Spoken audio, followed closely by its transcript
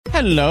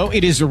Hello,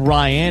 it is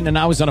Ryan, and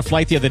I was on a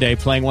flight the other day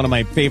playing one of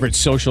my favorite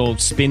social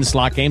spin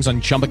slot games on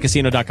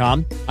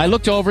ChumbaCasino.com. I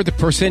looked over at the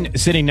person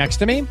sitting next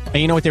to me, and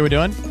you know what they were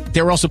doing?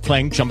 They were also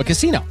playing Chumba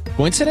Casino.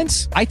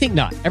 Coincidence? I think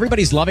not.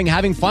 Everybody's loving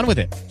having fun with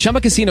it.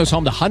 Chumba Casino is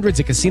home to hundreds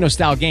of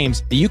casino-style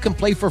games that you can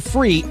play for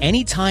free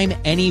anytime,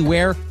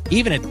 anywhere,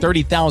 even at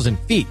 30,000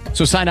 feet.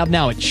 So sign up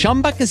now at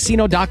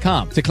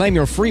ChumbaCasino.com to claim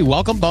your free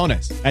welcome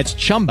bonus. That's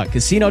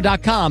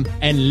ChumbaCasino.com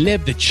and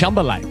live the Chumba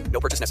life.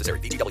 No purchase necessary.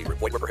 VGW.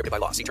 Void where prohibited by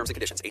law. See terms and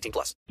conditions. 18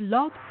 plus.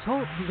 Blog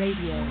Talk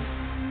Radio.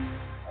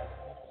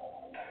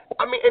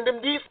 I mean, and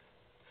then these,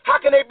 how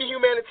can they be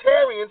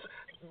humanitarians?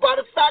 By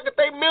the fact that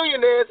they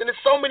millionaires and there's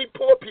so many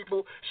poor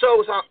people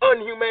shows how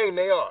unhumane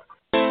they are.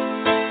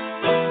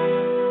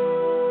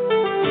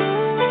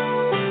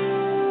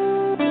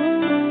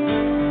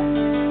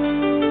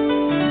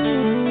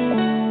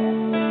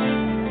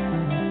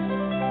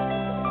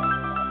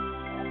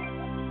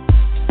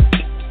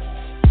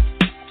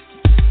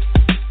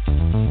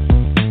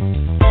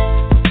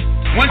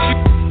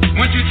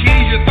 Once you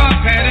change your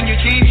thought pattern, you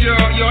change your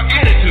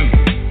attitude.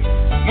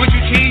 Once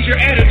you change your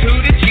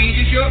attitude, it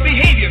changes your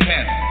behavior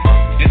pattern.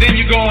 And then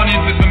you go on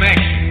into some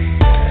action.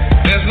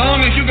 As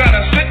long as you got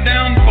a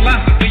sit-down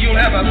philosophy, you'll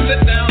have a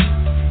sit-down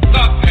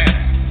thought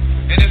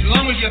pattern. And as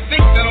long as you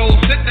think that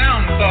old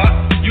sit-down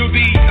thought, you'll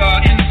be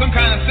in some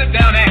kind of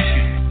sit-down action.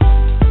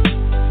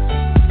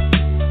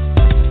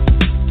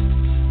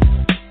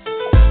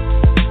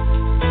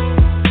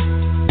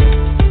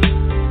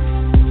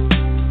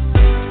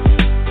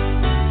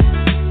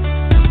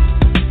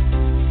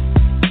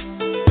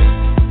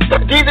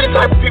 These are the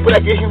type of people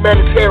that get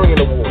humanitarian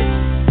awards.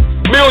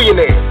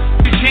 Millionaires.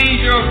 You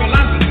change your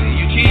philosophy,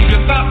 you change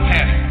your thought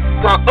pattern.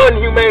 How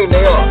unhumane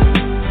they are.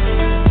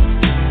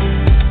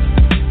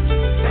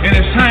 And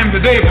it's time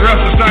today for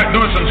us to start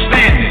doing some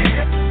standing.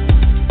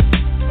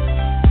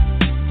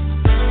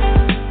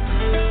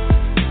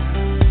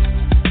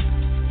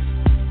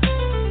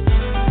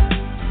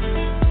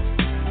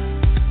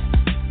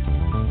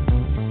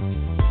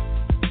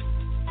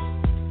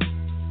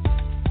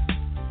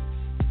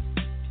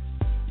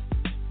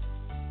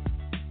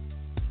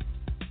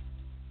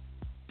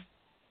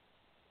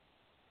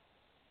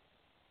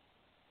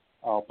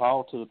 All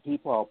power to the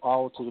people, all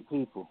power to the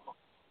people.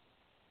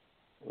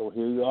 Well,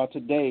 here you are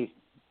today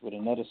with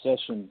another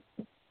session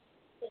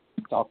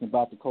talking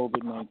about the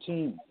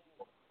COVID-19.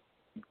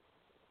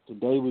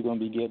 Today we're going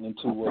to be getting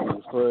into what we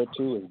refer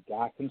to as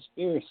God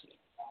conspiracy.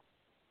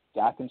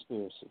 God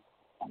conspiracy.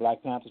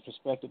 Black Panther's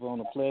perspective on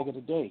the plague of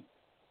the day.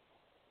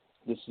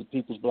 This is the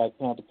People's Black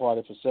Panther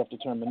Party for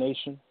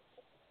Self-Determination.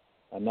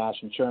 Our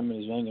national chairman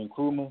is Young and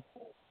Nkrumah.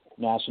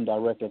 National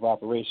Director of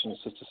Operations,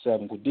 Sister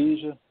Seven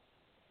Khadijah.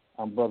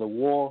 I'm Brother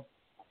War.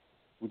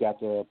 We got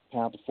the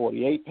Panther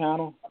 48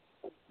 panel,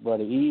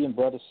 Brother E and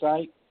Brother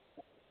Sight.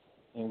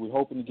 And we're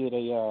hoping to get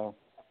a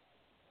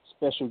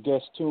special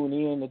guest tune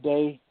in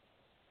today,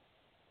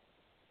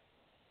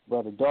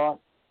 Brother Dark.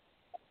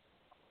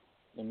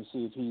 Let me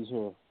see if he's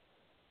here.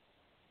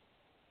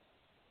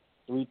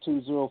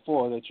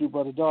 3204, is that you,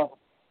 Brother Dark?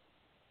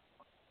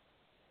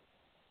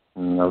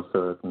 No,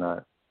 sir, it's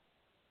not.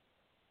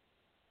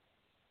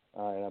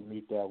 All right, I'll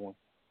mute that one.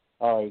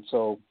 All right,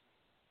 so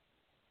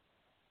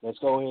let's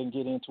go ahead and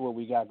get into what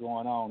we got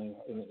going on.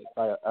 And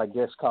I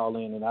guess call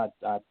in and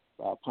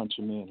I'll punch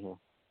him in here.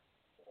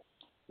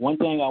 One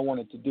thing I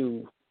wanted to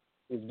do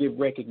is give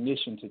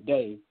recognition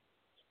today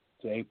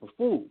to April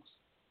Fools.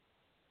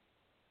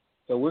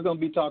 So we're going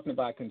to be talking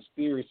about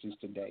conspiracies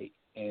today.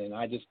 And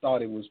I just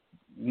thought it was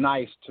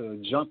nice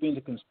to jump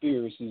into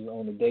conspiracies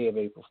on the day of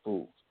April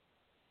Fools.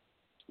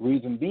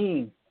 Reason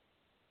being,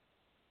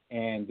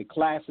 and the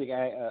classic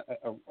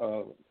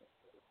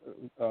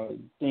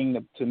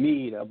thing to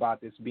me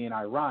about this being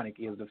ironic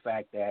is the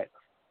fact that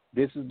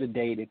this is the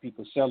day that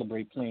people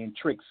celebrate playing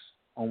tricks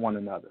on one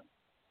another.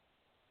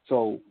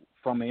 So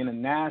from an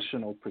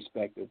international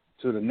perspective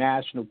to the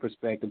national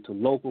perspective to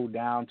local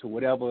down to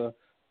whatever,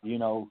 you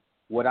know,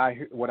 what I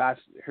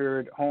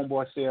heard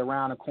homeboy say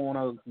around the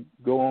corner,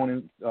 go on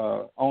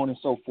and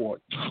so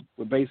forth.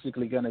 We're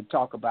basically going to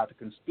talk about the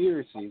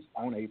conspiracies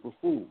on April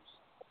Fools,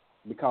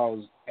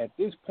 because at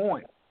this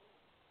point,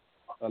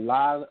 a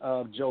lot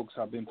of jokes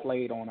have been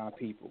played on our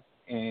people,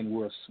 and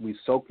we're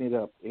soaking it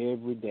up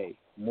every day,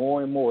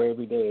 more and more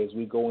every day as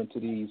we go into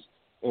these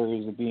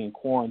areas of being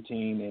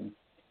quarantined and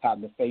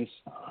having to face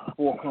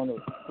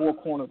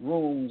four-cornered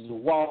rooms,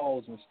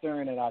 walls, and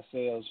staring at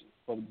ourselves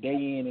from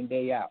day in and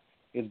day out.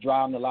 It's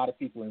driving a lot of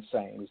people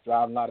insane. It's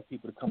driving a lot of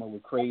people to come up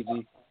with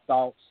crazy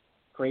thoughts,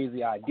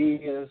 crazy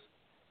ideas,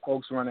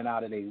 folks running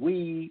out of their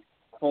weed,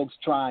 folks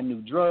trying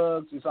new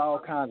drugs. It's all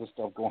kinds of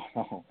stuff going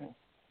on.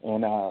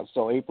 And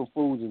so April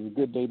Fools is a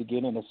good day to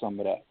get into some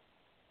of that.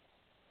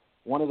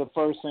 One of the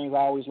first things I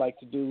always like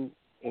to do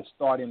is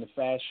start in the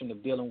fashion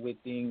of dealing with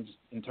things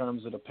in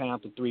terms of the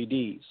Panther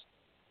 3Ds.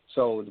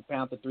 So the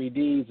Panther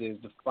 3Ds is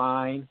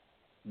define,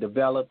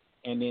 develop,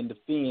 and then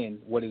defend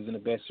what is in the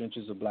best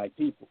interest of black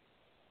people.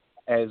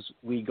 As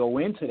we go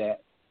into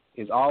that,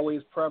 it's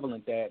always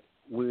prevalent that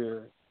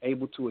we're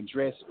able to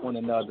address one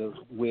another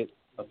with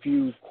a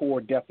few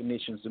core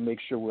definitions to make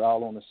sure we're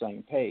all on the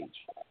same page.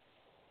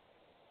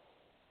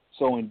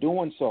 So in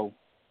doing so,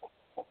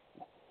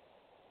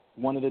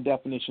 one of the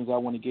definitions I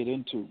want to get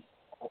into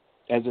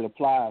as it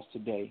applies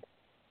today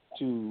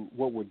to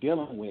what we're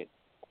dealing with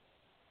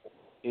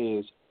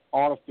is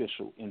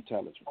artificial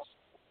intelligence.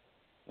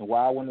 And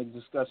why I want to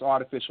discuss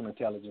artificial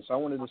intelligence, I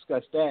want to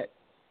discuss that,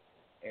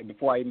 and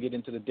before I even get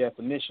into the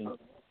definition,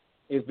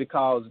 is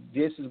because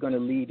this is going to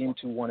lead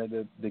into one of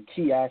the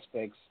key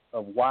aspects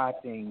of why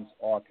things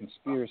are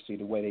conspiracy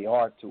the way they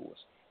are to us,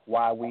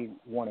 why we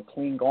want to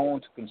cling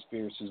on to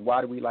conspiracies,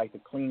 why do we like to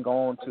cling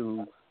on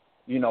to,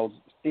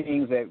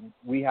 things that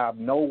we have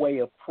no way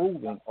of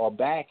proving or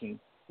backing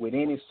with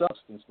any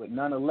substance, but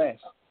nonetheless,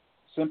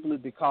 simply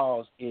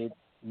because it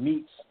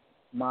meets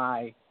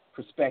my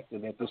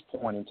perspective at this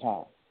point in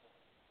time.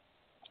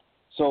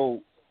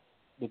 So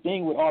the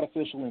thing with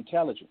artificial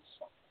intelligence,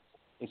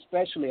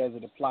 especially as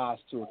it applies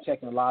to a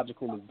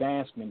technological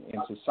advancement in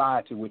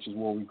society, which is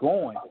where we're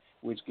going,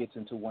 which gets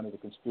into one of the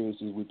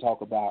conspiracies we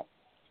talk about,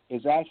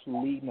 is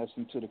actually leading us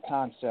into the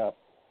concept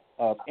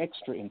of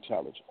extra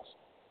intelligence.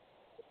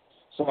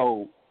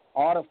 So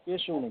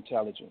artificial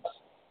intelligence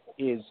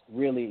is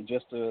really,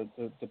 just to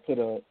put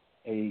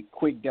a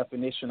quick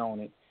definition on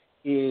it,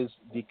 is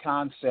the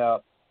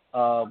concept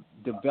of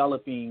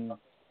developing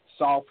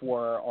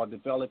software or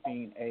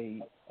developing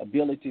a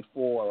ability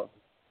for,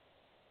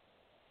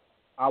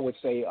 I would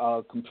say,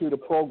 a computer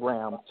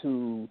program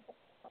to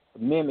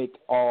mimic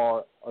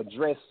or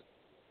address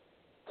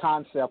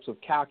concepts of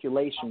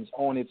calculations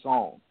on its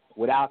own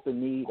without the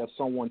need of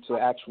someone to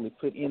actually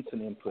put in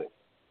some input.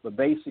 But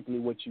basically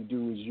what you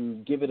do is you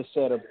give it a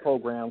set of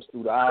programs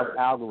through the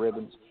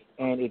algorithms,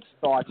 and it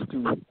starts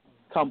to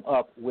come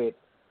up with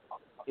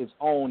its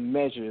own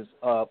measures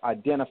of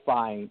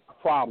identifying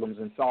problems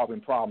and solving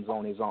problems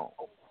on its own.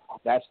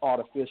 That's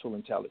artificial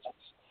intelligence.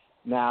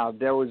 Now,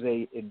 there was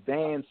a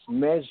advanced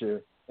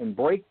measure and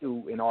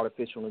breakthrough in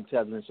artificial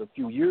intelligence a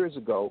few years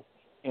ago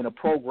in a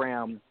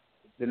program.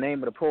 The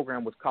name of the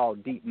program was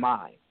called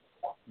DeepMind.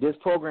 This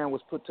program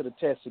was put to the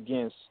test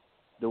against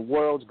the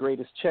world's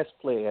greatest chess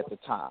player at the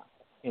time,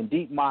 and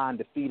DeepMind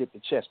defeated the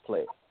chess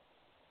player.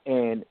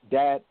 And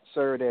that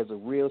served as a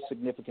real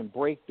significant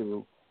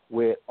breakthrough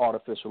with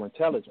artificial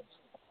intelligence.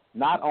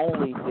 Not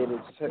only did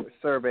it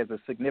serve as a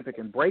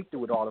significant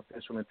breakthrough with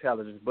artificial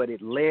intelligence, but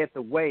it led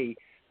the way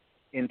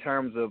in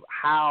terms of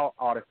how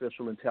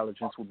artificial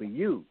intelligence will be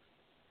used.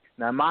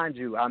 Now, mind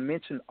you, I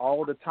mention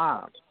all the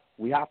time,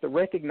 we have to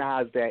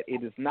recognize that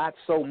it is not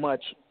so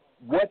much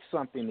what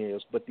something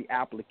is, but the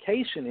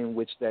application in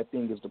which that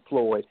thing is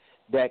deployed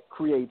that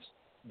creates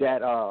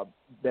that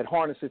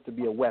harnesses it to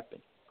be a weapon.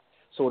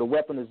 So the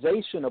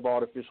weaponization of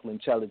artificial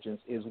intelligence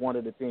is one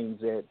of the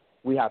things that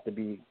we have to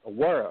be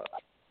aware of.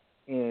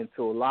 And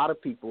to a lot of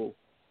people,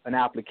 an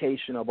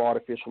application of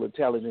artificial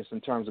intelligence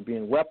in terms of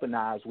being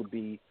weaponized would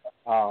be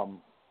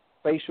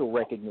facial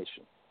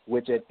recognition,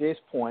 which at this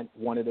point,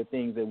 one of the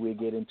things that we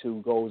get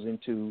into goes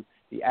into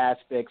the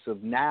aspects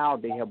of now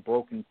they have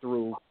broken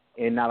through,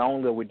 and not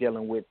only are we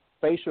dealing with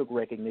facial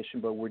recognition,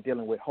 but we're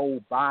dealing with whole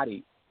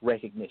body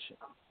recognition.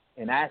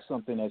 And that's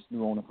something that's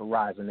new on the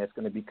horizon that's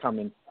going to be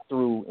coming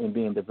through and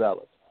being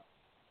developed.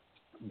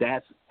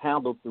 That's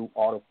handled through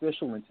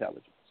artificial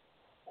intelligence.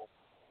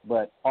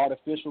 But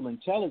artificial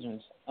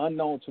intelligence,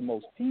 unknown to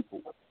most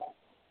people,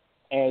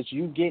 as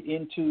you get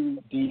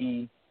into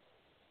the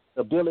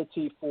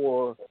ability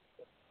for,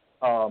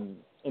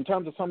 in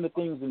terms of some of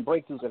the things and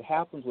breakthroughs that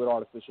happens with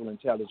artificial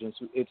intelligence,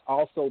 it's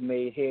also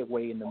made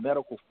headway in the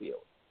medical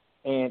field.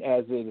 And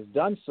as it has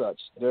done such,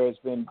 there has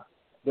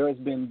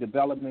been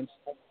developments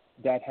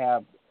that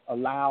have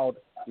allowed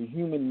the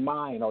human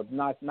mind, or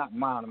not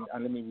mind,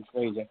 let me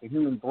rephrase that, the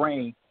human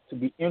brain to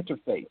be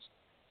interfaced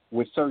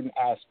with certain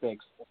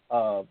aspects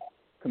of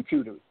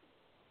computers.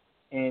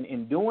 And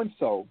in doing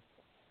so,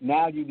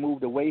 now you've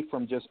moved away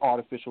from just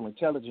artificial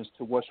intelligence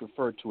to what's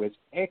referred to as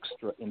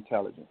extra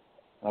intelligence.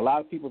 A lot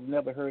of people have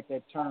never heard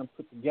that term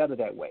put together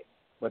that way,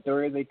 but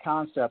there is a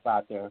concept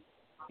out there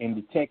in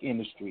the tech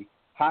industry,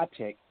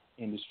 high-tech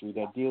industry,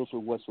 that deals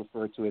with what's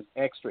referred to as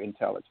extra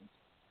intelligence.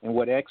 And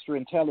what extra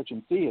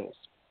intelligence is,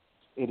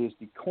 it is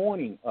the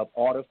coining of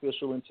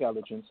artificial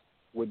intelligence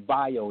with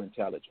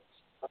biointelligence.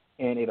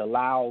 And it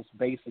allows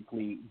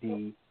basically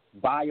the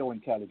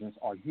biointelligence,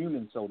 or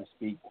humans, so to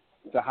speak,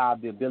 to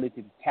have the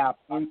ability to tap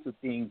into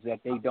things that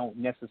they don't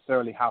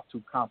necessarily have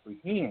to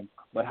comprehend,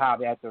 but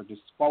have at their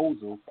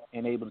disposal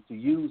and able to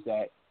use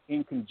that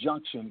in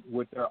conjunction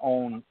with their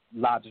own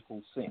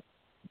logical sense.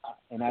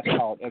 And that's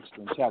called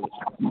extra intelligence.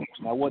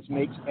 Now, what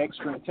makes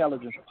extra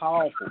intelligence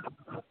powerful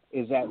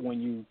is that when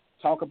you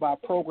talk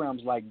about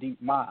programs like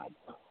DeepMind,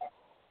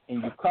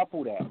 and you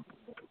couple that,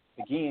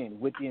 again,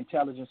 with the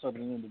intelligence of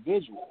an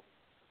individual,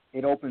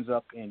 it opens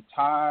up an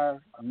entire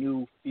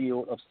new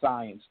field of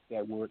science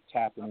that we're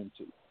tapping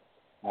into.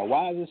 Now,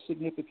 why is this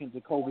significant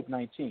to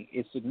COVID-19?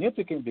 It's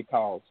significant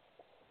because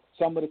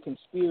some of the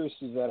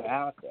conspiracies that are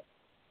out there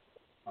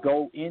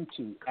go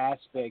into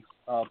aspects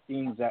of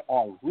things that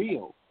are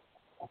real,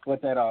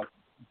 but that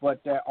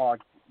are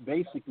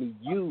basically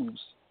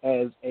used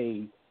as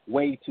a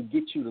way to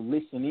get you to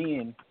listen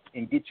in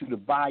and get you to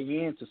buy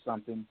into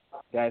something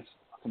that's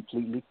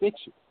completely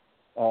fiction.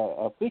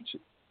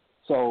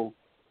 So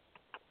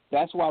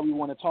that's why we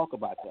want to talk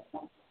about that.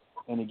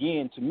 And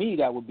again, to me,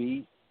 that would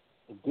be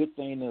a good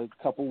thing to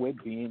couple with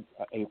being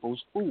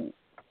April's Fool.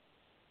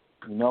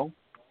 You know?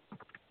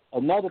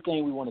 Another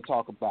thing we want to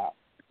talk about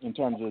in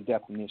terms of the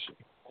definition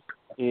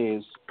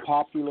is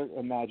popular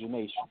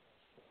imagination.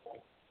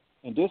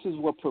 And this is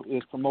what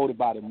is promoted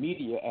by the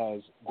media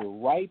as the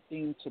right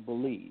thing to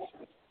believe.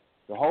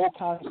 The whole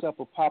concept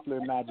of popular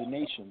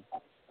imagination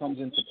comes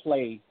into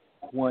play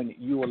when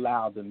you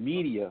allow the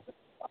media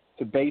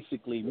to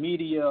basically,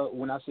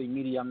 when I say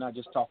media, I'm not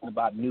just talking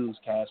about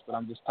newscasts, but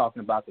I'm just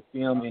talking about the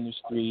film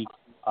industry,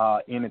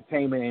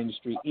 entertainment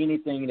industry,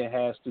 anything that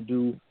has to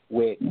do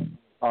with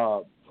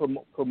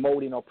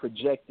promoting or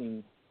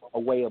projecting a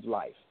way of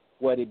life,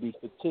 whether it be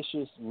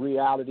fictitious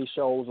reality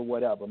shows or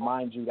whatever.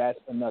 Mind you, that's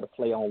another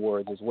play on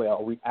words as well,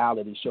 a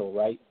reality show,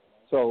 right?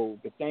 So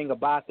the thing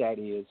about that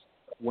is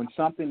when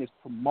something is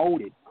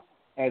promoted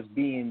as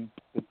being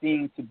the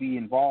thing to be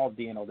involved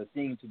in or the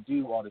thing to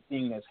do or the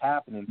thing that's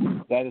happening,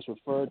 that is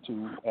referred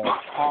to as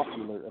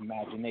popular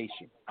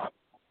imagination.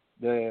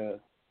 The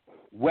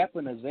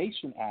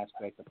weaponization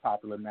aspect of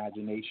popular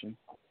imagination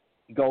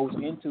goes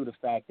into the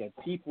fact that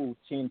people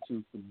tend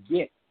to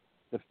forget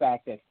the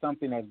fact that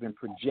something has been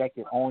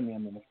projected on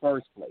them in the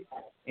first place,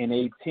 and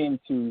they tend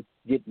to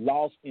get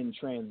lost in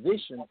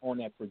transition on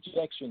that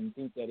projection and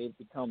think that it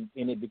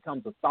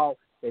becomes a thought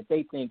that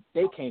they think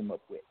they came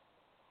up with.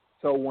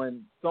 So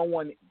when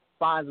someone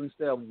finds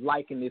themselves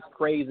liking this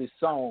crazy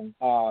song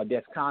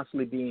that's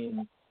constantly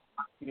being,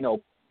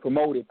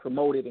 promoted,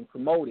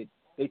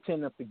 they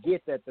tend to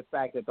forget that the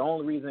fact that the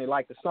only reason they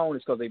like the song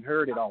is because they've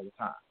heard it all the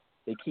time.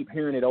 They keep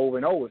hearing it over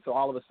and over, so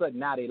all of a sudden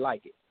now they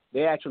like it.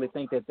 They actually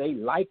think that they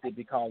liked it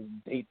because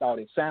they thought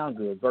it sounded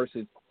good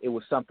versus it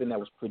was something that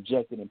was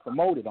projected and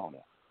promoted on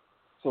it.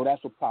 So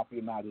that's what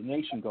popular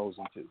imagination goes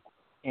into.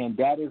 And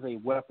that is a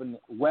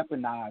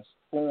weaponized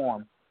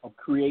form of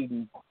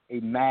creating a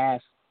mass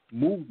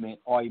movement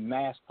or a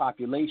mass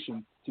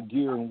population to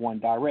gear in one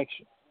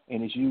direction.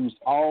 And it's used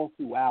all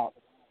throughout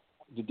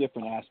the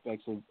different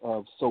aspects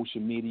of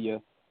social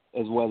media,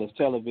 as well as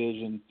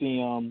television,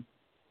 film,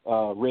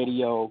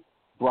 radio,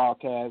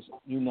 broadcast,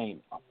 you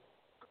name it.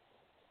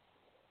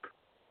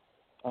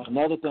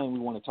 Another thing we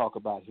want to talk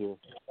about here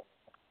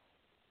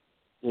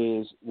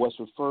is what's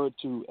referred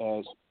to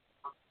as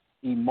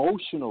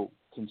emotional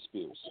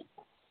conspiracy.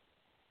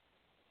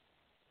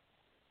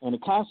 And the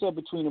concept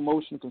between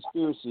emotional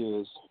conspiracy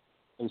is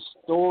a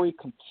story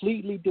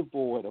completely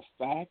devoid of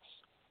facts,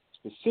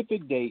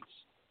 specific dates,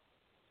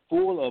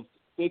 full of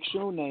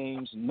fictional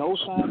names, no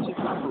scientific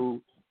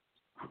proof,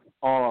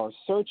 or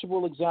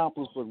searchable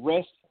examples, but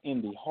rest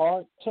in the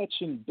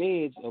heart-touching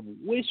beds of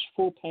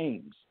wishful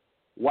pains.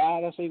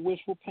 Why did I say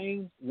wishful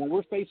pains? When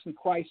we're facing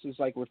crisis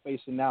like we're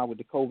facing now with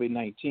the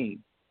COVID-19,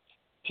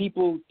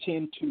 people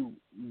tend to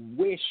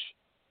wish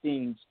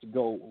things to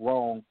go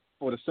wrong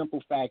for the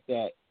simple fact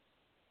that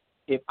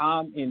if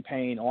I'm in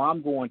pain or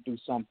I'm going through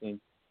something,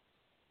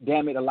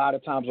 damn it, a lot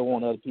of times I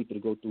want other people to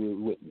go through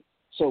it with me.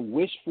 So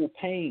wishful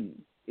pain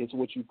is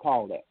what you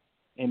call that.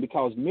 And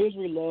because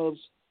misery loves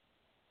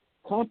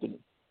company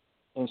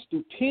and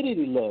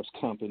stupidity loves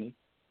company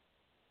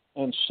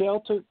and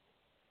sheltered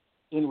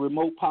in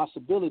remote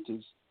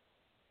possibilities,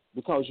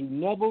 because you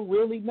never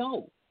really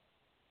know.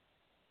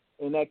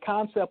 And that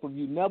concept of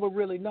you never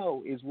really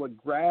know is what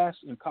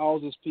grasps and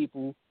causes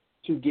people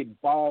to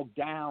get bogged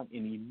down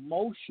in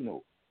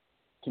emotional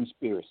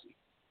conspiracy.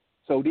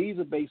 So these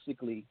are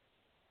basically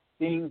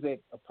things that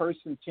a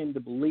person tend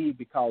to believe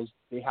because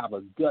they have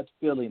a gut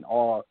feeling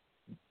or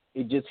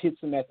it just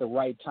hits them at the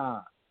right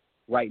time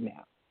right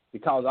now.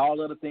 Because all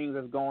other things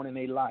that's going on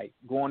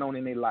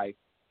in their life,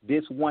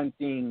 this one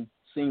thing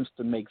seems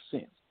to make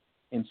sense.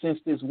 And since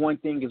this one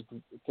thing is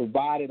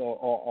provided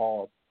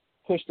or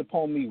pushed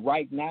upon me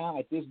right now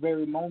at this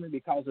very moment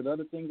because of the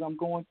other things I'm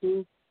going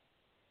through,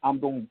 I'm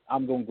going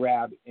to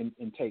grab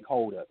and take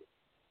hold of it.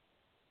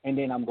 And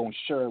then I'm going to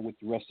share it with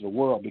the rest of the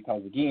world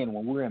because, again,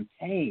 when we're in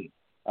pain,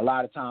 a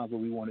lot of times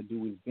what we want to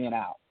do is vent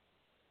out.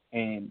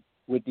 And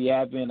with the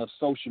advent of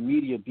social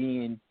media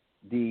being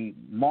the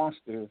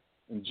monster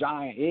and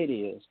giant it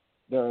is,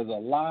 there is a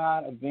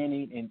lot of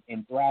venting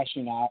and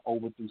thrashing out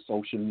over through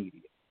social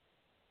media.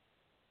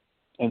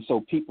 And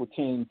so people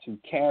tend to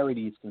carry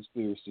these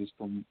conspiracies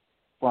from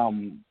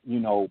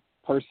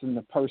person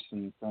to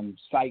person, from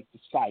site to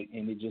site,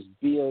 and it just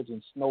builds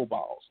and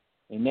snowballs.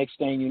 And next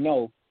thing you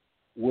know,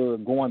 we're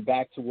going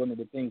back to one of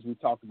the things we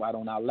talked about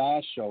on our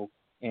last show,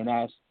 and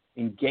that's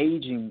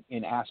engaging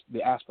in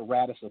the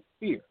apparatus of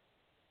fear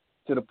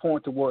to the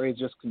point to where it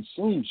just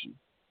consumes you.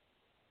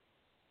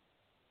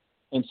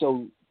 And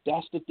so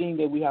that's the thing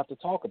that we have to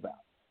talk about.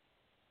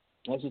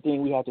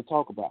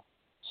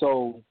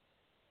 So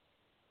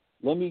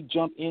let me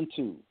jump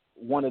into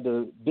one of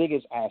the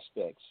biggest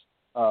aspects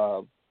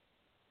of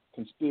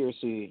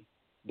conspiracy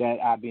that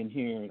I've been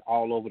hearing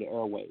all over the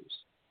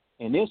airwaves.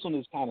 And this one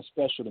is kind of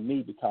special to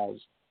me because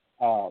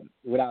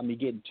without me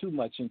getting too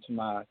much into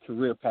my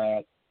career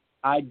path,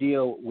 I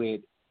deal with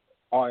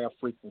RF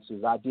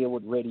frequencies. I deal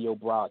with radio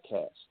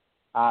broadcasts.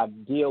 I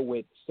deal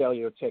with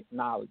cellular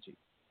technology.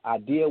 I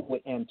deal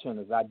with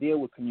antennas. I deal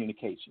with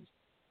communications.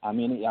 I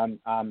mean,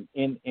 I'm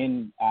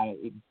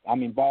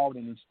involved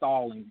in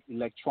installing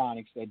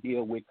electronics that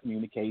deal with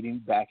communicating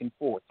back and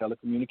forth,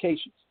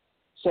 telecommunications.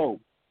 So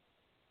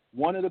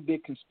one of the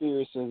big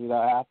conspiracies that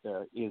are out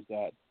there is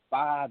that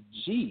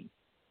 5G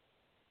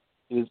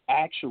is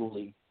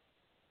actually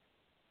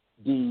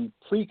the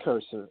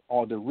precursor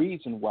or the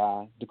reason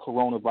why the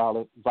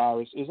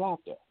coronavirus is out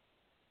there.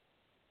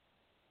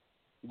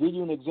 To give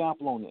you an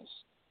example on this,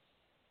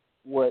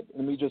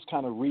 let me just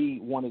kind of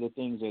read one of the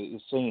things that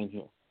it's saying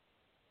here.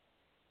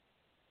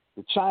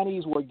 The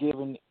Chinese were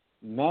given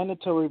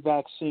mandatory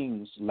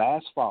vaccines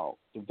last fall.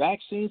 The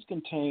vaccines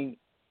contain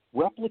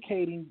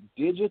replicating,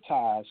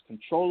 digitized,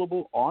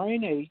 controllable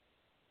RNA,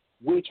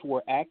 which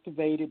were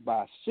activated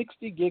by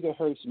 60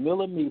 gigahertz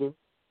millimeter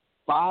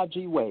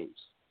 5G waves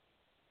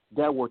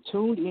that were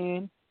tuned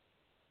in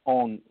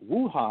on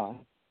Wuhan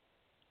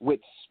with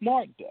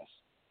smart dust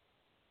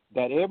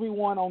that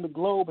everyone on the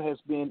globe has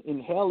been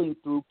inhaling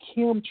through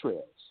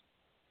chemtrails.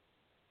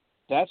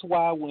 That's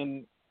why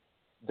when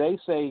they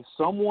say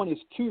someone is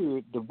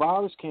cured, the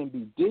virus can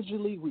be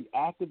digitally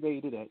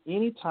reactivated at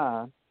any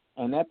time,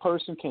 and that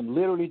person can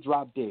literally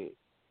drop dead.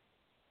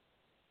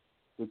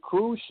 The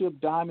cruise ship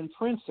Diamond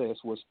Princess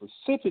was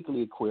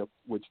specifically equipped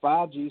with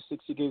 5G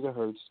 60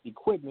 gigahertz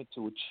equipment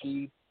to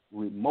achieve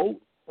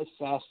remote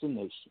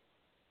assassination.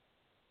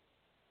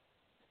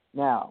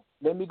 Now,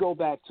 let me go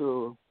back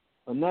to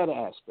another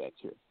aspect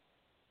here.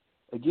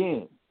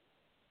 Again,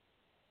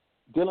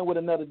 dealing with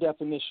another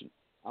definition.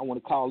 I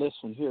want to call this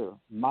one here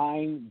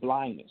mind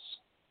blindness.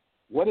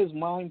 What is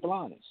mind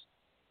blindness?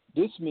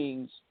 This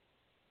means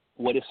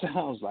what it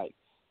sounds like.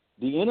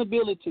 The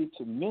inability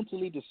to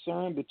mentally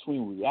discern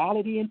between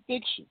reality and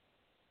fiction,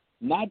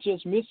 not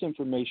just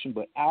misinformation,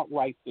 but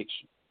outright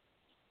fiction.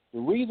 The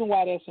reason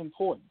why that's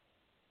important,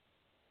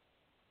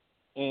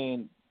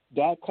 and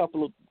that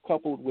coupled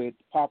with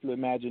popular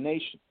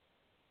imagination,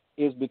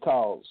 is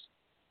because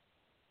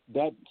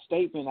that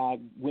statement I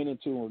went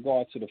into in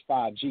regard to the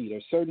 5G,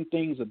 there's certain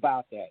things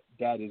about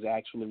that is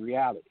actually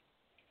reality.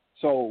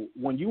 So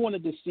when you want to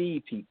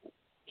deceive people,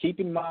 keep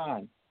in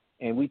mind,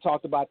 and we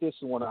talked about this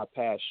in one of our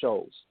past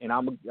shows, and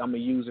I'm going to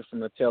use it from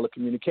the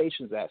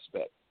telecommunications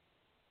aspect.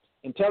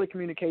 In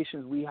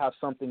telecommunications, we have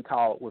something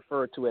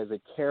referred to as a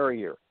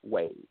carrier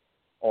wave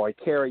or a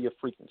carrier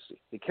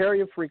frequency. The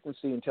carrier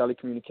frequency in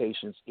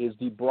telecommunications is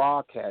the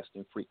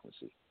broadcasting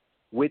frequency.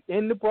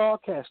 Within the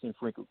broadcasting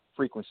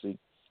frequency,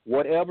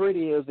 whatever it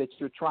is that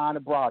you're trying to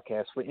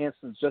broadcast, for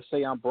instance, just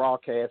say I'm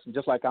broadcasting,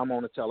 just like I'm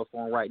on the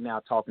telephone right now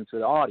talking to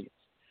the audience.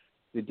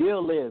 The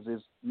deal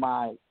is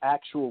my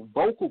actual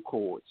vocal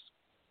cords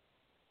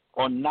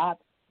are not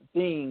the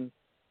thing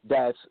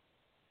I'm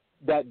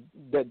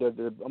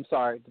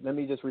sorry, let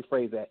me just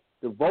rephrase that.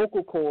 The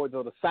vocal cords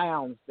or the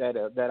sounds that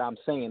I'm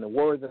saying, the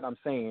words that I'm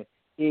saying,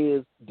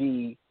 is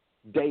the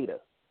data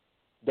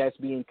that's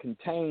being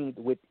contained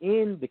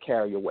within the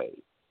carrier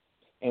wave.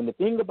 And the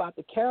thing about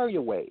the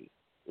carrier wave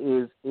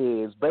is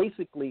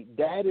basically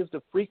that is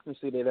the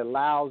frequency that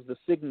allows the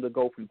signal to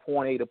go from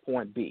point A to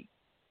point B.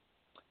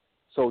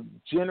 So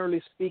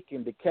generally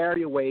speaking, the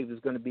carrier wave is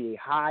going to be a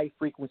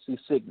high-frequency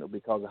signal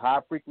because a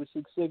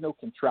high-frequency signal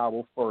can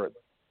travel further.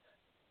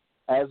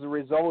 As a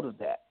result of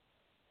that,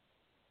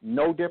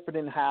 no different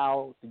than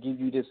how, to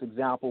give you this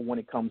example when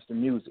it comes to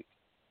music.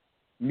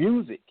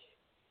 Music,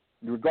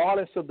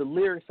 regardless of the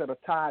lyrics that are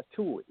tied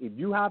to it, if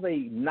you have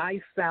a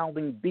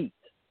nice-sounding beat,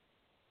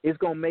 it's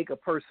going to make a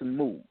person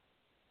move.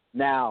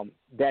 Now,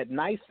 that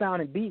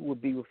nice-sounding beat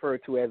would be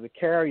referred to as a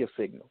carrier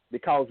signal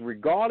because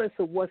regardless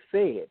of what's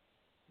said,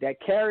 that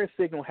carrier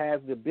signal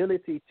has the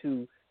ability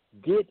to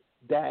get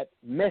that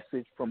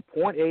message from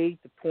point A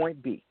to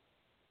point B.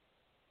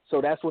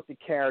 So that's what the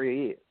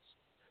carrier is.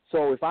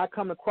 So if I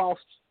come across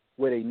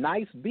with a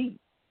nice beat,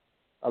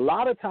 a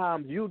lot of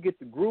times you'll get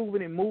the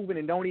grooving and moving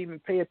and don't even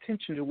pay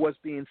attention to what's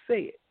being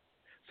said.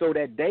 So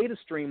that data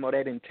stream or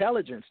that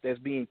intelligence that's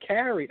being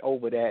carried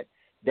over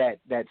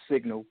that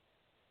signal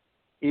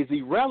is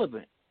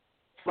irrelevant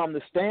from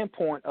the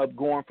standpoint of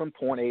going from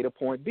point A to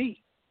point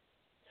B.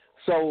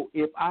 So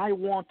if I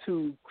want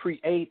to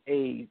create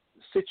a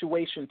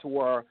situation to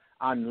where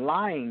I'm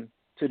lying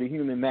to the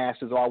human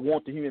masses or I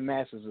want the human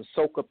masses to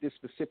soak up this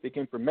specific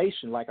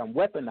information like I'm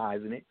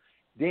weaponizing it,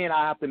 then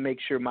I have to make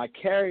sure my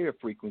carrier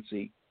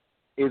frequency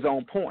is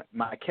on point.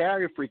 My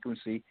carrier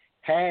frequency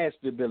has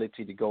the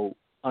ability to go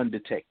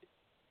undetected,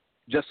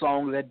 just as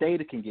long as that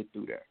data can get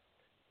through there.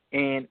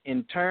 And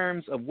in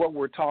terms of what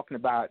we're talking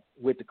about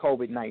with the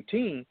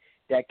COVID-19,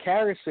 that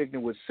carrier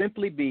signal would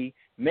simply be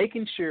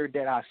making sure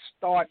that I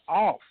start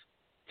off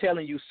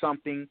telling you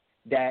something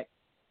that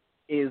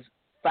is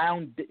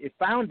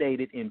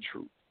founded in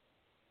truth.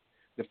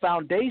 The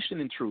foundation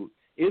in truth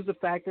is the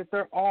fact that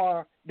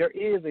there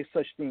is a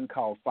such thing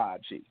called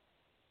 5G.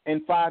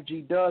 And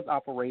 5G does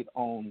operate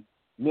on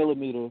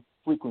millimeter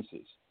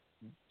frequencies,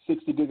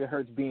 60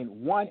 gigahertz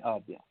being one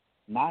of them,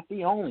 not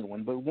the only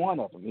one, but one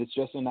of them. It's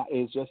just in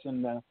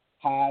the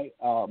high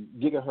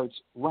gigahertz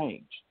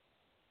range.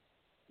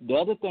 The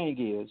other thing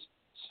is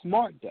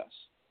smart dust.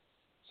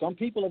 Some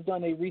people have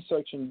done their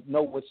research and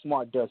know what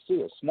smart dust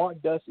is.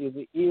 Smart dust is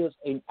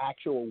an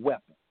actual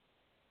weapon,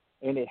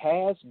 and it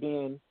has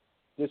been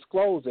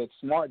disclosed that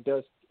smart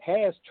dust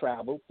has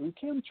traveled through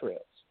chemtrails.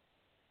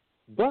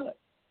 But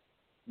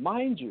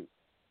mind you,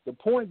 the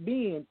point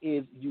being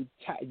is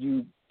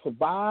you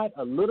provide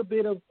a little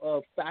bit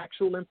of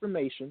factual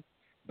information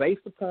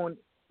based upon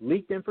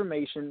leaked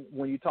information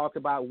when you talk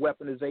about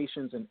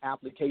weaponizations and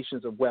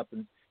applications of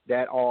weapons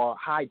that are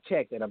high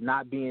tech, that have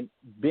not been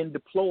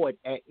deployed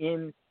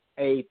in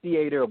a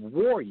theater of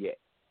war yet.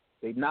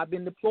 They've not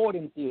been deployed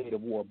in theater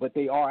of war, but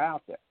they are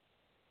out there.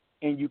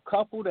 And you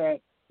couple that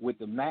with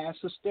the mass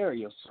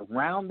hysteria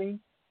surrounding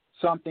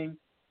something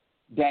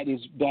that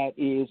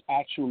is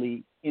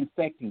actually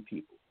infecting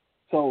people.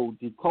 So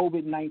the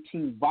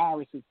COVID-19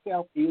 virus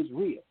itself is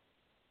real.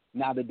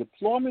 Now, the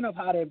deployment of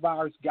how that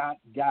virus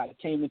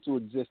came into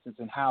existence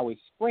and how it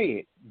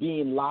spread,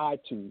 being lied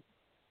to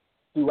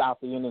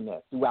throughout the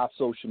internet, throughout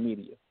social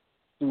media,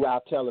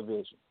 throughout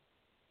television,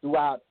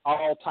 throughout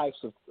all types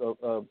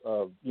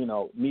of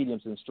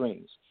mediums and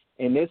streams.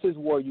 And this is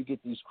where you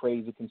get these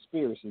crazy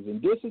conspiracies.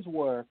 And this is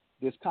where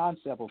this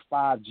concept of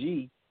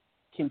 5G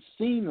can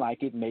seem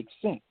like it makes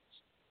sense.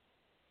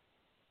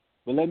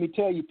 But let me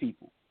tell you,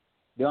 people,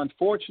 the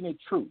unfortunate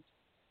truth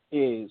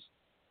is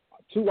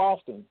too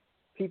often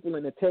people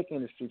in the tech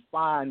industry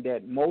find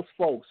that most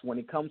folks, when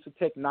it comes to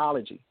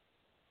technology,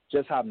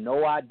 just have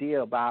no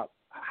idea about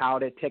how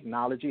that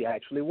technology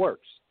actually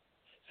works.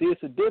 See,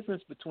 it's a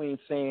difference between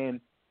saying,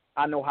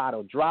 I know how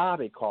to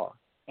drive a car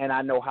and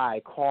I know how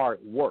a car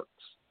works.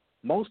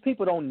 Most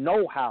people don't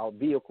know how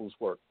vehicles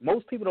work.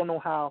 Most people don't know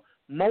how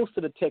most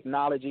of the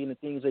technology and the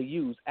things they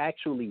use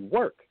actually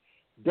work.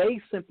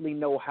 They simply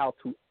know how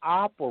to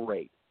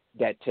operate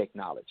that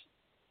technology.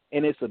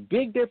 And it's a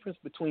big difference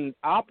between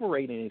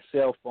operating a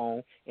cell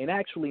phone and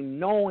actually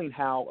knowing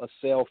how a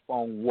cell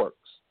phone works.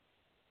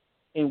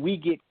 And we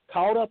get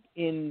caught up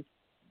in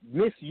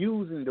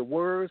misusing the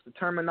words, the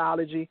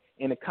terminology,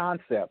 and the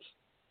concepts,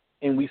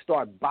 and we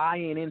start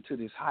buying into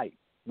this hype.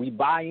 We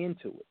buy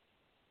into it.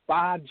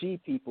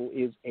 5G, people,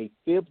 is a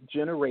fifth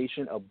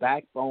generation of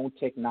backbone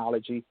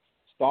technology,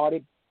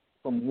 started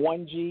from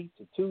 1G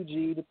to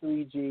 2G to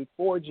 3G,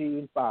 4G,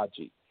 and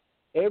 5G.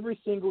 Every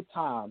single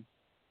time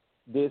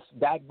this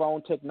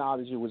backbone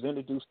technology was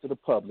introduced to the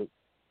public,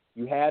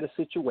 you had a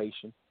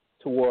situation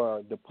to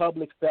where the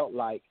public felt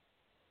like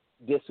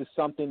this is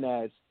something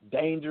that's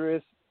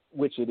dangerous,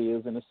 which it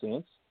is in a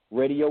sense.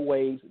 Radio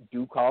waves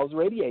do cause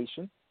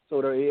radiation,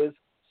 so there is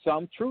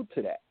some truth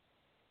to that.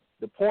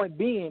 The point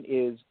being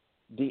is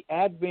the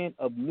advent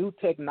of new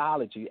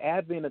technology,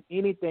 advent of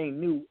anything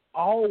new,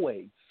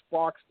 always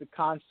sparks the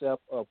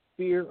concept of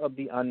fear of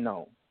the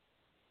unknown,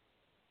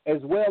 as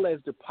well as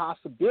the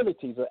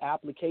possibilities of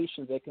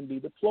applications that can be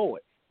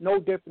deployed. No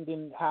different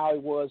than how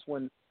it was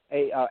when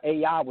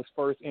AI was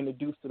first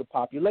introduced to the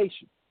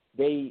population.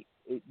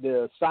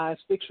 The science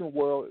fiction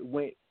world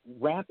went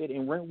rampant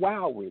and went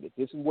wild with it.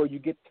 This is where you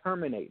get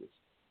Terminators.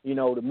 You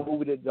know, the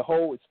movie, it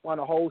spun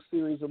a whole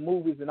series of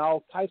movies and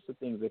all types of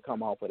things that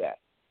come off of that.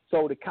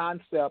 So the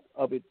concept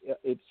of it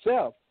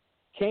itself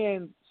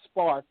can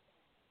spark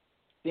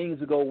things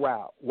to go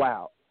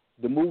wild.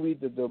 The movie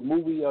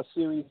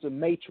series The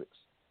Matrix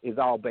is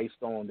all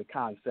based on the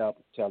concept of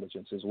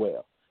intelligence as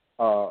well.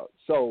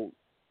 So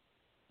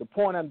the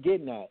point I'm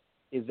getting at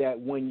is that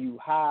when you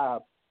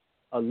have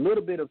a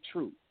little bit of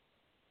truth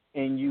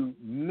and you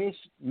mix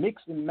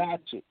and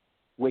match it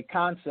with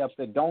concepts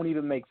that don't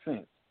even make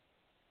sense,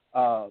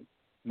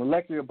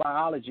 molecular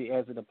biology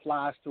as it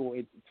applies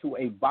to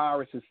a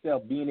virus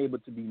itself being able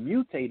to be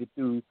mutated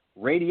through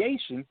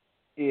radiation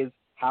is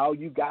how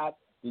you got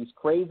these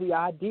crazy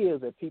ideas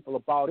that people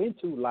are bought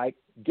into, like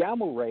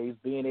gamma rays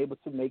being able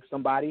to make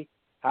somebody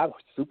have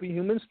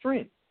superhuman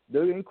strength,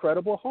 the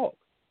Incredible Hulk.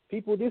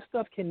 People, this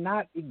stuff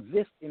cannot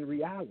exist in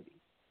reality.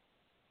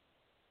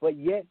 But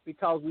yet,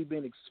 because we've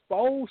been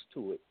exposed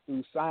to it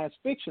through science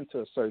fiction to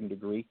a certain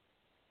degree,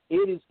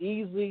 it is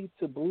easy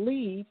to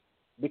believe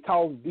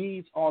because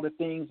these are the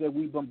things that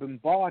we've been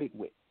bombarded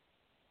with.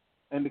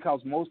 And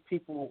because most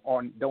people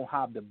don't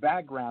have the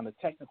background, the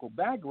technical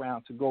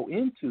background to go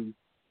into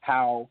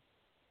how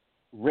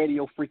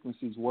radio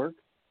frequencies work,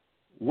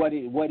 what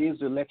is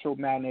the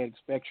electromagnetic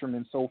spectrum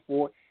and so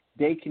forth,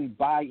 they can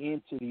buy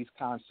into these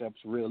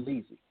concepts real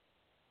easy.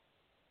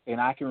 And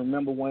I can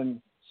remember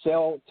when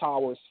cell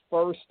towers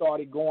first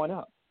started going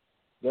up,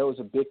 there was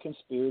a big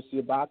conspiracy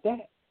about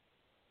that.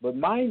 But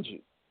mind you,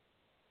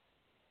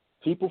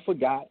 people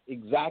forgot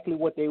exactly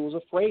what they was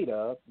afraid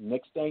of.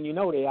 Next thing you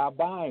know, they are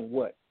buying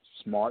what?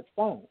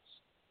 Smartphones.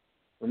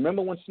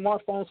 Remember when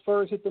smartphones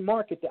first hit the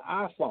market, the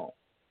iPhone?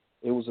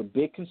 It was a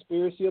big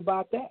conspiracy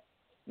about that.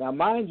 Now,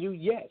 mind you,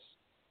 yes,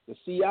 the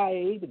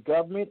CIA, the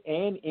government,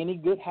 and any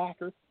good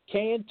hacker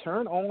can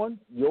turn on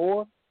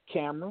your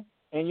camera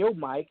and your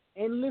mic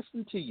and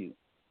listen to you.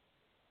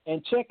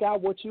 and check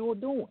out what you are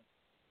doing.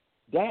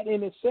 That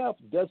in itself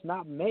does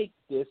not make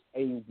this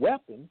a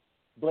weapon,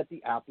 but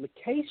the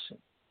application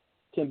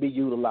can be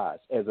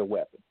utilized as a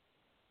weapon.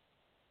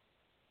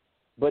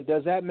 But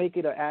does that make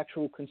it an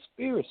actual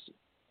conspiracy?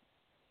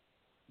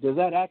 Does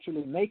that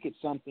actually make it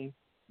something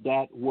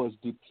that was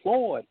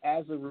deployed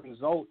as a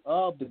result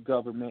of the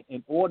government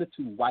in order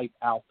to wipe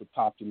out the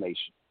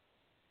population?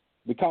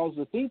 Because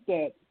to think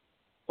that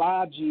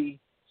 5G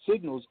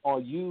signals are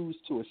used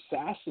to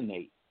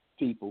assassinate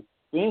people,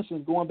 for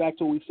instance, going back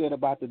to what we said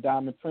about the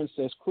Diamond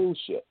Princess cruise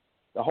ship,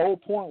 the whole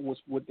point was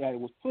that it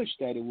was pushed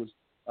that it was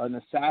an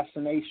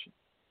assassination.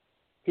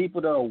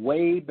 People, there are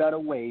way better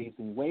ways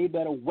and way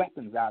better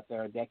weapons out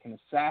there that can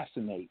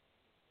assassinate.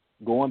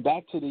 Going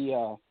back to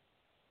the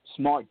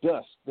smart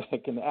dust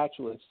that can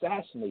actually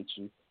assassinate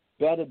you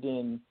better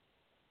than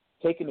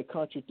taking the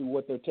country through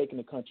what they're taking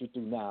the country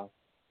through now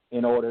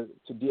in order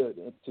to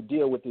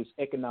deal with this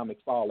economic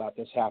fallout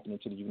that's happening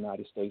to the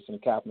United States and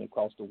happening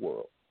across the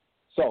world.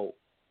 So,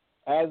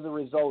 as a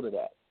result of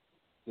that,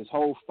 this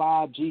whole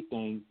 5G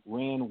thing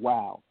ran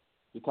wild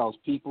because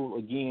people,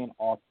 again,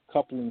 are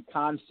coupling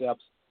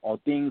concepts or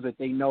things that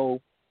they know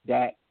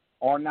that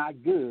are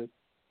not good,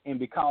 and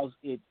because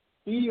it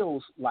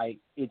feels like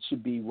it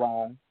should be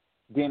wrong,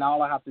 then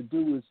all I have to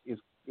do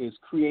is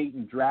create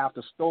and draft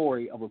a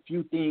story of a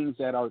few things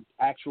that are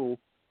actual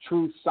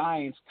true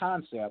science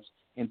concepts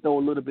and throw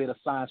a little bit of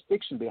science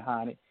fiction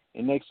behind it,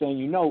 and next thing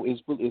you know,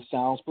 it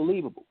sounds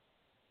believable.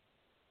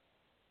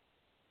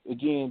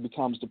 Again,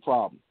 becomes the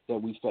problem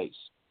that we face.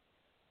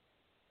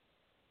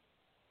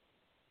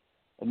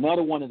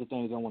 Another one of the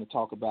things I want to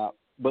talk about,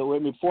 but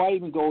before I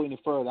even go any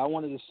further, I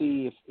wanted to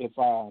see if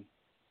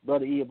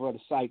Brother E or Brother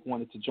Syke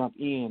wanted to jump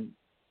in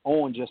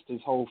on just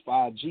this whole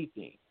 5G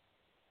thing.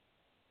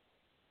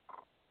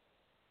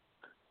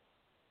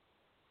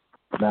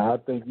 Now, I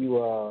think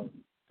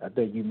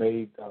you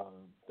made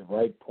the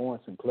right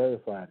points and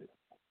clarified it.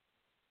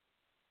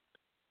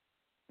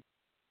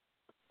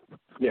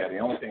 Yeah, the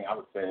only thing I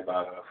would say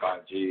about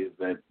 5G is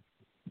that,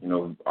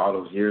 all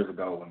those years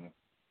ago when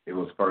it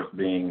was first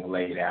being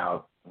laid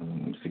out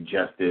and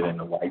suggested and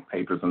the white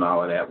papers and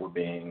all of that were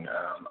being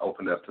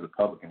opened up to the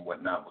public and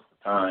whatnot, was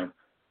the time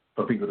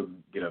for people to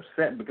get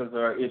upset because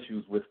there are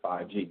issues with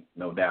 5G,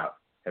 no doubt.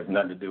 It has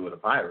nothing to do with a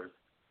virus,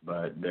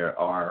 but there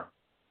are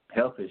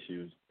health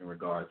issues in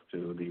regards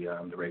to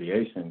the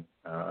radiation,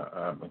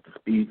 with the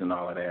speeds and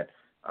all of that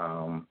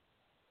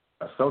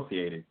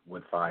associated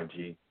with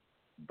 5G.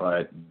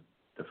 But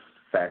the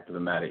fact of the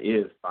matter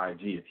is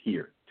 5G is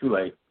here. Too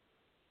late.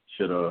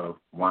 Should have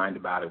whined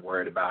about it,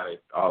 worried about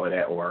it, all of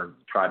that, or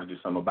tried to do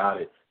something about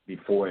it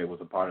before it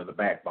was a part of the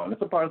backbone.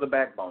 It's a part of the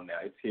backbone now.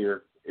 It's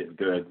here. It's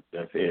good.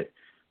 That's it.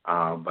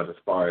 But as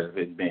far as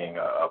it being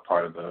a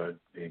part of the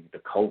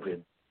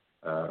COVID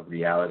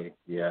reality,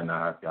 yeah,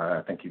 no,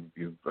 I think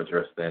you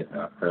addressed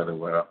that fairly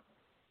well.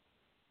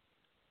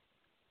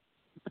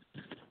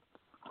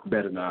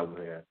 Better than I would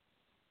have.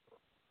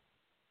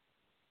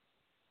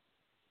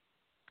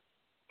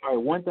 All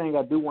right, one thing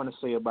I do want to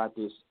say about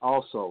this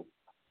also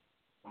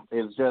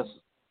is just,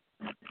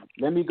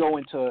 let me go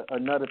into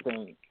another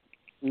thing,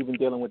 even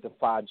dealing with the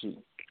 5G.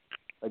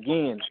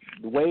 Again,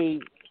 the way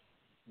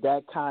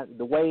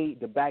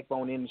the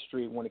backbone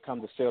industry when it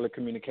comes to cellular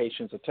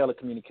communications or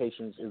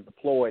telecommunications is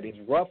deployed is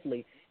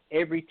roughly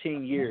every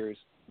 10 years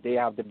they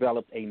have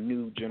developed a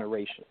new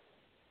generation.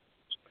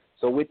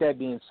 So with that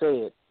being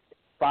said,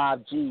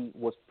 5G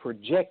was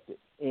projected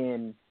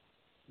in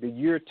the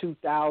year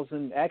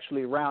 2000,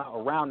 actually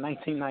around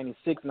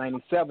 1996,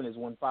 97 is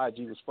when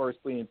 5G was first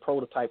being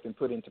prototyped and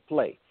put into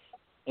play.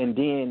 And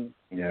then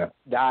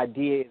the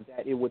idea is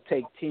that it would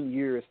take 10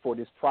 years for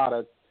this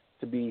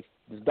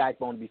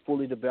backbone to be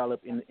fully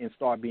developed and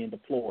start being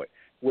deployed,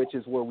 which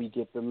is where we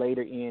get the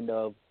later end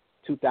of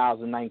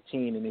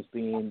 2019, and it's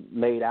being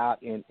laid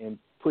out and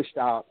pushed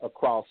out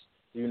across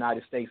the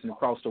United States and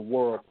across the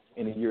world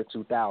in the year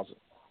 2000.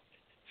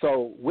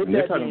 So with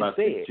that being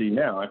said, 6G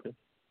now, aren't you?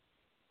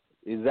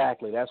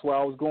 Exactly. That's where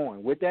I was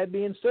going. With that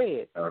being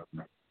said,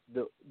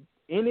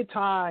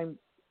 anytime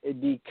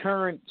the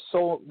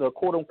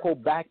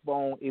quote-unquote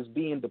backbone is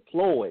being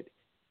deployed,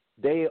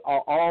 they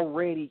are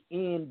already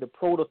in the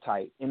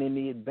prototype and in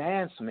the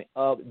advancement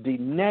of the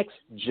next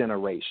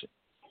generation.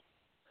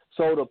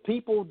 So the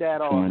people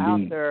that are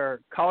out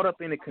there caught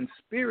up in the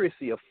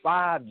conspiracy of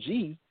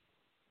 5G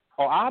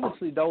are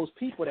obviously those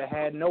people that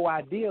had no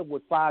idea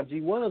what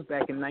 5G was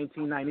back in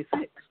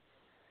 1996.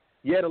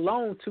 Yet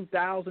alone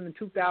 2000 and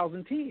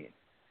 2010.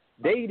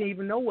 They didn't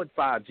even know what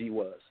 5G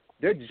was.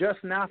 They're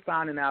just now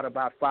finding out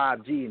about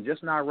 5G and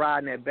just now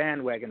riding that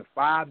bandwagon of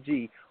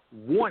 5G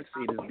once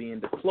it is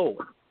being deployed.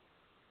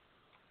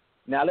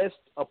 Now let's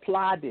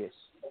apply this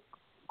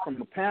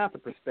from a Panther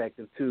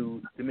perspective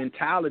to the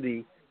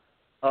mentality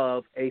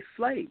of a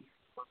slave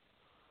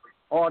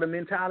or the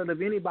mentality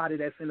of anybody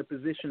that's in a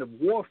position of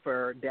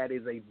warfare that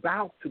is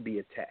about to be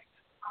attacked.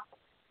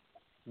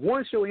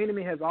 Once your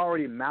enemy has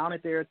already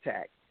mounted their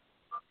attack,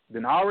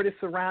 then already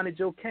surrounded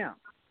your camp,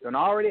 then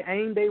already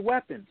aimed their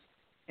weapons,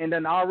 and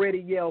then already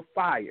yelled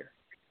fire,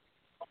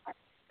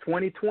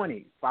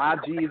 2020,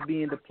 5G is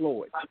being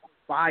deployed.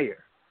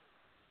 Fire.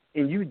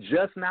 And you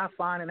just now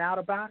finding out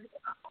about it?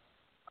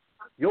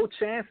 Your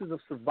chances of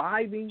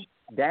surviving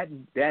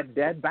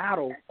that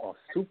battle are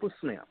super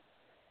slim.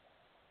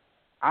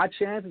 Our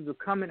chances of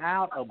coming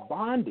out of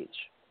bondage,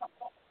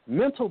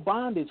 mental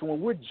bondage,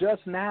 when we're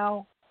just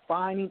now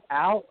finding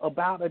out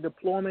about a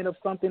deployment of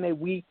something that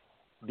we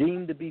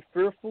deem to be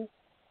fearful,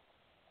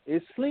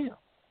 is slim.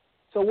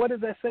 So what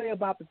does that say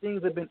about the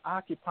things that have been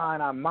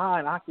occupying our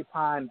mind,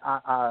 occupying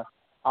our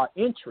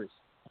interest,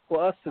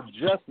 for us to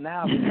just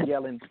now be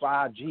yelling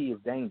 5G is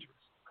dangerous?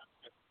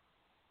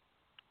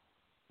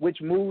 Which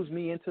moves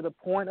me into the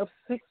point of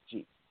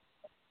 6G.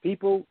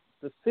 People,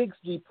 the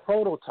 6G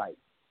prototype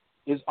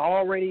is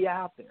already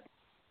out there.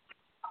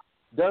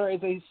 There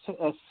is a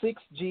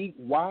 6G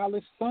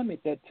wireless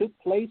summit that took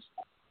place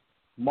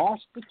March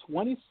the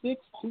 26th,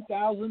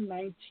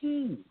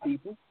 2019,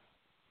 people.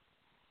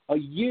 A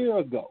year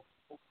ago,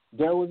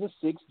 there was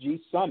a 6G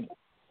summit,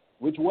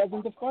 which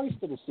wasn't the first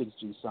of the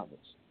 6G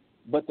summits.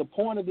 But the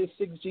point of this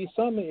 6G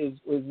summit is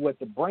what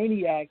the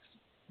brainiacs,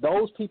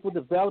 those people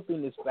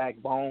developing this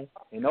backbone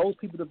and those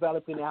people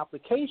developing the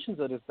applications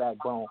of this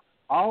backbone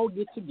all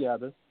get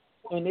together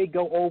and they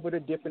go over the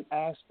different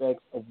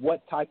aspects of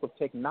what type of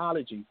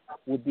technology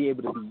will be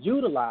able to be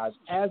utilized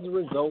as a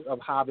result of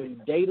having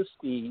data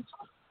speeds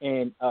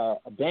and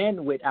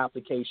bandwidth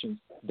applications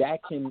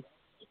that can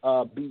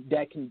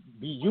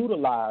be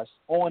utilized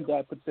on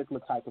that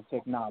particular type of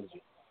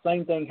technology.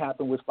 Same thing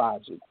happened with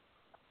 5G.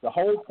 The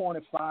whole point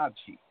of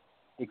 5G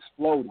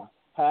exploding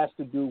has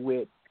to do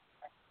with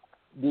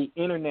the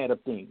Internet of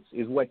Things,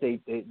 is what the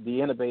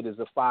innovators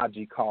of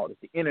 5G called it,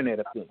 the Internet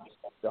of Things.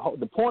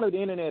 The point of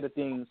the Internet of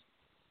Things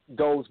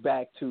goes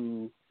back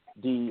to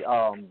the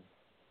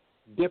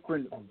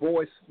different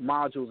voice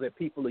modules that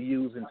people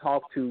use and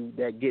talk to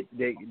that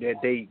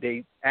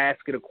they ask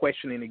it a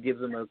question and it gives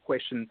them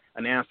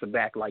an answer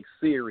back, like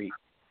Siri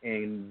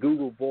and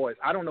Google Voice.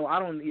 I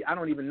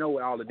don't even know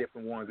what all the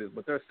different ones is,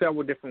 but there are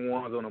several different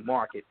ones on the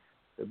market.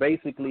 So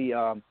basically,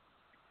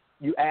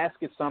 you ask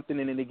it something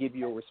and then they give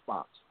you a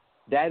response.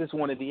 That is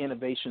one of the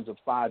innovations of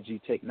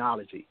 5G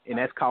technology, and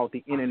that's called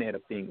the Internet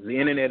of Things. The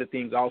Internet of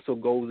Things also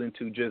goes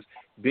into just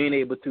being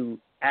able to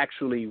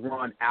actually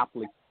run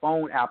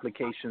phone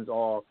applications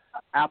or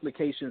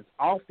applications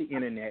off the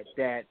Internet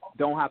that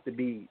don't have to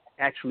be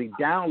actually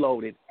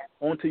downloaded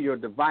onto your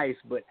device,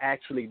 but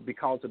actually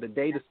because of the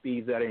data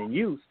speeds that are in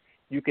use,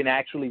 you can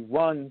actually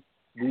run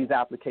these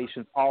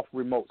applications off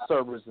remote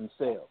servers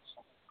themselves.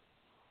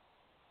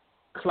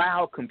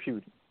 Cloud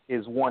computing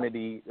is one of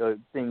the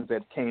things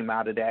that came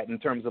out of that in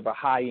terms of a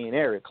high-end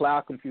area.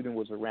 Cloud computing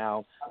was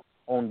around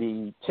on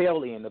the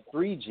tail end of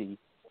 3G,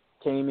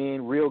 came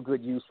in real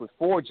good use with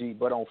 4G,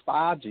 but on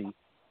 5G,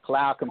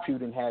 cloud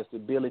computing has the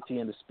ability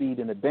and the speed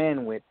and the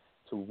bandwidth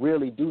to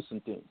really do some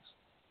things.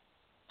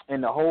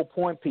 And the whole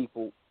point,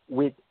 people,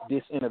 with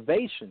this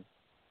innovation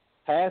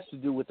has to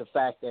do with the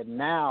fact that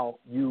now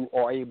you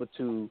are able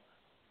to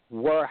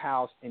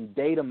warehouse and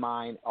data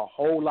mine a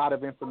whole lot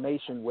of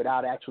information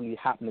without actually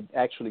having to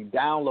actually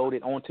download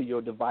it onto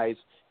your device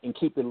and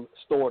keep it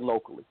stored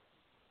locally.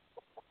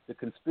 The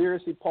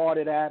conspiracy part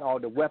of that,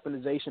 or the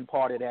weaponization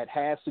part of that,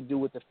 has to do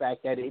with the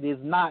fact that it is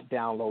not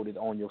downloaded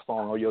on your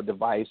phone or your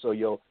device or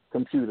your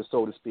computer,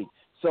 so to speak.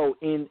 So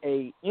in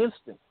a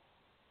instant,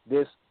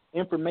 this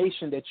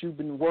information that you've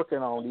been working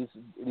on,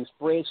 these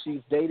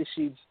spreadsheets, data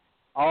sheets,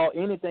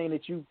 anything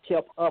that you've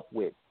kept up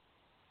with,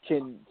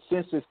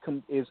 since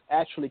it is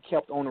actually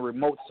kept on a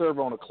remote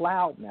server on a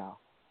cloud now,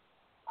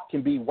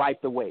 can be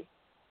wiped away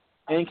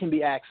and can be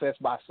accessed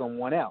by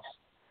someone else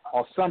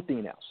or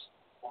something else,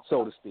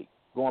 so to speak,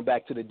 going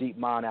back to the deep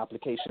mind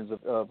applications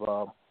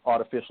of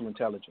artificial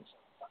intelligence.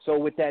 So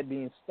with that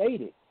being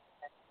stated,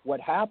 what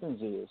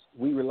happens is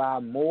we rely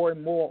more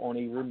and more on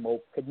a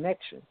remote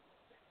connection.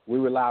 We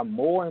rely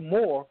more and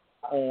more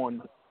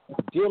on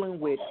dealing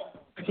with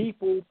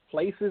people,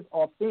 places,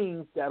 or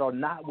things that are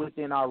not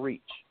within our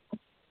reach.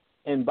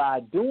 And by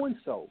doing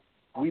so,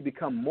 we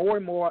become more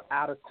and more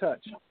out of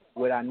touch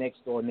with our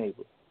next door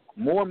neighbor,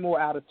 more and more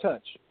out of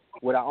touch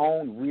with our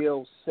own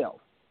real self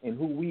and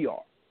who we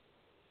are.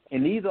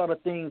 And these are the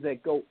things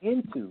that go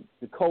into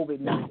the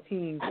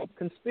COVID-19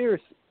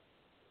 conspiracy.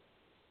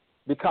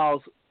 Because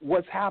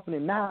what's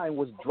happening now and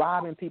what's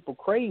driving people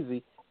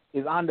crazy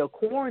is under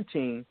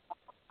quarantine,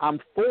 I'm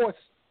forced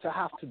to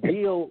have to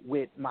deal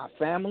with my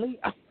family.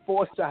 I'm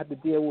forced to have to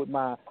deal with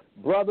my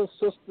brother,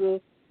 sister,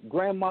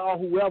 grandma,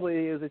 whoever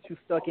it is that you're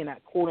stuck in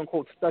that, quote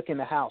unquote, stuck in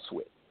the house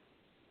with.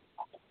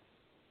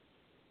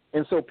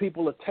 And so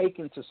people are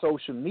taking to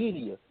social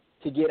media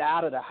to get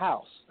out of the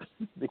house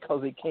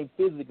because they can't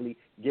physically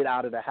get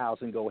out of the house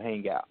and go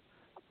hang out.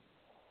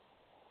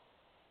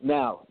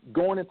 Now,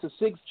 going into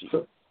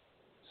 6G,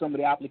 some of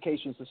the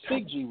applications of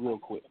 6G real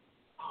quick,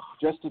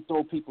 just to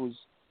throw people's,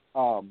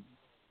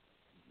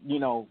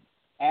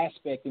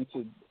 aspect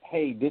into,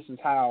 hey, this is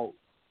how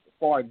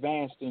far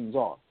advanced things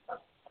are.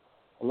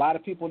 A lot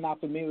of people are not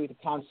familiar with the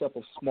concept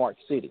of smart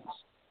cities.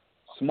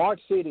 Smart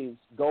cities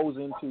goes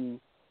into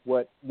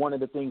one of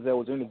the things that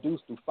was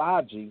introduced through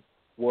 5G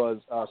was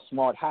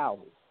smart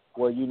houses,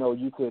 where,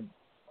 you could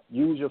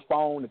use your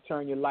phone to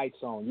turn your lights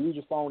on, use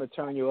your phone to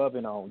turn your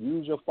oven on,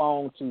 use your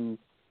phone to,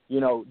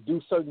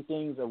 do certain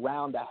things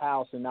around the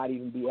house and not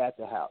even be at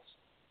the house.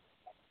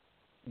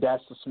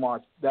 That's a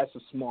smart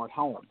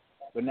home.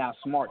 But now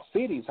smart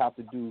cities have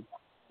to do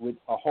with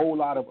a whole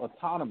lot of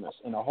autonomous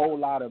and a whole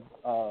lot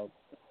of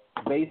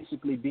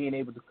basically being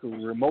able to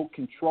remote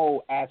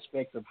control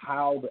aspects of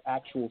how the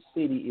actual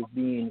city is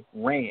being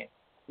ran,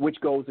 which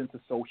goes into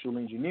social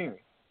engineering.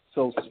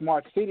 So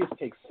smart cities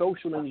take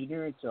social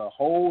engineering to a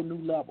whole new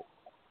level.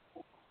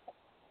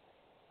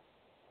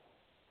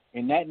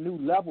 And that new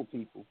level,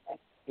 people,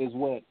 is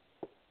what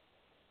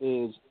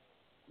is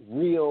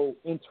real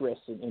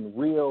interesting and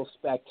real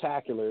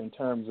spectacular in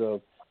terms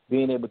of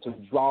being able to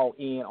draw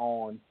in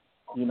on,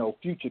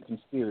 future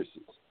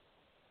conspiracies.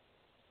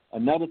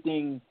 Another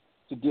thing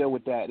to deal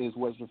with that is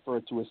what's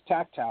referred to as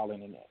tactile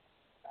internet.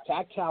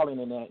 Tactile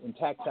internet and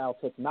tactile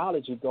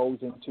technology goes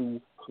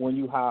into when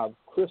you have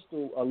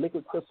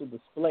liquid crystal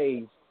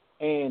displays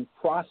and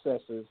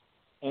processors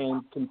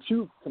and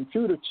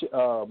computer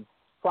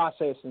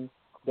processing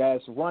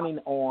that's running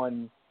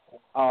on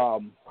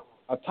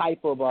a type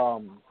of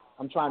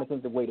I'm trying to think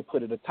of the way to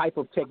put it, a type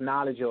of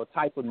technology or a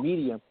type of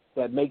medium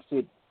that makes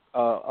it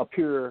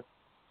appear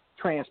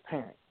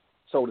transparent,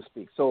 so to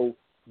speak. So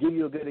give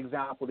you a good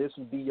example. This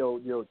would be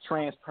your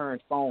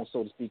transparent phone,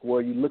 so to speak,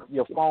 where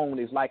your phone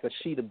is like a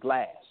sheet of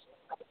glass,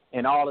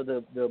 and all of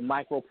the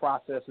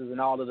microprocessors and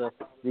all of the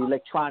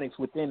electronics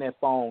within that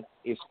phone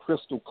is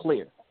crystal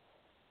clear.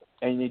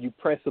 And then you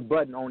press a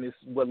button on this,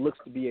 what looks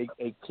to be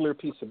a clear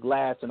piece of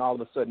glass, and all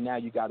of a sudden now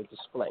you got a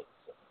display.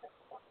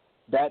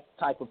 That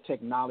type of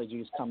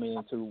technology is coming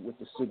into with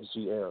the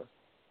 6G era.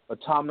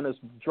 Autonomous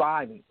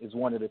driving is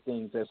one of the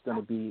things that's going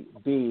to be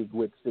big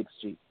with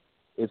 6G.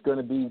 It's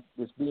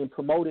being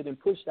promoted and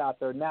pushed out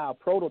there now,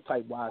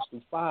 prototype-wise,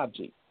 through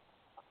 5G.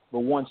 But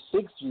once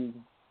 6G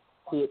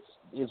hits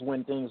is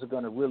when things are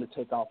going to really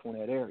take off on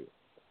that area.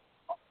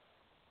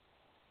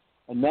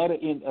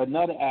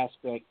 Another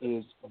aspect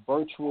is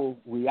virtual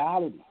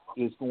reality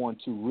is going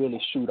to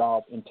really shoot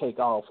off and take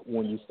off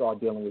when you start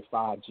dealing with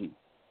 5G.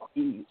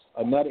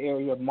 Another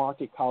area of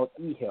market called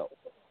e-health.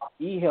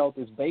 E-health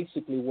is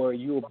basically where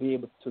you'll be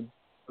able to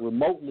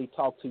remotely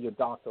talk to your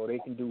doctor, or they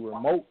can do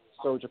remote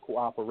surgical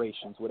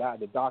operations without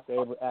the doctor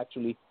ever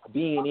actually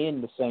being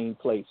in the same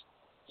place.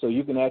 So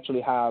you can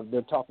actually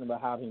they're talking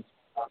about having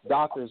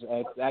doctors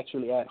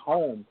actually at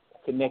home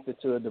connected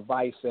to a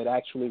device that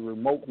actually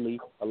remotely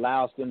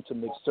allows them to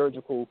make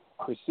surgical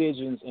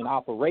precisions and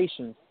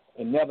operations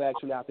and never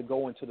actually have to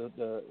go into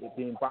the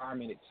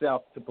environment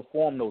itself to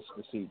perform those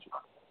procedures.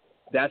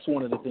 That's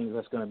one of the things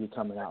that's going to be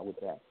coming out with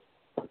that.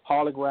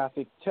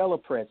 Holographic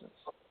telepresence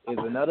is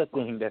another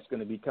thing that's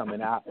going to be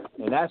coming out,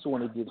 and that's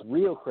when it gets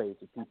real crazy,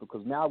 people,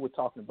 because now we're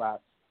talking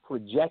about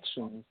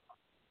projections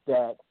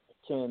that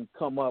can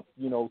come up,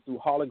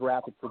 through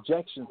holographic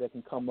projections that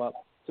can come up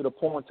to the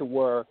point to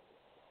where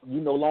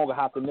you no longer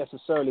have to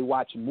necessarily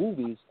watch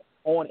movies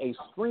on a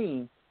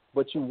screen,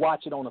 but you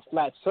watch it on a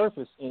flat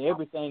surface, and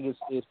everything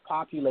is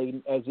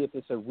populating as if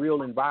it's a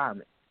real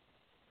environment.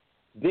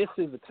 This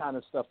is the kind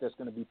of stuff that's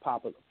going to be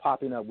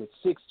popping up with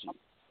 6G.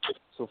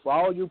 So for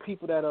all you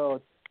people that are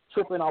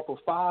tripping off of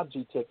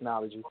 5G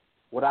technology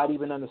without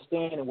even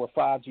understanding where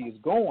 5G is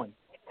going,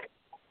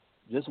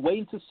 just wait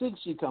until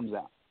 6G comes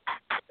out.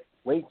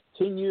 Wait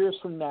 10 years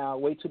from now,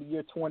 wait till the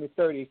year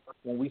 2030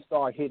 when we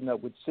start hitting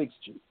up with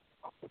 6G.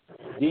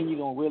 Then you're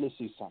going to really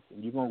see something.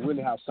 You're going to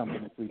really have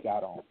something to freak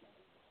out on.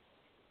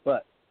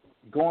 But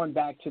going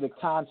back to the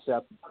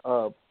concept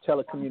of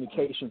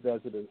telecommunications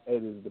as it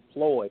is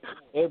deployed,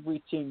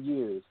 every 10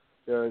 years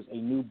there is a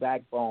new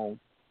backbone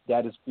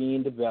that is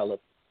being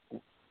developed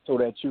so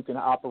that you can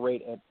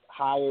operate at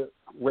higher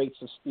rates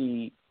of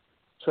speed,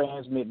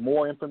 transmit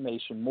more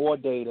information, more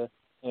data,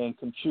 and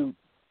compute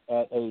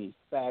at a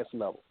fast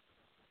level.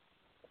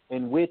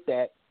 And with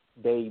that,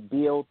 they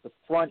build the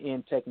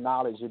front-end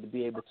technology to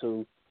be able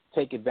to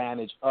take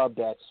advantage of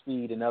that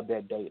speed and of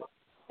that data.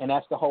 And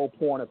that's the whole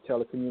point of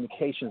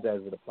telecommunications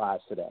as it applies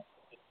to that.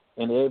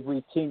 And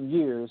every 10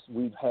 years,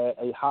 we've had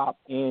a hop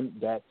in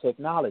that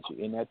technology,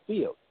 in that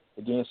field.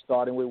 Again,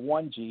 starting with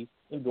 1G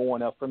and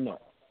going up from there.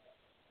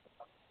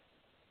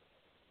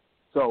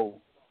 So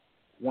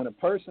when a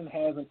person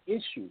has an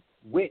issue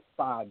with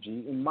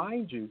 5G, and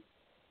mind you,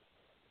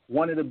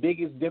 one of the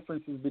biggest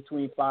differences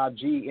between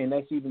 5G, and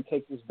let's even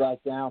take this back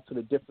down to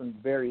the different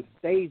various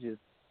stages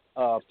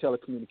of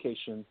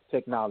telecommunication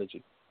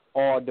technology,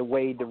 or the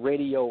way the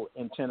radio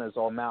antennas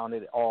are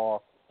mounted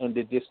and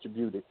they're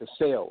distributed, the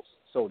cells,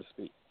 so to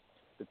speak.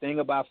 The thing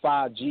about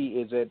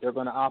 5G is that they're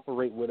going to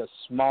operate with a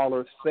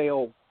smaller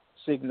cell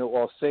signal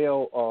or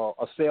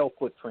a cell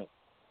footprint.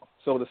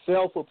 So the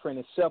cell footprint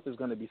itself is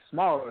going to be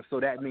smaller, so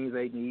that means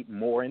they need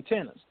more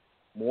antennas.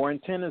 More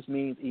antennas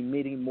means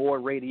emitting more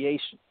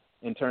radiation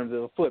in terms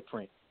of a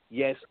footprint.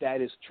 Yes,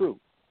 that is true.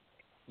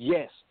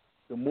 Yes,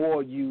 the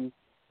more you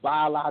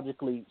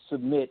biologically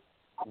submit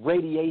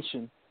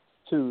radiation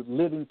to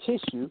living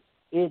tissue,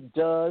 it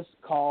does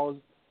cause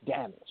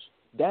damage.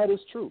 That is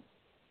true.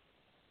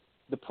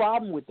 The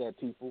problem with that,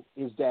 people,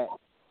 is that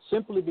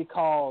simply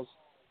because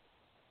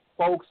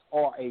folks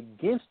are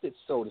against it,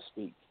 so to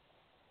speak,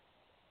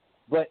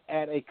 but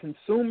at a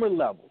consumer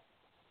level,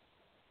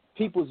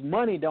 people's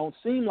money don't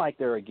seem like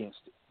they're against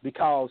it.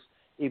 Because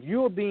if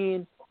you're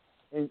being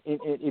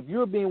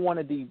one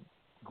of the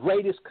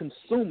greatest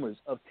consumers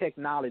of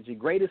technology,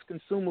 greatest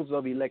consumers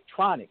of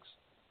electronics,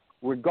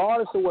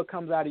 regardless of what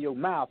comes out of your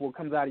mouth, what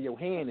comes out of your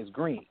hand is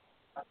green.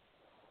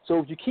 So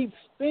if you keep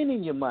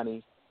spending your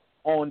money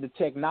on the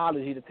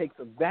technology that takes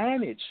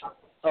advantage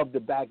of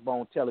the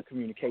backbone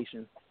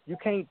telecommunications, you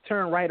can't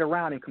turn right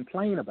around and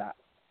complain about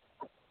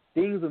it.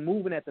 Things are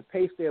moving at the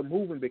pace they're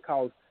moving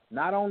because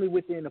not only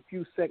within a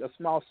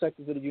small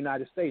sectors of the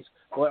United States,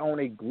 but on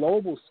a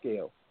global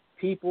scale,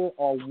 people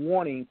are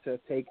wanting to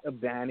take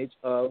advantage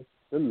of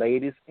the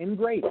latest and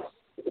greatest.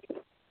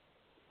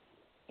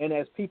 And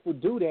as people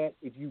do that,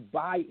 if you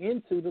buy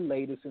into the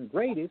latest and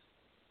greatest,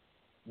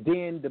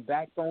 then the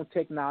backbone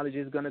technology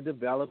is going to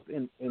develop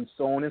and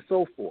so on and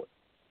so forth.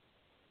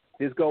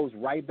 This goes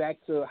right back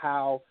to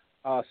how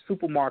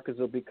supermarkets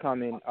are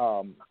becoming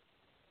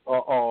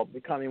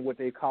what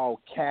they call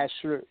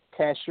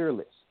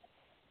cashierless.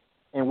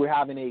 And we're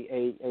having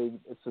a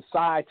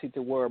society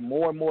to where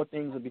more and more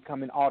things are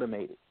becoming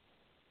automated.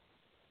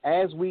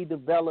 As we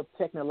develop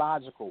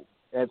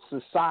as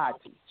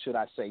society, should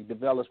I say,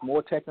 develops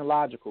more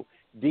technological,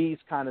 these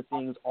kind of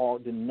things are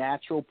the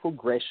natural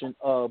progression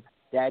of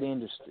that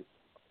industry,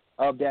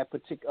 of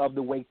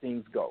the way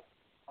things go.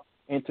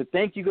 And to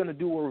think you're going to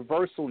do a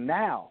reversal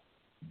now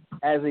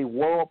as a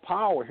world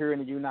power here in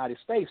the United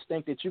States,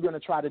 think that you're going to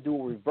try to do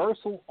a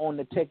reversal on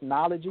the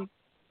technology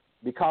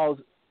because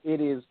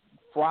it is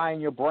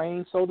frying your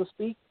brain, so to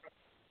speak,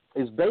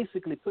 is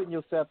basically putting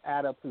yourself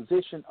at a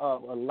position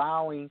of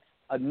allowing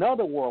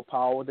another world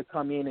power to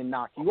come in and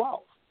knock you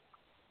off.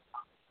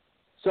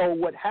 So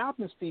what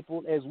happens,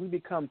 people, as we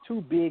become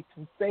too big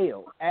to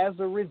fail as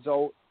a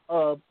result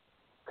of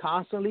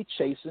constantly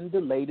chasing the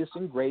latest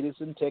and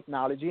greatest in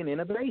technology and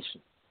innovation,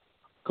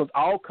 because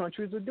all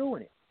countries are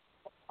doing it.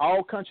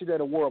 All countries that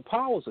are world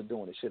powers are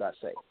doing it, should I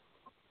say.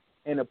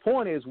 And the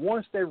point is,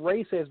 once that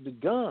race has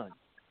begun,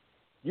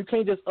 you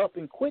can't just up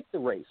and quit the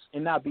race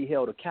and not be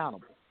held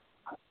accountable.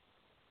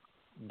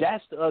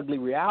 That's the ugly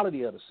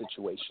reality of the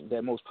situation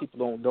that most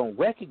people don't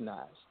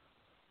recognize,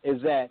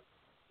 is that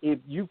if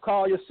you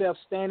call yourself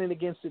standing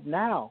against it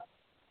now,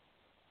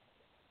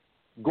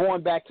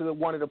 going back to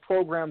one of the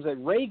programs that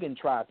Reagan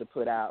tried to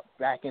put out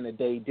back in the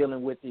day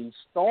dealing with the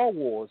Star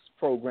Wars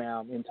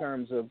program in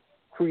terms of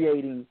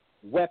creating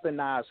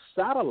weaponized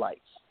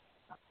satellites,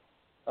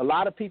 a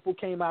lot of people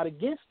came out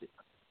against it.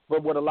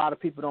 But what a lot of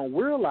people don't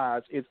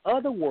realize is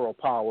other world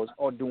powers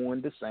are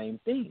doing the same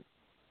thing.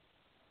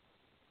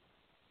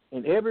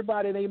 And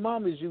everybody and their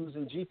mama is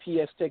using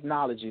GPS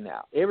technology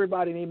now.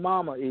 Everybody and their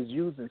mama is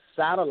using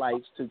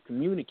satellites to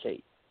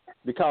communicate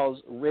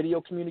because radio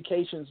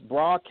communications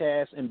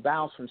broadcast and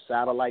bounce from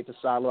satellite to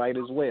satellite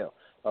as well.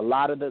 A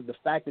lot of the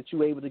fact that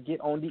you're able to get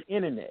on the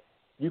internet,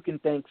 you can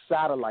thank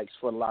satellites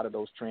for a lot of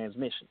those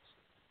transmissions.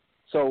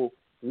 So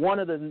one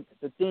of the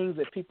things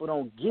that people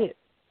don't get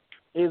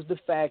is the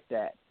fact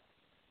that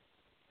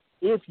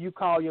if you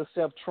call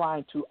yourself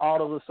trying to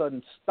all of a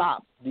sudden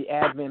stop the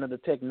advent of the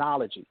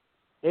technology,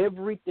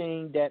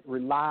 everything that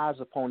relies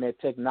upon that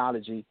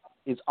technology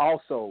is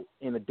also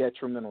in a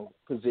detrimental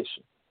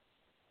position.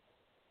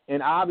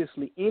 And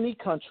obviously, any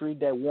country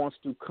that wants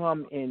to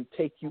come and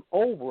take you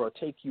over or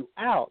take you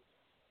out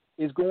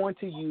is going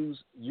to use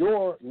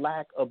your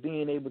lack of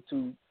being able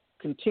to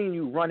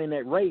continue running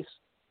that race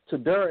to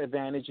their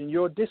advantage and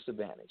your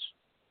disadvantage.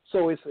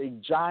 So it's a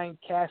giant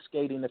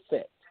cascading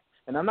effect.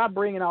 And I'm not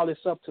bringing all this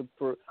up to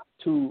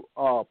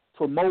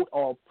promote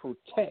or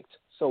protect,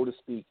 so to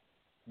speak,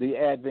 the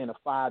advent of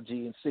 5G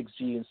and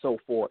 6G and so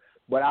forth,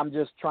 but I'm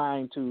just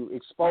trying to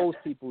expose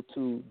people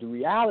to the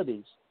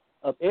realities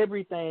of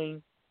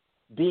everything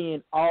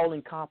being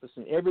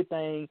all-encompassing,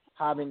 everything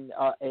having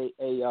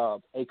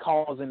a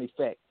cause and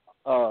effect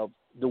of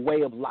the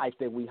way of life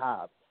that we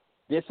have.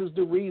 This is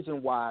the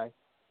reason why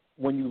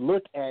when you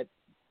look at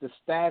the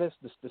status,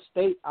 the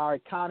state our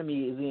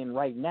economy is in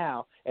right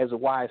now as to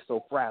why it's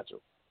so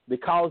fragile,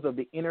 because of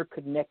the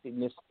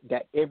interconnectedness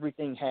that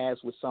everything has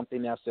with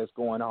something else that's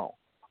going on.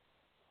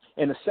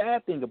 And the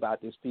sad thing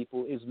about this,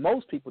 people, is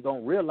most people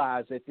don't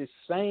realize that this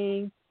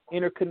same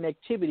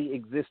interconnectivity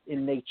exists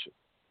in nature.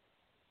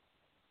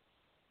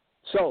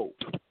 So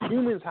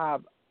humans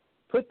have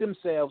put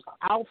themselves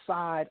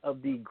outside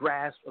of the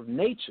grasp of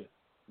nature,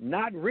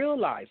 not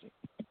realizing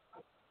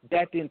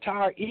that the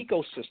entire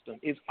ecosystem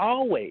is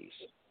always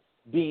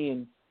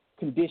being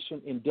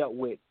conditioned and dealt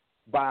with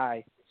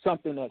by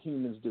something that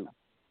humans do.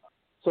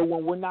 So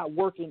when we're not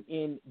working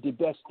in the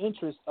best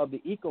interest of the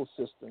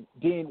ecosystem,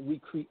 then we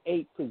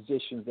create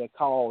positions that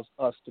cause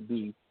us to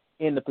be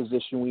in the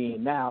position we're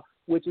in now,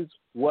 which is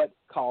what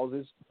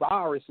causes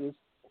viruses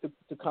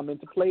to come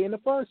into play in the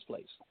first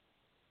place.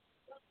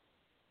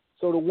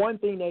 So the one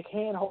thing that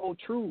can hold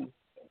true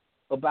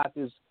about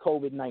this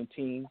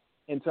COVID-19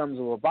 in terms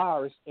of a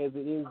virus as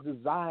it is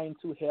designed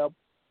to help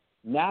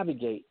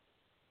navigate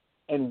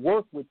and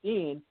work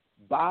within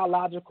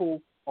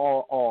biological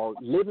or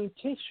living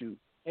tissue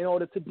in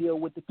order to deal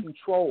with the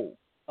control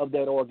of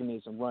that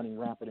organism running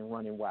rampant and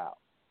running wild.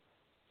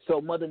 So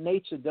Mother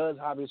Nature does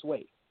have its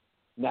way.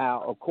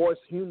 Now, of course,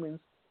 humans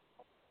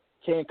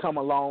can come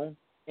along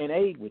and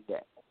aid with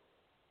that.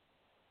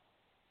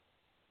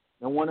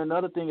 And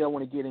another thing I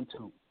want to get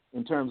into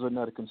in terms of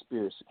another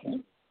conspiracy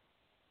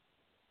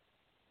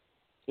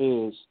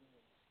is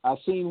I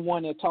seen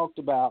one that talked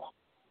about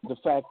the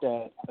fact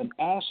that an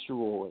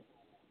asteroid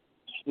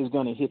is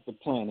going to hit the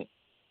planet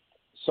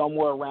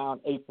somewhere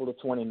around April the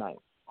 29th.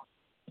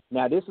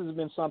 Now, this has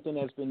been something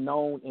that's been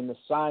known in the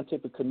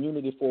scientific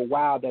community for a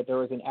while, that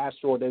there is an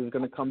asteroid that is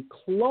going to come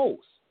close.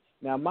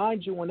 Now,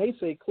 mind you, when they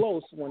say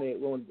close,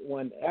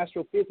 when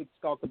astrophysics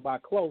talk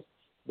about close,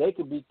 they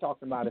could be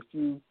talking about a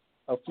few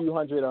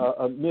hundred,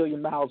 a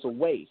million miles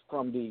away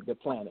from the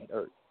planet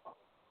Earth.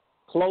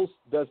 Close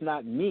does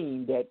not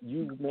mean that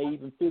you may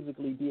even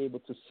physically be able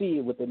to see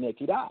it with the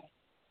naked eye.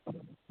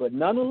 But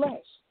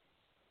nonetheless,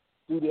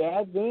 through the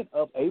advent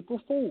of April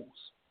Fools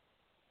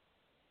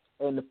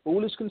and the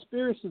foolish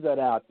conspiracies that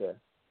are out there,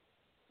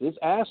 this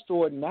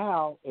asteroid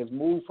now has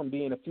moved from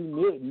being a few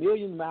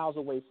million miles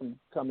away from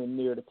coming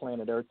near the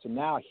planet Earth to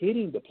now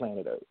hitting the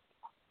planet Earth.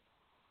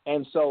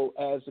 And so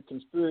as the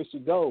conspiracy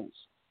goes,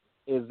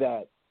 is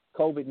that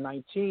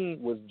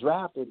COVID-19 was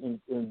drafted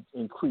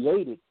and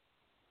created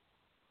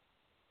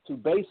to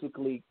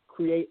basically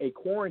create a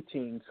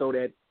quarantine so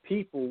that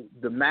people,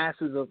 the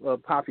masses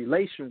of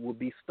population, will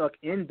be stuck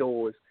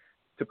indoors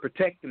to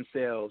protect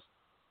themselves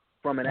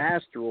from an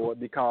asteroid,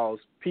 because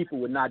people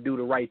would not do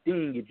the right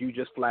thing if you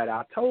just flat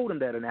out told them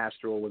that an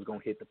asteroid was going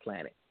to hit the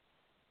planet.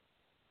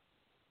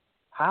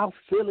 How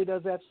silly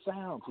does that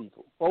sound,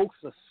 people? Folks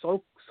are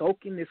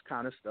soaking this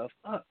kind of stuff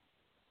up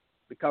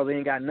because they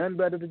ain't got nothing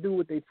better to do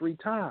with their free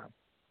time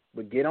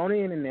but get on the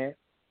internet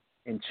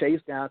and chase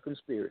down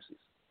conspiracies.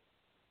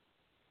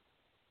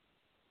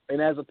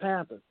 And as a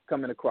Panther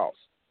coming across,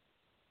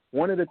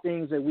 one of the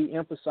things that we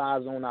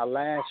emphasized on our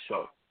last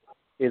show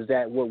is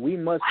that what we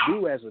must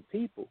do as a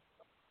people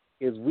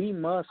is we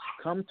must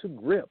come to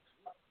grips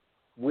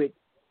with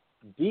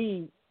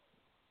the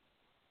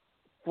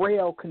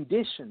frail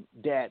condition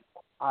that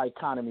our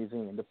economy is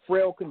in, the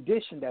frail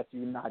condition that the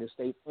United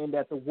States and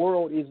that the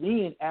world is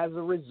in as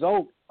a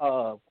result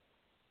of,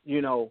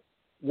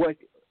 what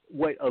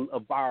a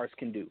virus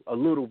can do, a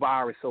little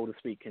virus, so to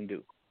speak, can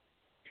do.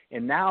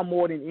 And now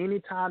more than any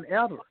time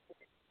ever,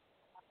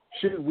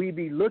 should we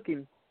be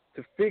looking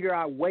to figure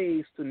out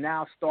ways to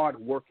now start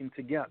working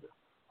together,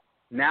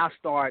 now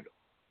start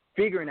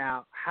figuring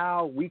out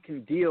how we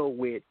can deal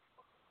with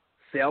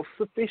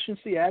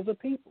self-sufficiency as a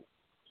people.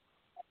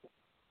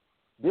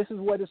 This is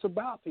what it's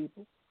about,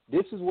 people.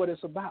 This is what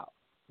it's about.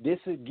 This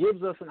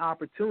gives us an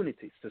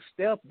opportunity to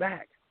step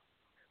back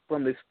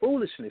from this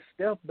foolishness,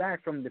 step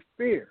back from the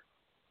fear,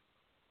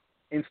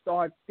 and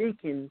start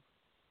thinking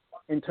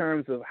in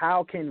terms of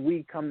how can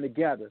we come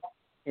together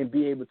and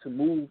be able to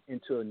move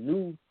into a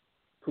new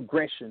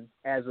progression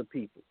as a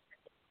people.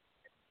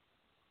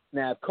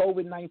 Now, if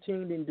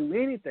COVID-19 didn't do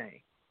anything,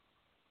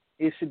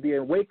 it should be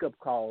a wake-up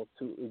call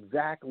to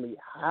exactly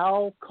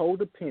how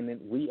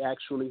codependent we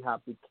actually have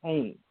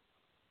became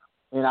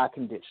in our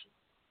condition.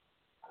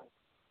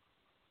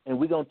 And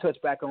we're going to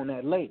touch back on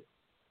that later.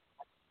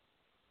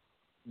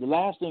 The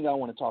last thing I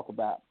want to talk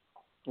about,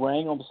 well, I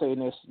ain't going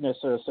to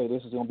necessarily say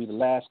this is going to be the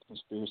last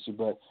conspiracy,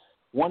 but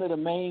one of the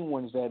main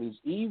ones that is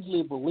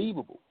easily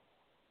believable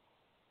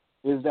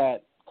is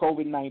that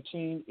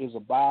COVID-19 is a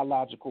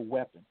biological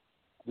weapon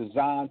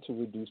designed to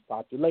reduce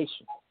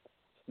population.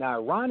 Now,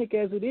 ironic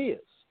as it is,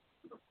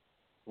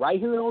 right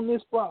here on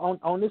this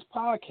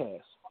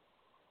podcast,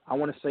 I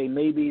want to say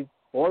maybe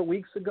 4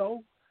 weeks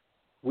ago,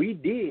 we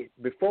did,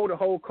 before the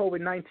whole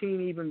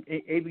COVID-19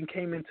 even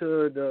came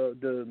into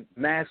the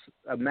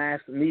mass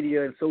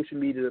media and social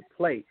media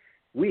play,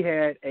 we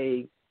had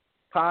a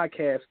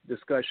podcast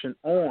discussion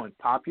on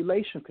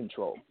population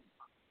control.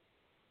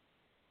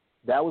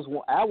 That was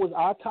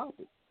our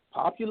topic,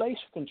 population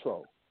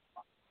control.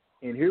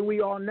 And here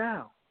we are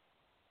now,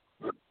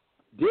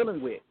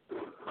 dealing with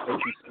a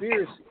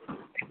conspiracy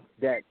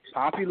that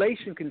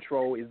population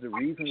control is the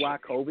reason why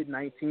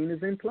COVID-19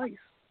 is in place.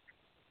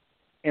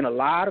 And a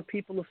lot of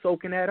people are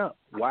soaking that up.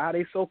 Why are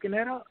they soaking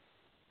that up?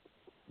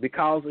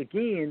 Because,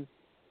 again,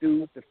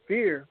 through the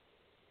fear,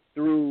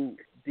 through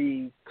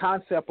the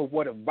concept of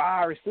what a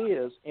virus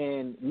is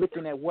and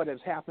looking at what has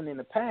happened in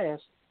the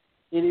past,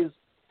 it is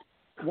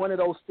one of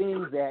those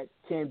things that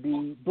can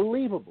be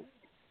believable.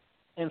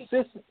 And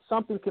since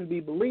something can be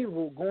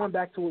believable, going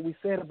back to what we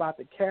said about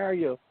the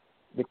carrier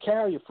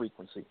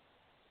frequency,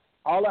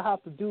 all I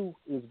have to do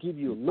is give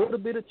you a little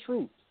bit of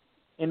truth,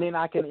 and then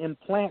I can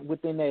implant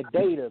within that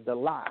data the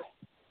lie.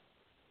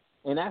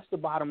 And that's the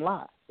bottom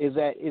line, is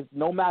that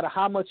no matter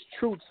how much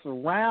truth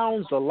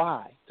surrounds the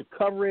lie to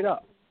cover it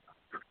up,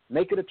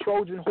 make it a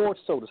Trojan horse,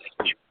 so to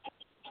speak.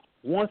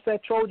 Once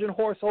that Trojan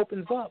horse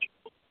opens up,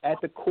 at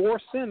the core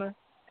center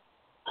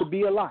could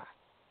be a lie.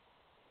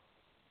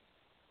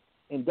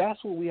 And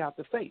that's what we have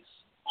to face.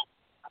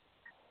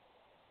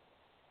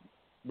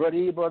 Brother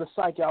E, Brother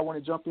Psych, y'all want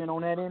to jump in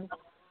on that end?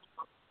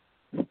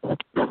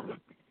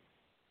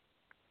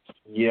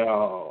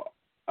 Yo,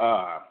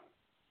 bro,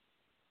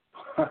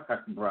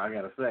 I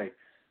gotta say,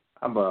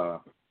 I was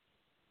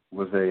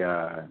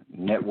a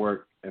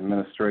network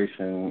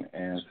administration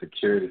and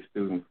security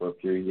student for a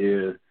few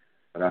years,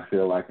 but I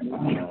feel like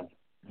I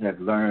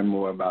had learned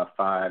more about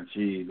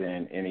 5G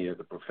than any of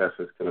the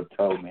professors could have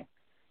told me.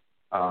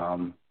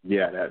 That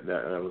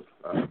was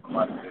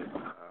quite a bit.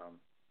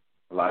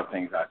 A lot of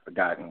things I'd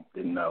forgotten,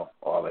 didn't know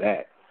all of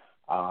that.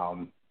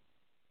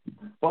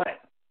 But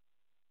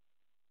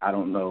I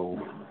don't know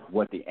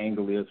what the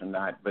angle is or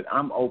not, but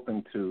I'm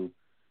open to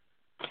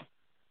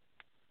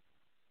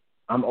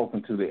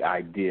the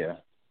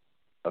idea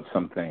of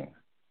some things.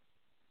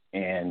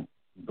 And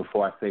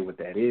before I say what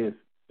that is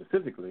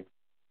specifically,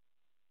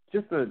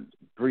 just a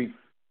brief,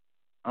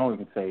 I don't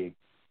even say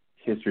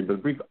history, but a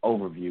brief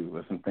overview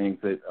of some things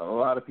that a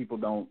lot of people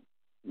don't,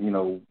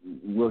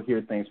 we'll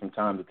hear things from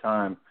time to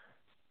time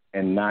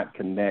and not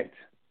connect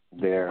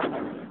the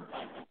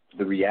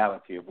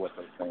reality of what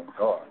those things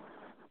are.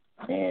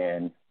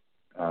 And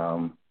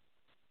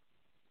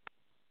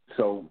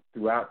so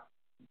throughout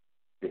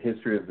the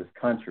history of this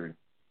country,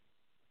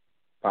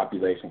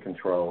 population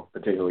control,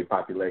 particularly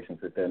populations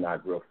that they're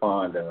not real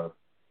fond of,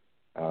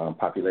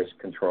 population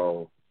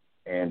control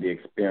and the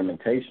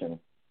experimentation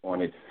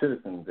on its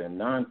citizens and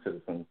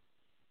non-citizens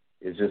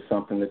is just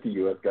something that the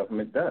U.S.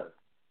 government does.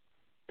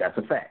 That's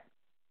a fact,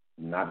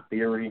 not a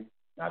theory.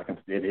 Was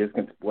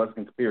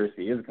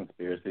conspiracy is a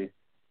conspiracy,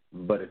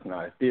 but it's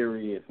not a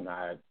theory. It's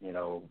not,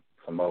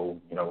 some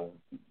old,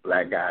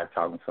 black guy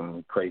talking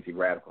some crazy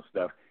radical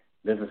stuff.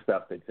 This is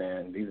stuff that's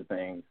in. These are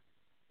things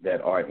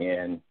that are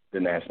in the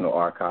National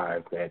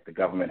Archives that the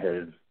government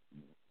has,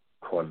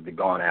 of course,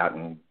 gone out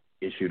and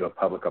issued a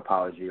public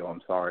apology. Oh,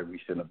 I'm sorry, we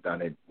shouldn't have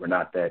done it. We're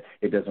not that.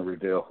 It doesn't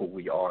reveal who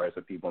we are as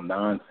a people.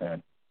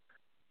 Nonsense.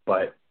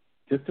 But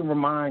just to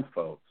remind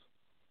folks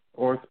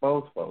or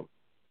expose folks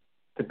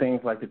to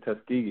things like the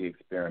Tuskegee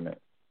experiment,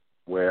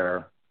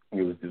 where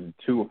it was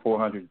 200 or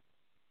 400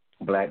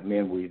 black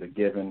men were either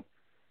given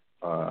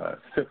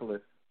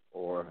syphilis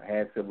or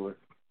had syphilis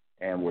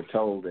and were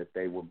told that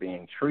they were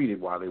being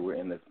treated while they were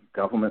in this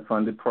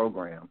government-funded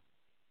program,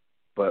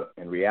 but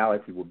in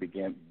reality were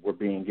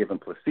being given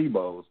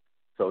placebos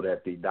so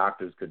that the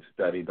doctors could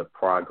study the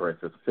progress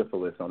of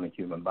syphilis on the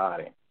human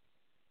body.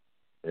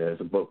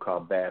 There's a book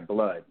called Bad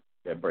Blood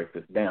that breaks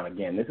this down.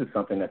 Again, this is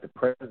something that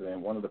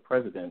one of the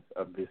presidents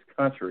of this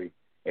country,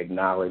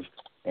 acknowledged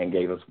and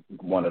gave us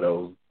one of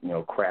those,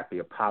 crappy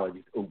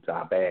apologies, oops,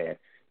 our bad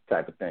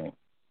type of thing.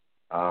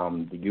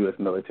 The U.S.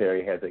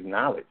 military has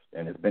acknowledged,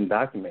 and it's been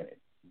documented,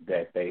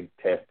 that they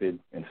tested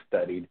and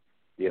studied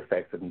the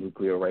effects of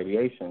nuclear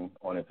radiation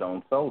on its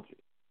own soldiers.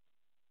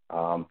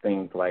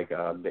 Things like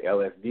the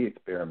LSD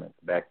experiments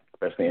back,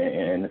 especially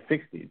in the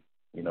 60s,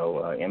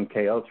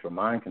 MK Ultra,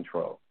 mind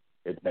control.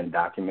 It's been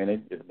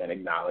documented. It's been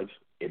acknowledged.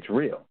 It's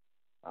real.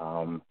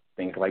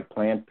 Things like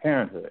Planned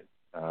Parenthood,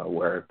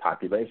 where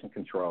population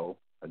control,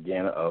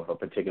 again, of a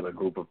particular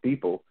group of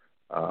people,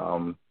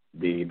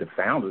 the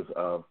founders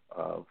of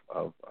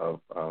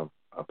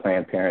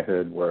Planned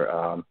Parenthood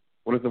were,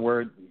 what is the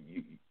word?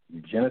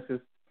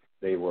 Eugenicists.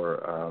 They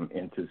were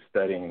into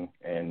studying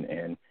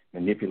and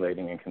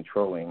manipulating and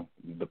controlling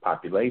the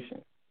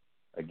population.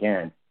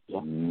 Again,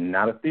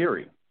 not a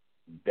theory.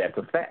 That's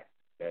a fact.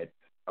 That's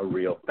a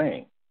real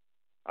thing.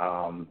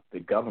 The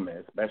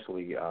government,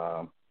 especially,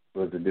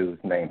 was the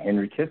dude's name,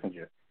 Henry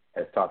Kissinger,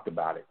 has talked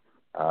about it.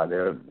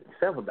 There are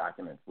several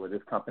documents where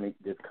this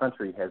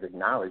country has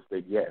acknowledged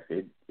that, yes,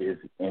 it is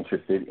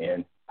interested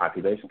in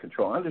population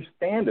control,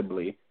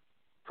 understandably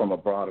from a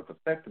broader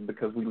perspective,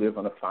 because we live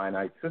on a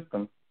finite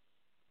system,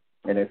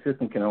 and that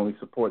system can only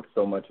support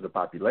so much of the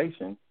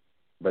population.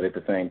 But at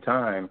the same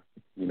time,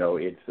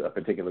 it's a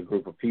particular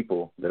group of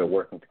people that are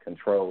working to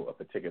control a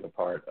particular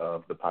part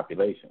of the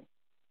population.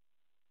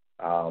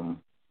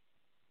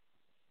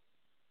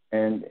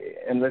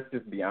 And let's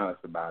just be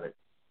honest about it.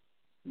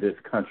 This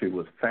country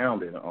was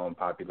founded on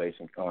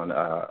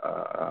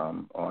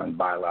on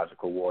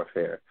biological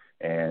warfare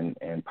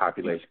and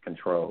population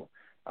control.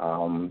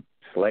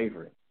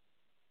 Slavery,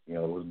 it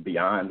was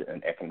beyond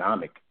an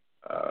economic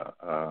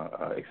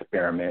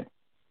experiment.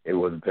 It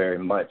was very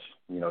much,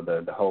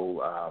 the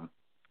whole,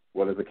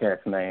 what is the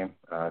cat's name?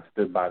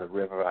 Stood by the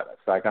river.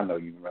 Psych, I know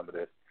you remember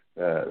this.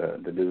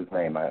 The dude's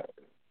name.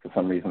 For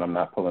some reason, I'm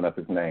not pulling up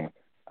his name.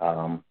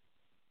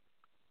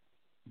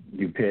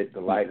 You pit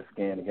the lighter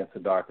skin against the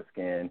darker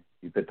skin.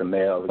 You pit the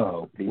male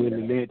against the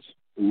female.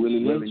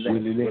 Willie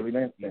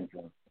Lynch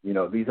syndrome.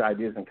 These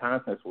ideas and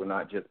concepts were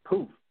not just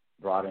poof,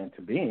 brought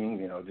into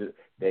being.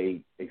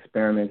 They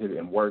experimented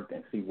and worked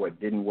and see what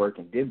didn't work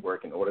and did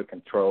work in order to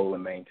control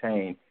and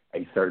maintain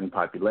a certain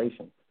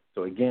population.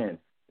 So again,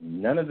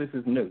 none of this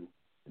is new.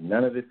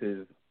 None of this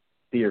is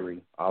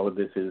theory. All of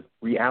this is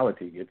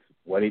reality. It's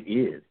what it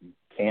is. You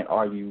can't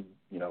argue,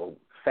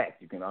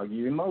 fact. You can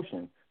argue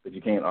emotion, but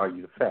you can't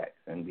argue the facts,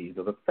 and these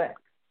are the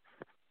facts.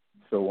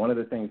 So one of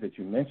the things that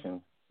you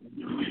mentioned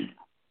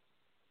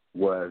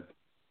was,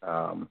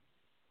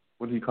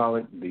 what do you call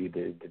it?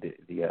 The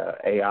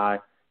AI,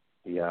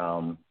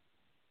 the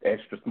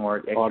extra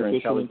smart, extra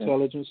artificial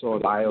intelligence or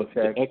biotech,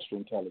 the extra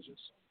intelligence.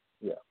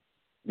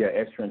 Yeah,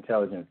 extra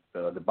intelligence,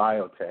 the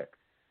biotech.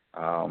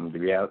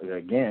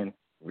 The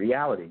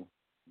reality.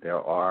 There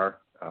are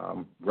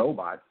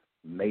robots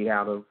made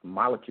out of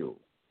molecules.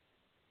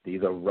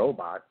 These are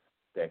robots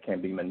that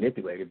can be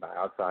manipulated by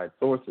outside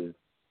sources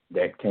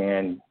that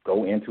can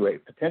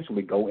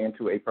potentially go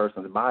into a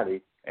person's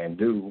body and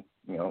do,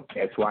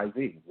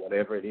 XYZ,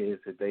 whatever it is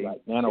that they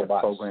have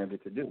programmed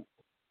it to do.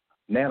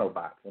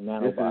 Nanobots.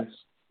 This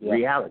is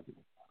reality.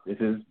 This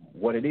is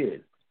what it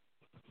is.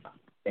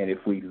 And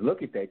if we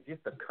look at that,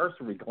 just a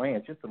cursory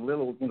glance, just a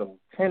little,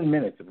 10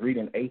 minutes of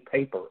reading a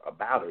paper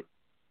about it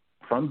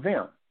from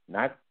them,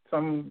 not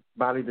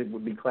somebody that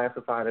would be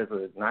classified as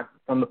not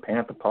from the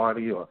Panther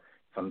Party or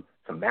some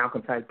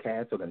Malcolm type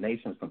cats or the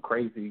nation, some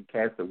crazy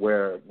cats that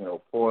wear,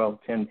 foil,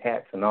 tin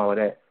hats and all of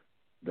that.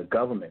 The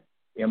government,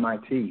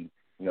 MIT,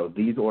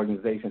 these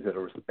organizations that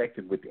are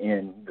respected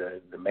within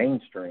the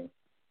mainstream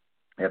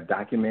have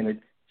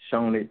documented,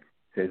 shown it,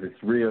 says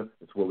it's real,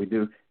 it's what we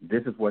do.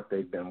 This is what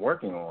they've been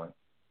working on.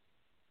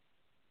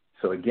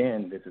 So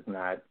again, this is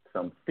not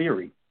some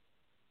theory.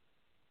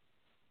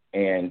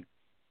 And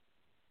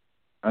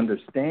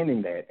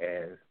understanding that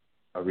as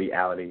a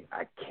reality,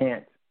 I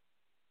can't,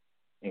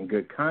 in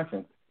good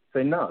conscience,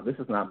 say, no, this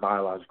is not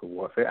biological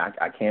warfare.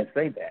 I can't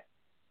say that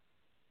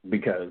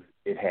because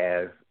it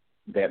has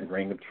that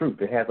ring of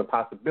truth. It has a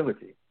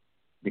possibility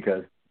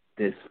because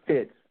this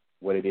fits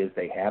what it is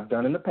they have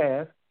done in the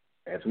past,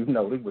 as we've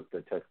noted with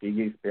the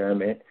Tuskegee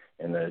experiment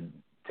and the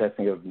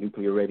testing of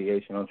nuclear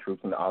radiation on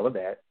troops and all of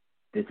that.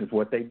 This is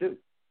what they do.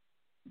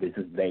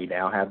 They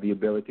now have the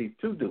ability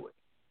to do it.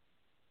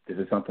 This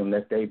is something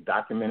that they've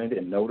documented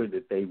and noted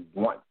that they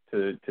want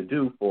to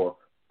do for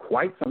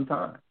quite some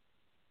time.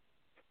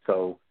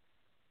 So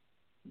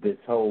this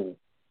whole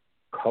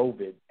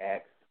COVID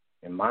acts,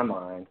 in my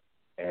mind,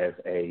 as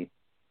a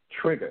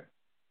trigger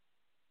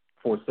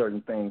for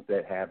certain things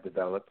that have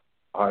developed,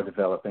 are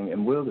developing,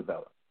 and will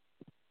develop.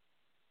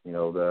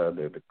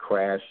 The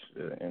crash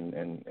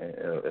and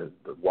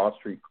the Wall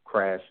Street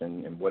crash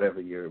in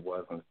whatever year it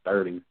was in the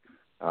 30s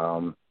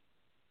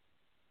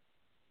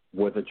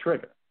was a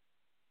trigger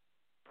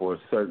for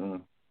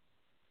certain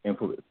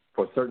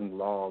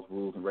laws,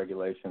 rules, and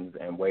regulations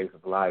and ways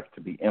of life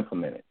to be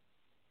implemented.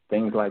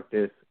 Things like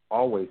this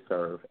always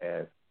serve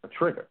as a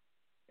trigger,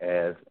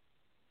 as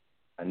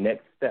a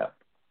next step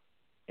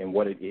in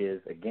what it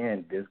is,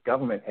 again, this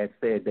government has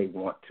said they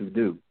want to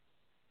do.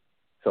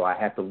 So I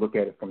have to look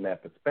at it from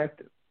that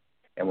perspective.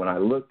 And when I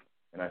look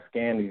and I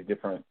scan these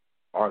different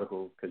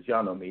articles, because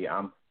y'all know me,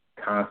 I'm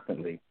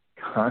constantly,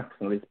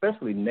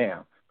 especially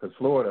now, because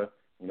Florida,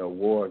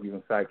 War,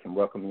 you can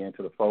welcome me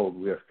into the fold.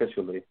 We're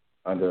officially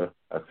under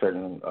a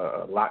certain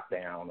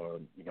lockdown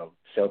or,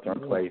 shelter in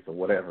place or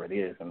whatever it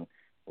is, and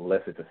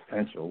unless it's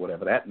essential,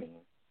 whatever that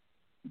means.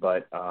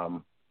 But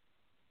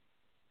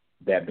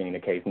that being the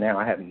case now,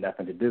 I have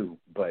nothing to do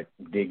but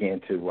dig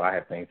into. I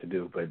have things to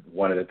do, but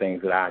one of the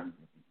things that I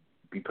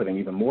be putting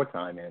even more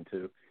time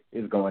into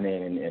is going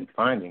in and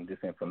finding this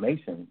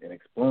information and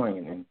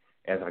exploring. And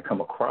as I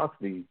come across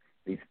these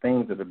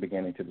things that are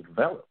beginning to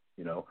develop,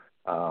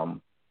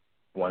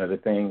 one of the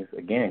things,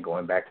 again,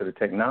 going back to the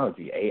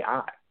technology,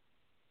 AI,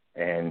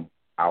 and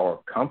our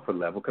comfort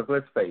level, because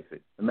let's face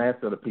it, the mass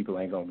of the people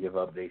ain't going to give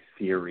up their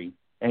Siri,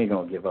 ain't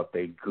going to give up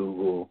their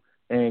Google,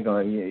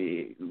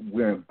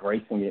 we're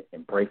embracing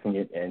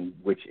it, and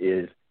which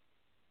is,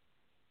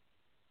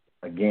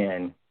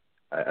 again,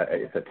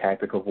 it's a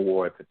tactic of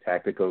war. It's a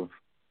tactic of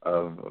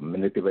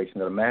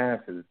manipulation of the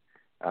masses.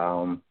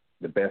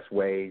 The best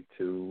way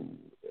to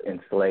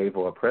enslave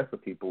or oppress the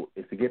people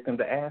is to get them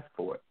to ask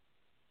for it.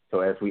 So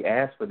as we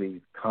ask for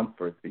these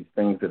comforts, these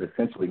things that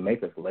essentially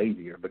make us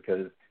lazier,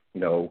 because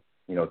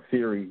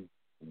Siri,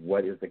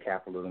 what is the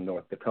capital of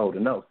North Dakota?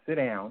 No, sit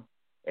down.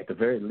 At the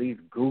very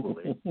least, Google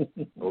it,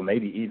 or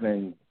maybe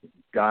even,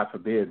 God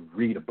forbid,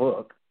 read a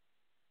book.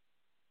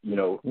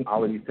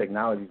 All of these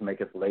technologies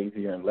make us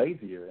lazier and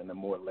lazier, and the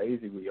more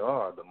lazy we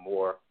are, the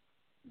more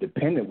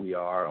dependent we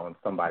are on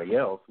somebody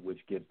else,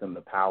 which gives them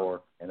the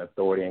power and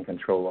authority and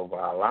control over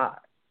our lives.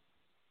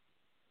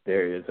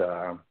 There's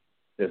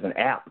an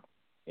app,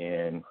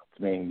 and it's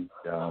being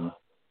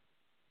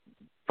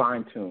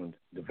fine-tuned,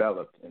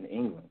 developed in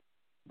England.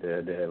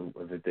 The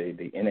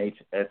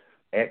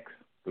NHSX,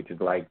 which is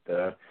like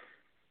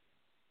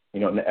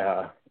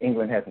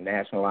England has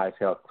nationalized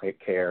health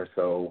care,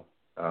 so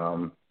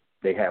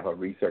they have a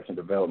research and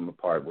development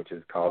part, which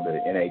is called the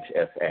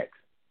NHSX.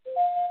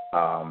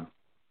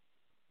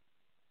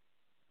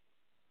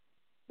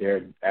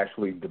 They're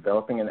actually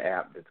developing an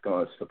app that's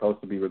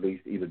supposed to be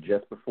released either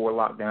just before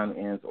lockdown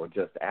ends or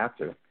just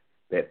after,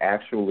 that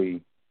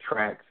actually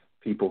tracks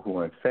people who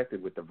are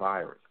infected with the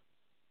virus.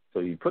 So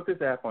you put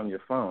this app on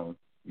your phone,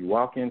 you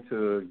walk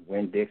into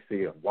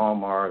Winn-Dixie or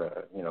Walmart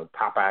or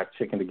Popeye's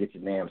Chicken to get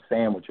your damn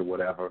sandwich or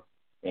whatever,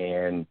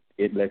 and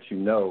it lets you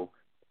know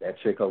That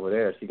chick over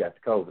there, she got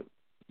the COVID.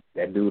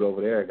 That dude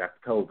over there got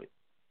the COVID.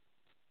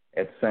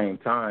 At the same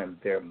time,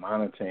 they're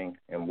monitoring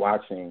and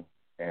watching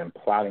and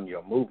plotting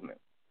your movement.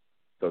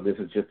 So this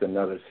is just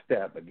another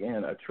step,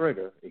 again, a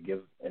trigger. It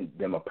gives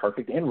them a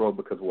perfect inroad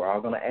because we're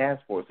all going to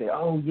ask for it. Say,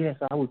 oh, yes,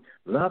 I would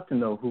love to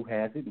know who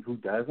has it and who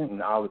doesn't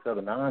and all this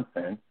other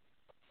nonsense,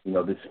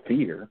 this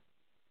fear,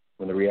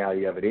 when the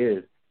reality of it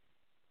is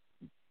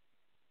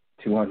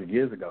 200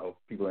 years ago,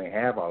 people didn't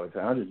have all this.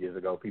 100 years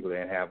ago, people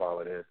didn't have all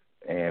of this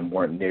and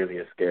weren't nearly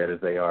as scared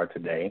as they are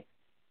today.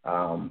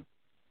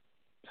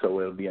 So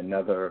it'll be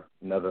another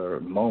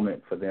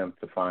moment for them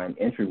to find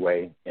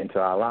entryway into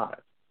our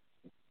lives.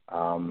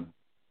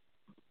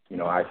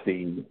 I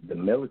see the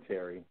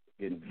military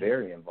getting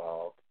very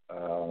involved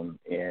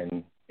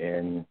in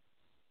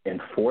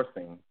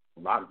enforcing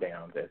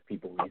lockdowns as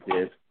people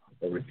resist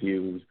or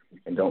refuse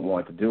and don't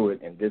want to do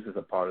it. And this is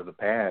a part of the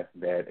past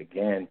that,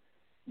 again,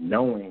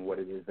 knowing what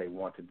it is they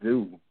want to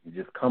do, you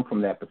just come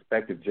from that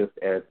perspective just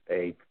as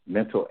a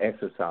mental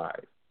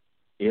exercise.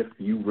 If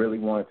you really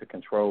wanted to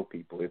control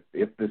people,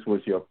 if this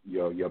was your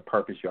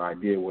purpose, your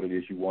idea, what it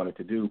is you wanted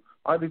to do,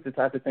 are these the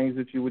type of things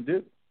that you would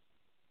do?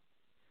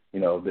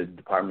 The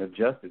Department of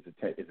Justice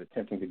is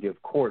attempting to give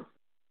courts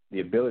the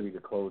ability to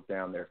close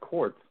down their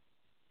courts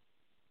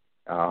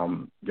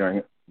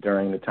during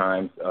the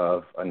times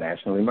of a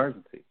national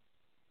emergency.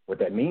 What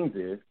that means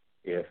is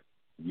if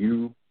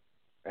you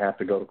have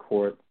to go to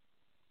court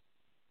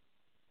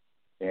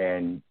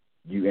and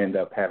you end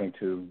up having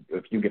to,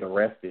 if you get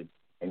arrested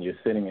and you're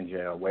sitting in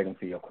jail waiting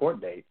for your court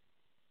date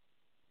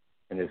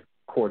and this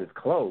court is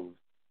closed,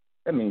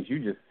 that means you're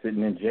just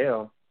sitting in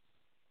jail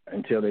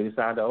until they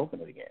decide to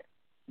open it again.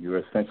 You're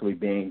essentially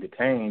being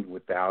detained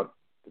without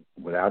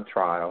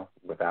trial,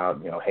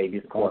 without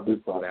habeas corpus,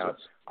 without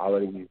all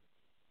of these,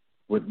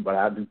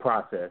 without due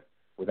process,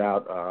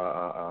 without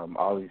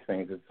all these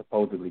things that's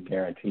supposedly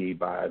guaranteed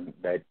by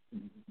that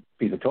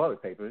piece of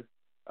toilet paper,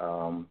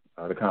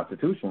 the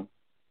Constitution,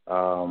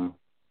 and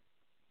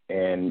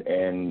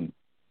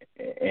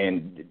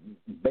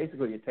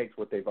basically it takes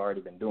what they've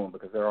already been doing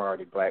because there are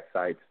already black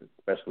sites,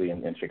 especially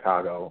in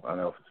Chicago, I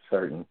know for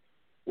certain,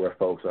 where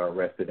folks are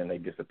arrested and they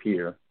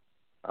disappear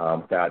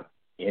without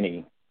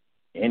any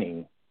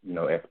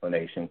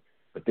explanation.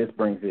 But this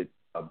brings it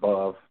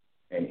above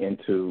and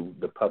into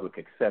the public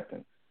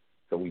acceptance.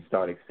 So we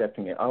start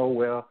accepting it. Oh,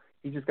 well,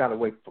 he just got to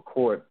wait for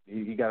court.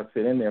 He got to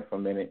sit in there for a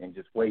minute and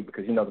just wait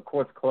because, the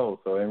court's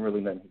closed, so there ain't really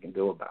nothing he can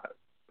do about it.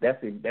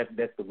 That's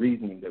the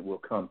reasoning that we'll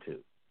come to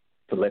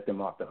let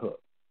them off the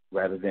hook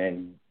rather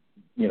than,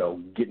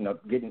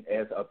 getting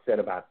as upset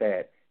about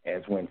that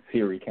as when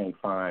Siri can't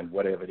find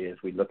whatever it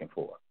is we're looking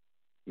for.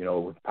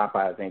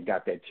 Popeyes ain't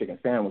got that chicken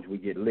sandwich, we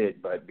get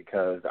lit, but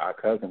because our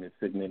cousin is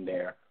sitting in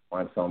there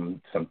on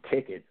some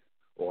tickets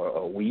or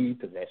a weed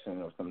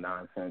possession or some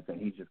nonsense,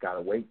 and he's just got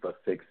to wait for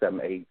 6,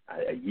 7, 8,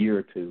 a year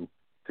or two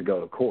to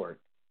go to court,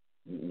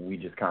 we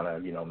just kind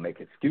of,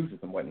 make excuses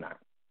and whatnot.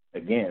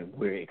 Again,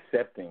 we're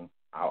accepting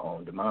our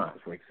own demise.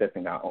 We're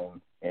accepting our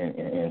own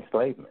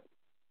enslavement.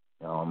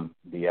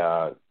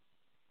 The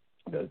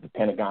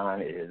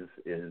Pentagon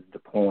is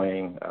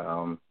deploying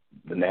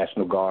the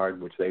National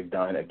Guard, which they've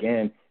done.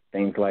 Again,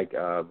 things like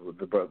what's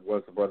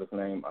the brother's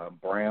name?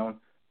 Brown,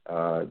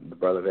 the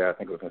brother there, I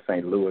think it was in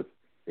St. Louis.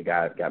 The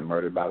guy got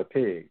murdered by the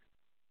pigs.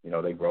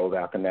 They rolled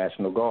out the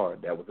National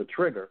Guard. That was a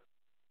trigger.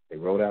 They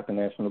rolled out the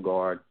National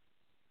Guard,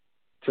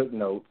 took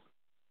notes,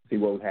 see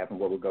what would happen,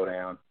 what would go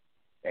down,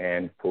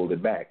 and pulled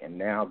it back. And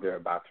now they're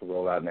about to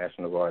roll out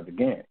National Guards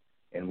again.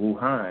 In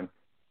Wuhan,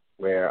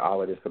 where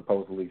all of this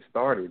supposedly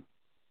started,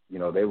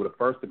 they were the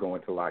first to go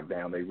into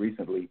lockdown. They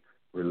recently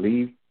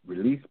released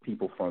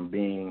people from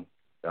being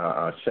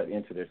shut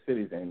into their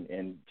cities.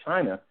 And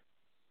China,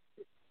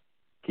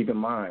 keep in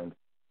mind,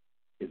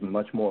 is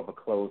much more of a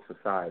closed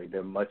society.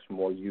 They're much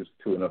more used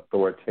to an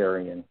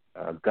authoritarian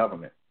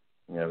government.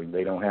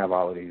 They don't have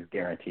all of these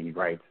guaranteed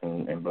rights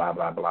and blah,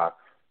 blah, blah,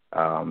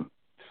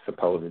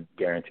 supposed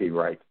guaranteed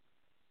rights.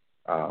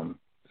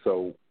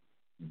 So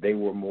they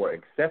were more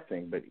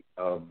accepting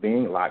of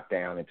being locked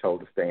down and told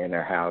to stay in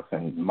their house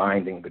and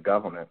minding the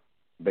government.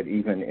 But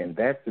even in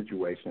that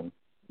situation,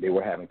 they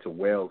were having to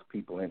weld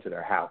people into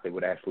their house. They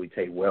would actually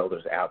take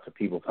welders out to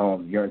people's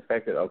homes. You're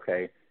infected?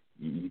 Okay.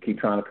 You keep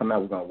trying to come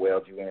out, we're going to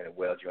weld you in and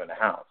weld you in the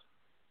house.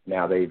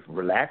 Now they've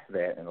relaxed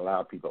that and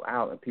allowed people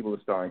out, and people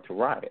are starting to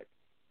riot.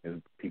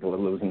 People are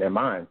losing their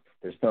minds.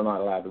 They're still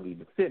not allowed to leave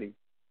the city,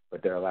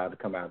 but they're allowed to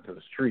come out to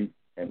the street,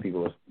 and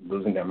people are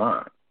losing their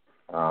minds,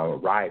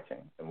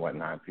 rioting and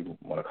whatnot. People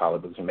want to call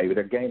it losing. Maybe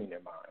they're gaining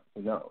their minds.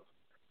 Who knows?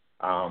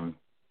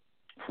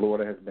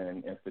 Florida has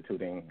been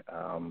instituting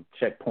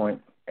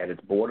checkpoints at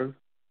its borders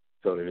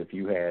so that if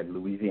you had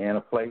Louisiana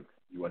plates,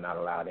 you were not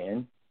allowed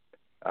in.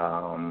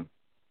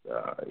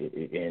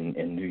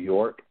 In New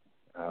York,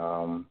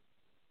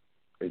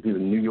 it's either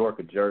New York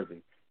or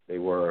Jersey, they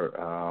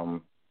were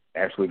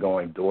actually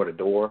going door to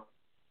door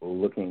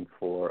looking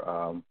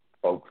for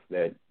folks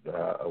that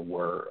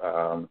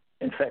were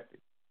infected.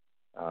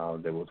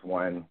 There was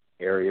one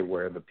area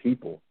where the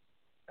people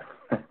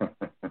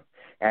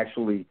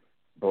actually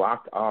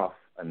blocked off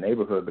a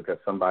neighborhood because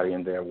somebody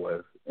in there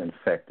was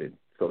infected.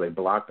 So they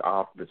blocked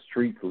off the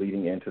streets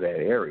leading into that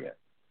area.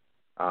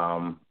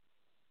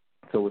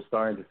 So we're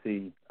starting to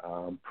see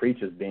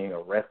preachers being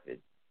arrested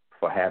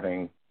for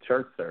having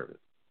church service.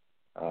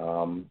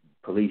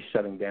 Police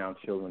shutting down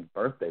children's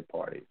birthday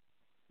parties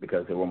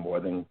because there were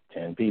more than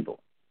 10 people.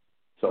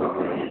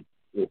 So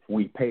if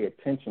we pay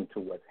attention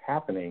to what's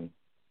happening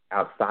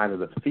outside of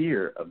the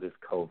fear of this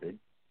COVID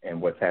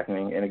and what's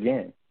happening, and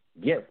again,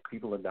 yes,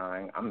 people are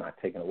dying. I'm not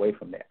taking away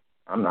from that.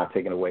 I'm not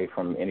taking away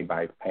from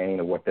anybody's pain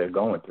or what they're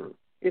going through.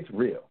 It's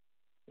real.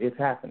 It's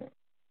happening.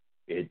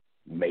 It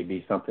may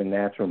be something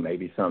natural,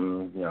 maybe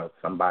something,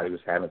 somebody was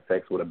having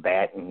sex with a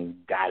bat and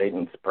got it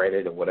and spread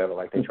it or whatever,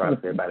 like they try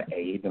to say about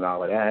AIDS and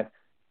all of that.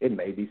 It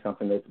may be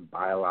something that's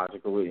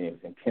biological and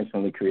is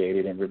intentionally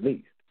created and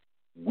released.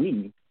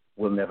 We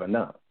will never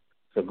know.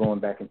 So going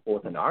back and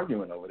forth and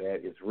arguing over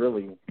that is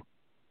really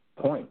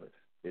pointless.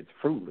 It's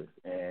fruitless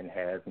and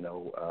has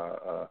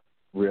no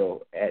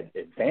real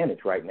advantage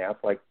right now.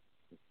 It's like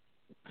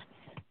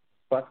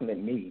fussing at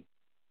me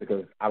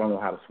because I don't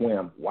know how to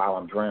swim while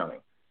I'm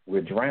drowning.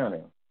 We're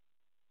drowning,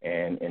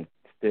 and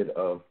instead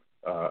of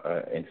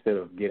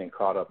getting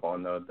caught up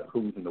on the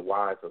who's and the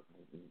whys of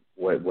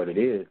what it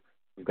is,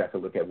 we've got to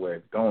look at where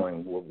it's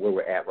going, where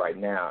we're at right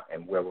now,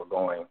 and where we're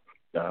going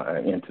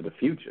into the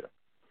future.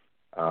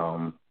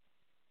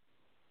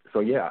 So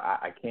yeah,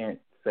 I can't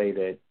say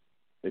that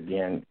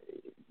again.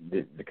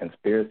 The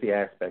conspiracy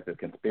aspect, the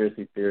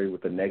conspiracy theory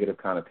with the negative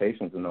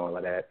connotations and all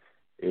of that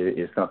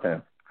is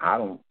something I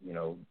don't,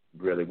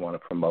 really want to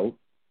promote.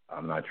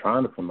 I'm not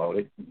trying to promote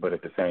it, but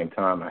at the same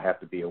time, I have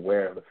to be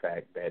aware of the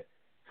fact that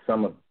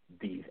some of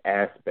these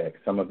aspects,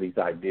 some of these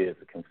ideas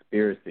of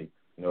conspiracy,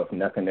 if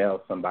nothing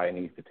else, somebody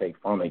needs to take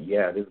from it.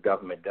 Yeah, this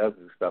government does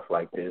do stuff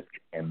like this,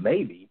 and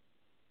maybe,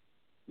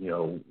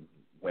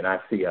 when I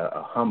see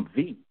a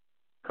Humvee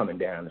coming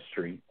down the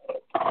street,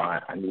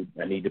 I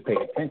need to pay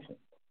attention.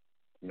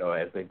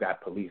 As they've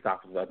got police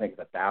officers, I think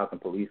it's 1,000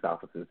 police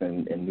officers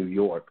in New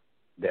York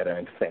that are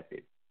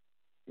infected.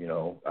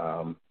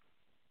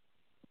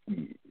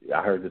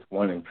 I heard this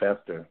one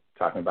investor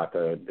talking about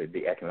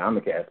the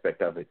economic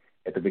aspect of it.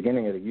 At the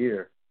beginning of the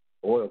year,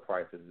 oil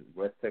prices,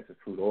 West Texas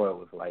crude oil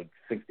was like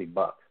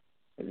 $60.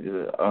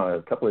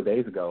 A couple of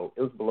days ago,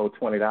 it was below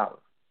 $20.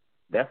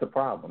 That's a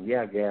problem.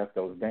 Yeah, gas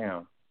goes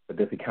down, but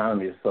this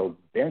economy is so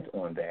bent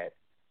on that.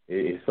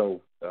 It is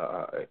so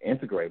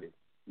integrated.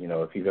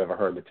 If you've ever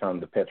heard the term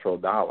the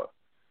petrodollar,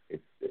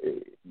 it's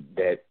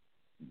that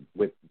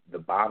with the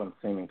bottom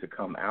seeming to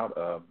come out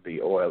of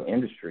the oil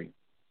industry,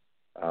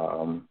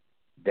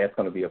 that's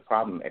going to be a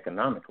problem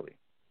economically.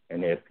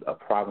 And if a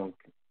problem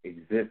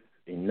exists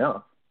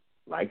enough,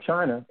 like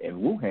China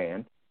and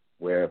Wuhan,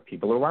 where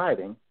people are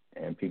rioting,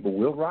 and people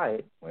will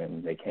riot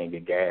when they can't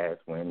get gas,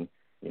 when,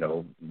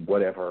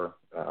 whatever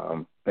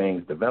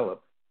things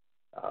develop,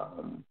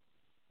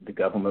 the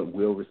government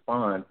will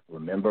respond.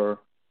 Remember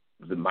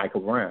the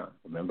Michael Brown.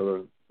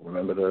 Remember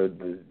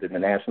the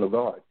National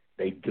Guard.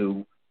 They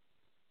do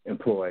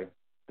employ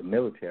the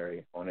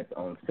military on its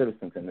own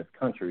citizens in this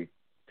country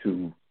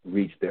to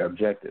reach their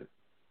objectives.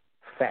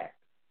 Fact.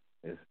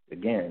 It's,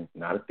 again,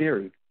 not a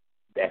theory.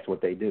 That's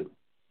what they do.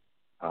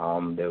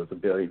 There was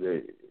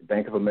the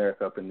Bank of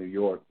America up in New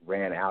York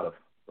ran out of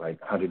like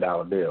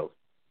 $100 bills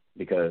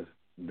because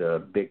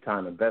the big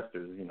time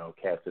investors,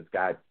 cats that's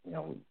got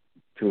 $200,000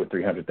 or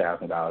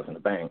 $300,000 in the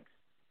bank,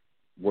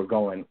 were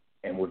going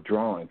and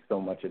withdrawing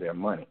so much of their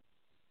money.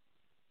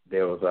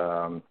 There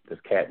was this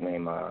cat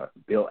named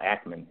Bill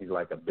Ackman. He's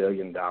like a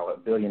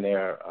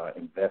billionaire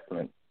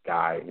investment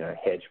guy,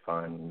 hedge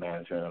fund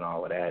manager and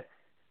all of that.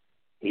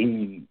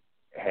 He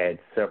had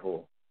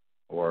several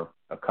or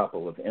a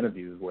couple of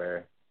interviews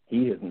where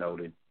he has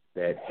noted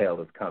that hell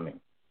is coming,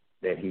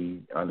 that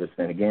he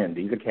understands. Again,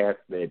 these are cats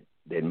that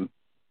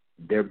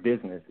their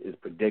business is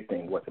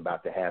predicting what's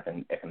about to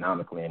happen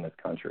economically in this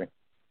country.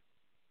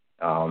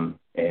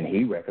 And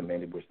he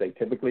recommended, which they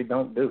typically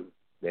don't do,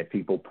 that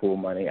people pull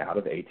money out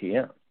of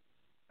ATMs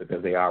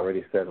because they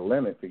already set a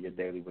limit for your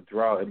daily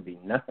withdrawal. It'd be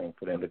nothing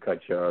for them to cut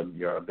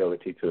your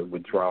ability to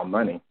withdraw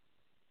money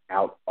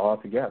out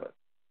altogether.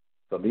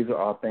 So these are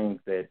all things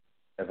that,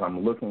 as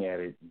I'm looking at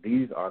it,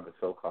 these are the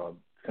so-called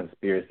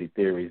conspiracy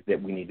theories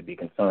that we need to be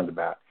concerned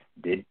about.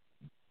 Is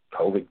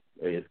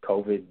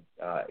COVID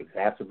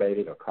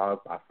exacerbated or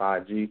caused by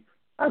 5G?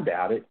 I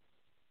doubt it,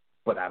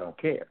 but I don't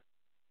care.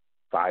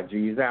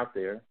 5G is out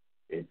there.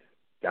 It's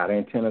got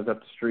antennas up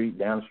the street,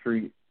 down the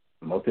street,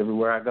 most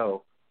everywhere I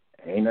go.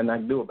 Ain't nothing I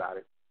can do about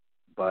it.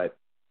 But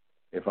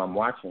if I'm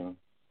watching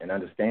and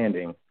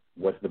understanding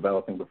what's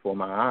developing before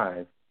my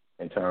eyes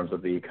in terms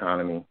of the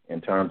economy,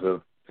 in terms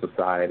of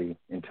society,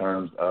 in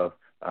terms of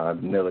the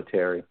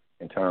military,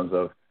 in terms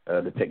of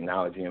the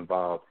technology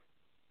involved,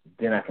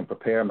 then I can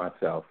prepare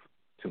myself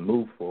to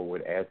move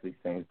forward as these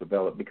things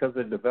develop, because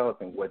they're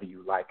developing whether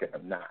you like it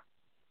or not.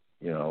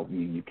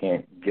 You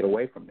can't get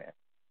away from that.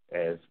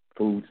 As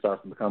food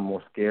starts to become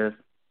more scarce,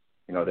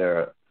 there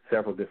are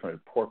several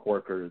different pork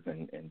workers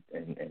and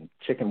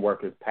chicken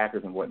workers,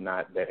 packers and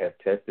whatnot that have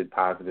tested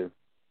positive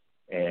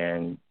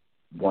and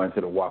ones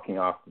that are walking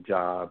off the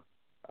job.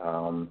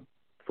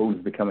 Food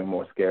is becoming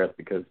more scarce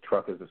because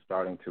truckers are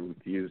starting to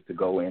refuse to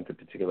go into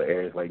particular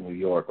areas like New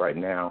York right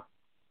now,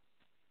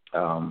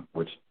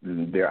 which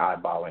they're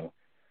eyeballing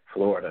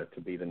Florida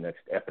to be the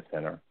next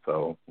epicenter.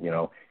 So,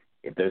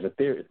 if there's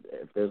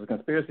a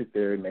conspiracy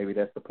theory, maybe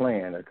that's the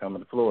plan. They're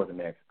coming to Florida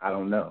next. I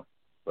don't know.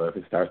 But if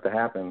it starts to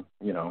happen,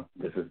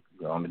 this is,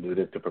 I'm going to do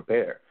this to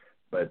prepare.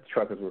 But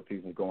truckers are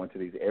refusing to go into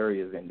these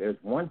areas. And there's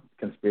one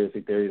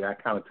conspiracy theory that I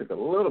kind of took a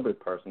little bit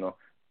personal,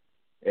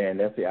 and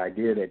that's the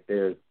idea that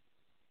there's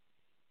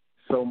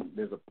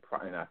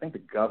and I think the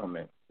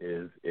government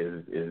is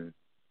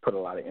put a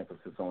lot of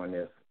emphasis on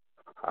this,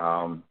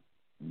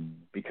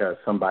 because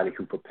somebody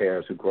who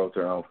prepares, who grows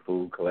their own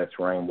food, collects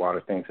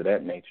rainwater, things of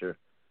that nature,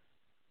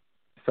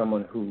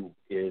 someone who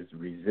is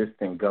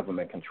resisting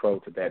government control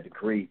to that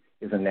degree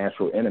is a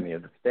natural enemy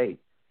of the state.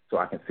 So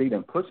I can see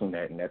them pushing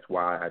that, and that's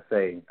why I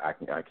say I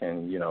can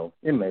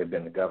it may have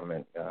been the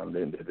government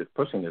that's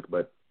pushing this,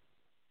 but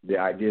the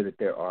idea that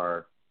there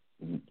are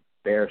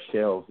bare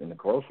shelves in the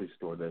grocery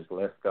store, there's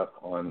less stuff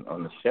on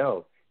the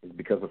shelves, is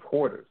because of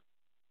hoarders.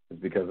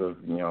 It's because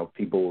of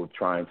people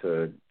trying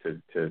to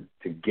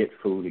get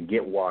food and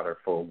get water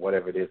for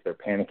whatever it is they're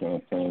panicking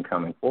and seeing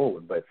coming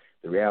forward. But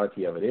the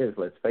reality of it is,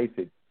 let's face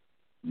it,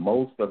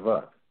 most of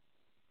us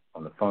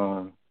on the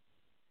phone,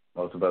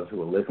 most of us who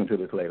will listen to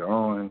this later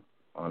on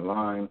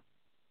online,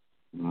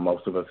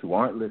 most of us who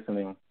aren't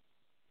listening,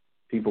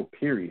 people,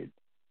 period,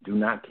 do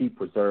not keep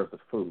reserves of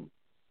food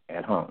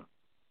at home.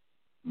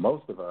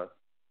 Most of us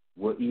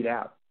will eat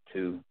out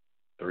 2,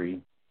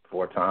 3,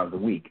 4 times a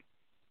week.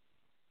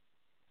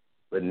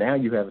 But now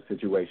you have a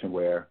situation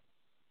where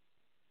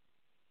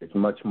it's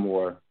much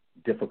more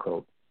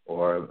difficult,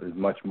 or it's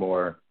much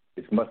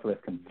less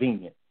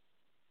convenient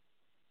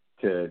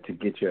to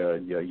get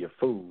your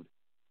food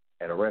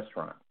at a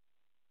restaurant.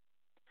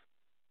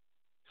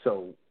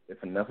 So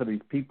if enough of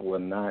these people are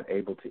not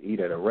able to eat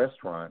at a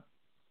restaurant,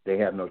 they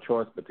have no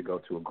choice but to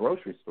go to a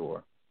grocery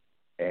store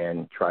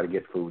and try to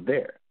get food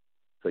there.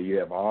 So you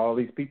have all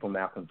these people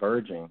now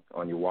converging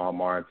on your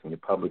Walmarts and your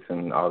Publix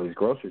and all these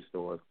grocery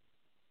stores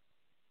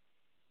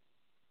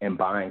and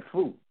buying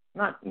food,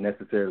 not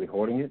necessarily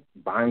hoarding it,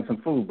 buying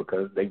some food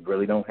because they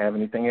really don't have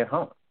anything at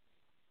home,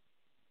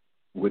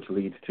 which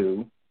leads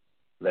to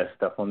less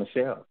stuff on the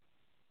shelves.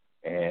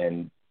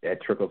 And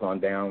that trickles on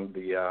down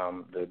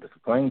the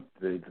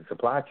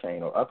supply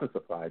chain, or upper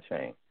supply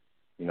chain.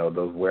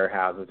 Those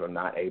warehouses are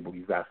not able.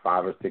 You've got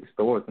 5 or 6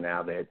 stores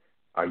now that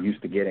are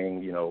used to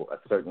getting, a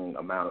certain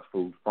amount of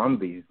food from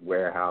these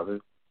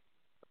warehouses,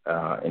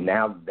 and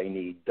now they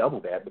need double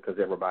that because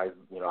everybody's,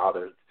 all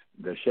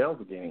their shelves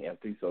are getting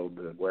empty, so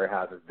the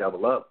warehouses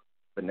double up.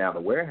 But now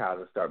the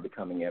warehouses start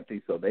becoming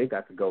empty, so they've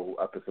got to go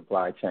up the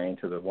supply chain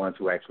to the ones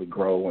who actually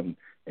grow and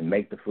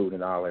make the food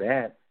and all of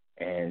that,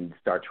 and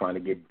start trying to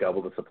get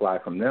double the supply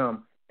from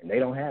them, and they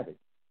don't have it.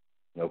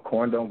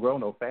 Corn don't grow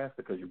no faster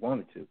because you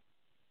want it to.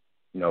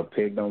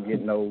 Pig don't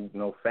get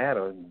no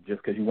fatter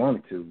just because you want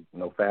it to,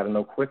 no fatter,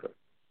 no quicker.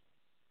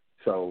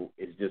 So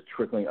it's just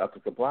trickling up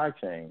the supply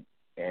chain,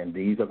 and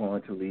these are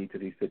going to lead to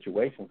these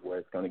situations where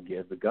it's going to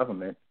give the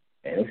government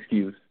an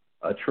excuse,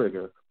 a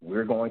trigger.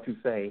 We're going to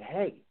say,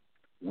 hey,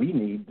 we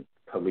need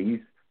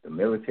police, the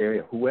military,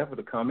 or whoever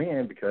to come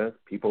in because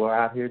people are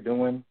out here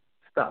doing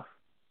stuff.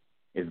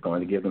 It's going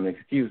to give them an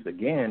excuse.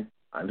 Again,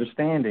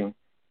 understanding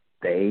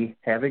they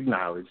have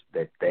acknowledged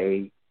that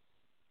they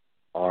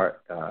are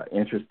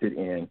interested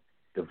in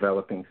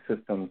developing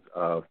systems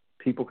of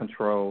people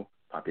control,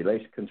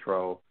 population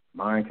control,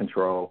 mind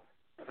control,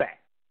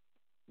 fact.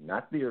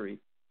 Not theory,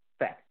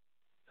 fact.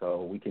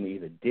 So we can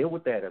either deal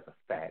with that as a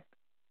fact,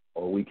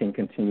 or we can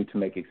continue to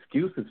make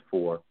excuses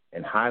for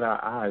and hide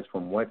our eyes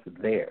from what's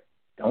there.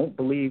 Don't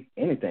believe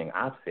anything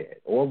I've said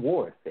or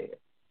Ward said.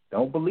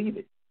 Don't believe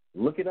it.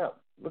 Look it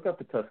up. Look up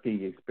the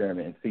Tuskegee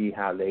experiment and see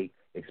how they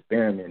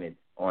experimented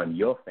on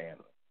your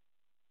family.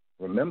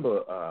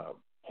 Remember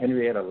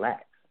Henrietta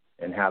Lacks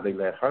and how they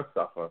let her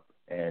suffer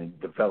and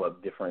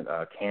develop different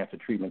cancer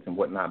treatments and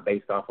whatnot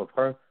based off of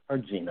her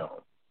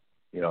genome.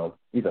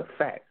 These are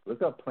facts.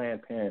 Look up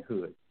Planned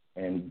Parenthood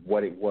and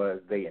what it was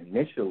they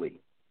initially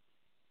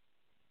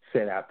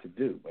set out to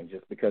do. And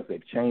just because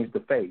they've changed the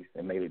face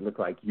and made it look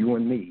like you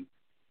and me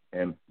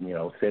and,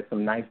 said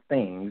some nice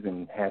things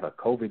and have a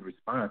COVID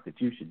response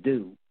that you should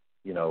do,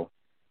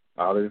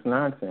 all this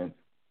nonsense,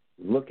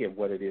 look at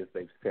what it is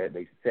they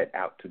set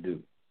out to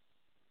do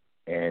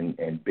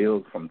and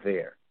build from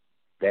there.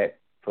 That,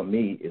 for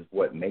me, is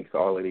what makes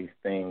all of these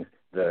things,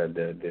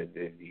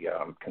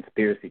 the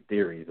conspiracy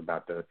theories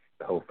about the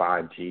whole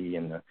 5G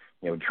and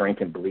the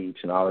drinking bleach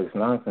and all this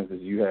nonsense,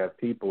 is you have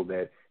people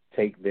that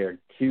take their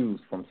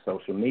cues from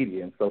social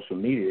media, and social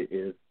media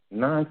is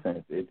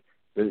nonsense.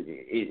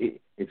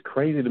 It's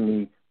crazy to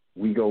me.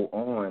 We go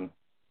on,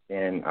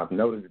 and I've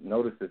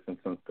noticed this in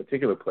some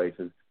particular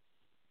places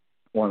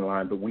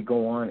online, but we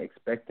go on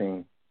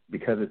expecting,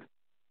 because it's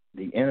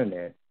the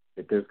internet,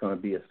 that there's going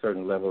to be a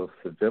certain level of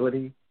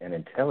civility and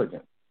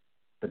intelligence,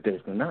 but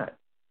there's not.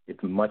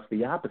 It's much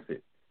the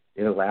opposite.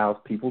 it allows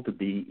people to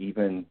be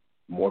even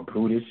more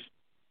brutish,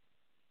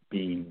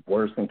 be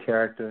worse in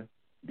character,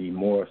 be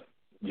more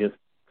just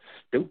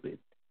stupid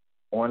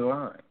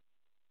online.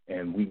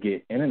 And we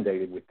get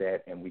inundated with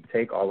that, and we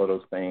take all of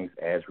those things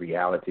as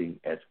reality,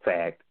 as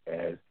fact,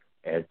 as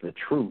the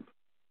truth,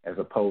 as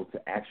opposed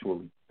to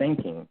actually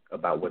thinking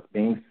about what's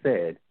being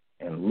said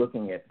and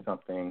looking at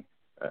something,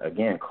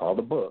 again, called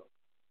a book,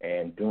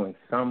 and doing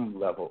some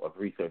level of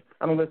research.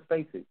 I mean, let's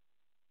face it,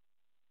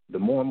 the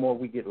more and more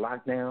we get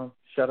locked down,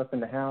 shut up in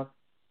the house,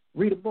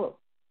 read a book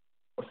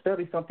or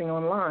study something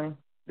online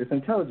that's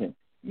intelligent.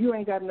 You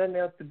ain't got nothing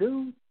else to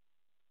do.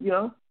 You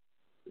know,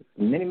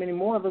 many, many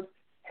more of us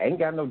ain't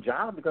got no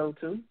job to go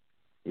to.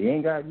 You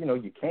ain't got,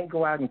 you can't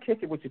go out and kick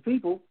it with your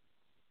people.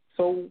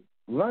 So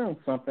learn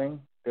something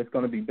that's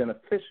going to be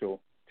beneficial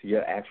to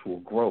your actual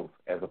growth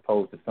as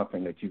opposed to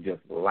something that you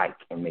just like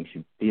and makes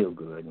you feel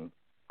good and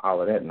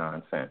all of that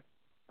nonsense.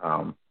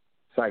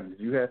 Syke, did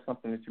you have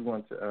something that you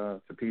want to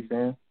piece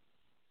in?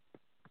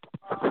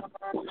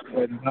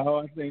 No,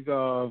 I think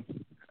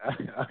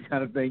I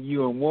kind of think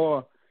you and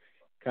War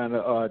kind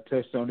of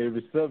touched on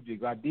every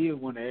subject. I did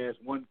want to ask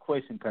one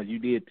question because you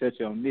did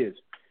touch on this.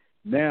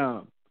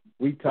 Now,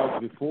 we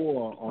talked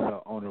before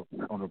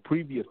on a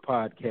previous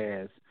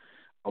podcast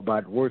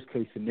about worst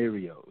case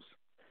scenarios,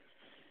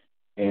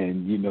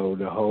 and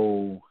the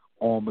whole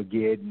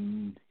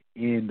Armageddon,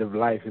 end of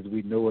life as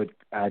we know it,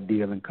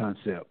 ideal and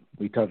concept.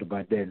 We talked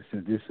about that, and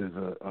since this is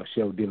a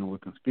show dealing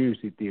with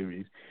conspiracy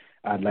theories,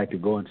 I'd like to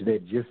go into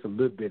that just a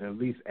little bit, at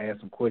least ask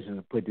some questions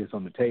and put this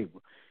on the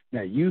table.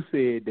 Now, you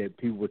said that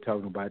people were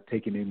talking about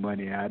taking their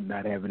money out,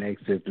 not having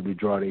access to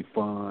withdraw their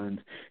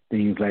funds,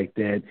 things like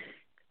that.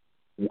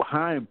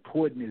 How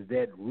important is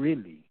that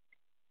really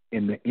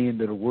in the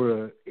end of the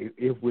world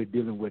if we're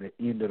dealing with an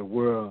end of the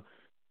world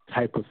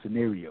type of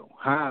scenario?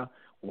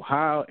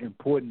 How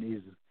important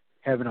is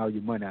having all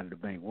your money out of the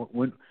bank?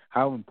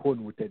 How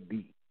important would that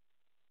be?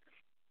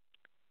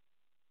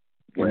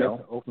 Well, that's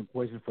an open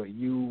question for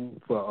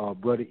you, for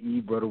Brother E,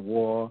 Brother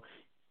War,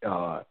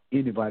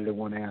 anybody that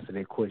want to answer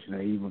that question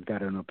or even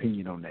got an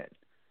opinion on that.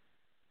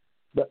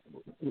 But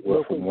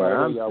well, from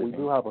where I'm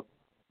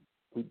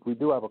we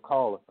do have a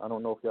caller. I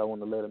don't know if y'all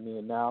want to let him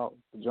in now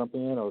to jump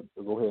in or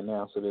go ahead and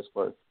answer this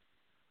first.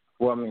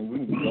 Well, I mean, we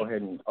can go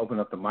ahead and open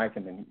up the mic,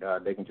 and then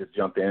they can just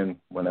jump in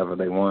whenever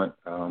they want.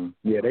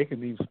 Yeah, they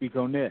can even speak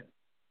on that.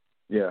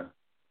 Yeah.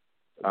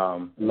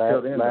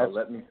 Until then,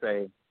 let me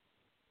say,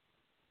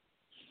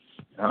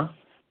 huh?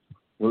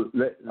 Well,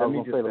 let me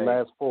just say the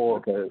last four.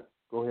 Okay.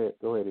 Go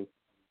ahead. E.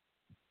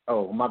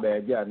 Oh, my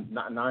bad. Yeah,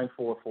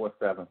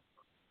 9447.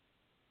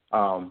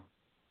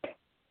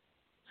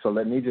 So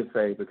let me just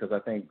say, because I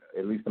think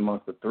at least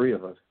amongst the three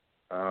of us,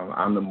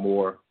 I'm the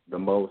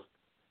most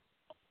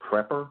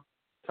prepper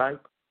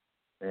type,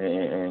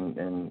 and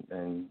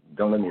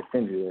don't let me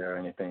offend you there or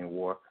anything,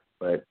 War.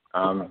 But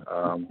I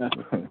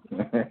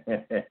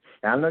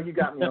know you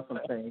got me on some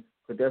things,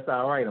 but that's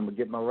all right. I'm gonna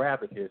get my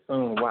rabbit here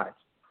soon. Watch.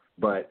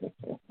 But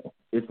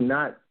it's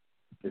not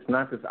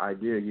this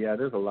idea. Yeah,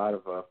 there's a lot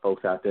of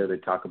folks out there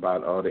that talk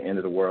about the end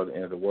of the world, the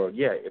end of the world.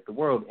 Yeah, if the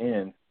world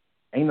ends,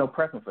 ain't no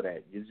prepping for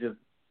that. It's just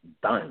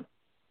done.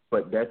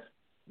 But that's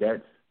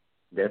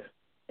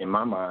in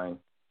my mind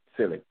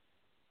silly.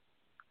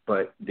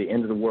 But the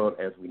end of the world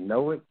as we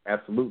know it,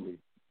 absolutely.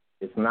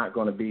 It's not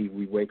going to be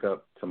we wake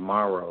up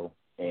tomorrow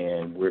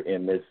and we're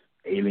in this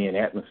alien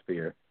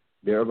atmosphere.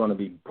 There are going to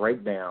be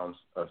breakdowns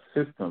of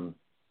systems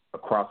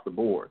across the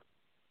board.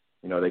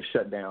 They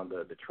shut down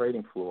the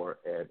trading floor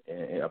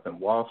up in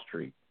Wall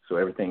Street, so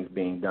everything's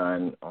being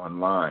done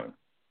online.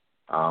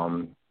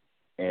 And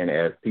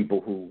as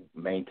people who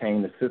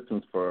maintain the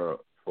systems for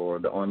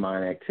the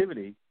online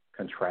activity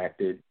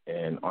contracted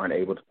and aren't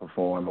able to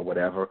perform or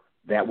whatever,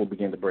 that will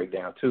begin to break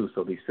down too.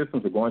 So these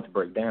systems are going to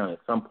break down. At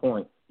some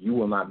point, you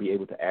will not be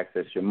able to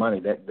access your money.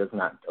 That does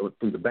not,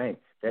 through the bank,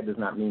 that does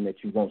not mean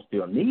that you won't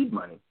still need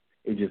money.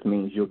 It just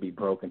means you'll be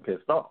broke and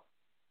pissed off.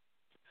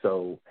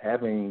 So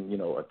having,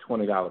 a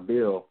 $20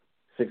 bill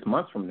 6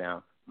 months from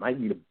now might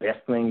be the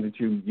best thing that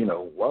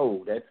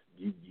whoa, that's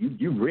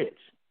you rich,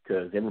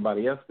 because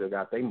everybody else still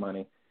got their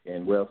money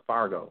in Wells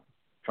Fargo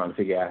trying to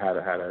figure out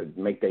how to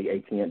make their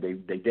ATM,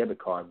 their debit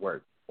card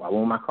work. Why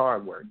won't my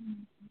card work?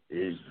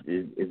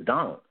 It's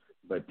gone.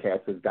 But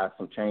cats has got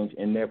some change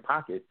in their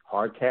pocket,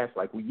 hard cash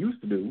like we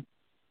used to do,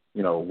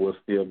 will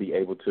still be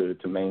able to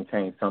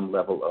maintain some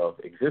level of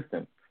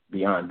existence.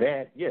 Beyond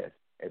that, yes,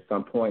 at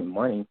some point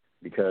money,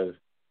 because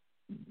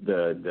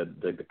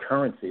the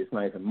currency, it's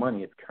not even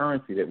money, it's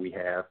currency that we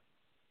have,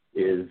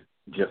 is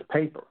just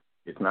paper.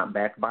 It's not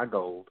backed by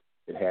gold.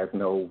 It has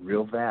no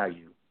real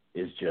value.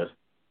 It's just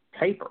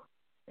paper.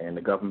 And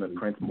the government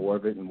prints more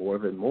of it and more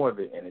of it and more of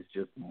it, and it's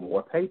just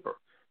more paper.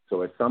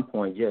 So at some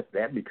point, yes,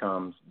 that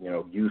becomes,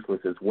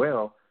 useless as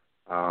well.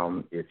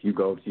 If you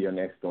go to your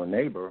next door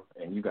neighbor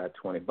and you got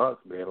 $20,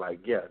 they're like,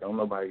 yeah, don't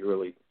nobody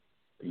really,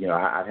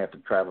 I'd have to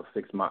travel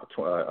 6 miles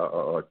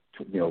or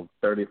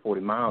 30 or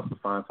 40 miles to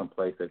find some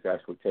place that's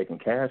actually taking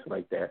cash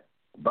like that.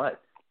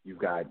 But you've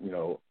got,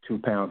 2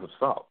 pounds of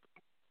salt.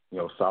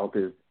 Salt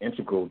is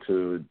integral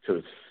to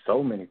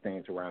so many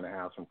things around the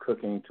house, from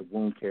cooking to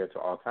wound care to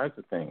all types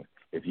of things.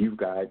 If you've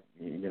got,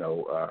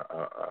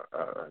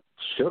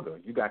 sugar,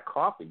 you got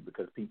coffee,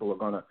 because people are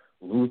going to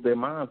lose their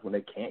minds when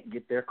they can't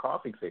get their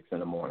coffee fix in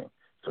the morning.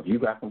 So if you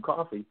got some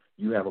coffee,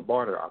 you have a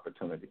barter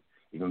opportunity.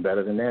 Even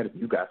better than that, if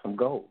you got some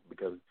gold,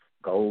 because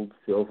gold,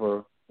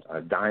 silver,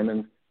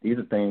 diamonds, these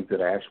are things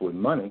that are actually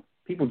money.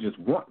 People just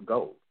want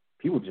gold.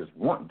 People just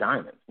want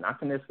diamonds, not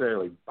to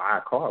necessarily buy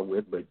a car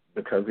with, but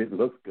because it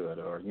looks good,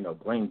 or,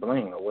 bling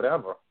bling or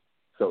whatever.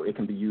 So it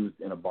can be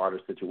used in a barter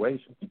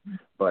situation.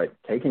 But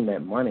taking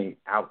that money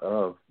out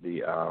of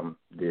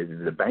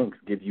the banks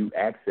gives you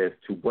access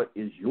to what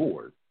is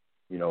yours,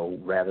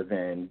 rather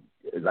than,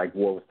 like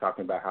War was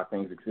talking about, how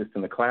things exist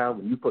in the cloud.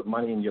 When you put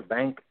money in your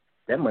bank,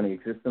 that money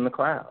exists in the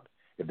cloud.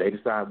 If they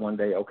decide one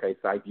day, okay,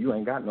 Psych, you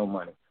ain't got no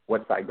money,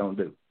 what's Psych going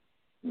to do?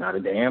 Not a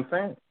damn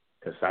thing,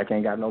 because Psych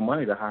ain't got no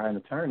money to hire an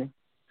attorney.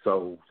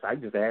 So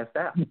Psych just asked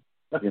out,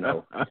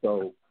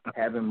 So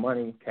having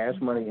money, cash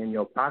money in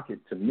your pocket,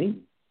 to me,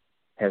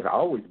 has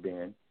always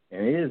been,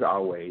 and is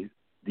always,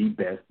 the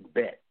best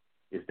bet.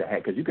 Is to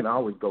have, because you can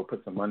always go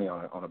put some money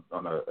on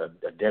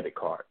a debit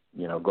card.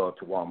 Go up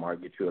to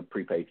Walmart, get you a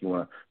prepaid if you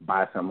want to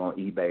buy something on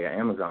eBay or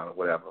Amazon or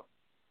whatever.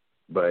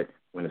 But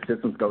when the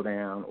systems go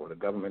down, or the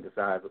government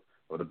decides,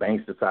 or the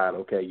banks decide,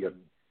 okay,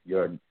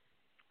 your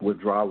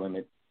withdrawal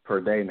limit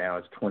per day now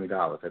is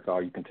 $20. That's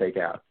all you can take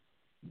out.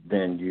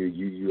 Then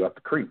you up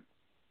the creek.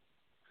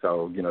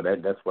 So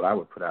that's what I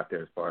would put out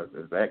there as far as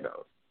that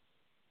goes.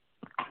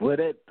 Well,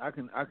 that I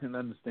can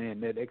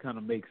understand that. That kind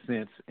of makes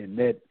sense in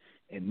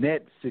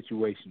that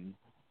situation,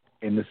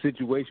 in the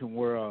situation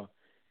where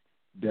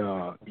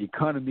the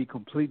economy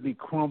completely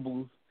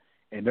crumbles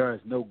and there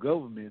is no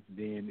government,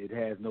 then it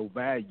has no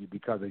value,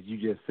 because, as you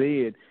just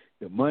said,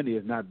 the money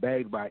is not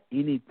backed by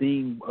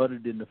anything other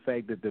than the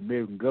fact that the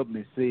American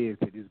government says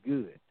that it's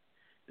good.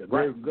 The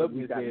American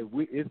government says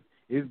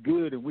it's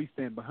good, and we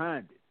stand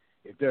behind it.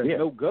 If there's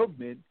no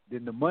government,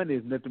 then the money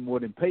is nothing more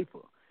than paper.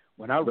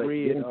 When I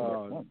read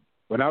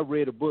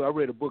a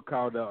book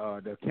called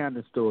The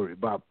Accounting Story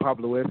by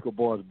Pablo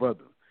Escobar's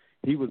brother.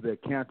 He was the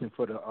accountant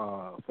for the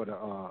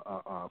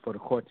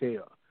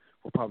cartel,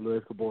 for Pablo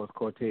Escobar's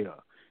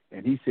cartel.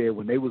 And he said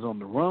when they was on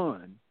the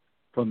run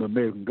from the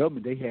American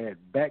government, they had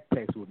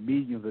backpacks with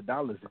millions of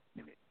dollars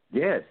in it.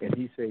 Yes. And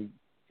he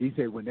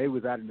said when they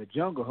was out in the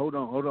jungle, hold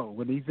on.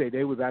 When he said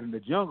they was out in the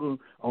jungle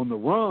on the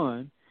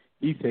run,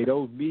 he said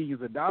those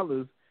millions of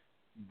dollars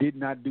did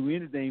not do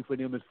anything for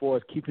them as far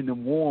as keeping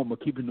them warm or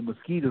keeping the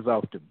mosquitoes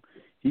off them.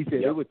 He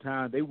said there were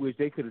times they wish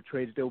they could have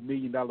traded those $1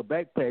 million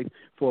backpacks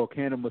for a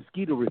can of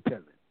mosquito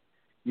repellent.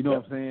 You know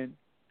what I'm saying?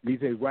 He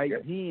said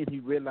then he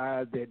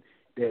realized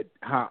that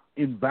how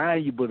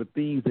invaluable the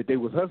things that they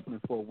was hustling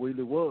for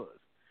really was,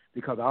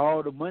 because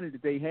all the money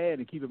that they had.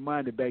 And keep in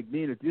mind that back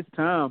then, at this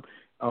time,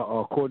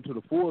 according to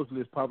the Forbes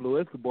list, Pablo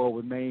Escobar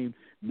was named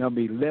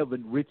number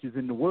 11 richest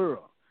in the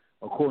world.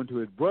 According to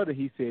his brother,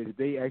 he said if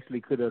they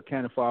actually could have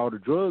accounted for all the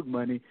drug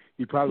money,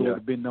 he probably would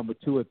have been number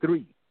 2 or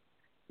 3.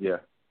 Yeah.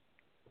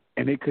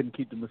 And they couldn't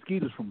keep the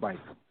mosquitoes from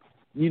biting.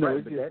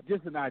 It's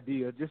just an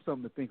idea, just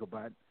something to think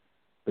about.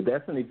 But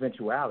that's an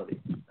eventuality.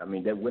 I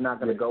mean, that we're not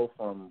going to go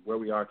from where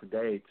we are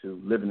today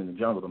to living in the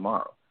jungle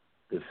tomorrow.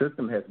 The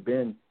system has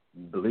been,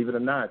 believe it or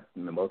not,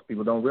 most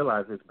people don't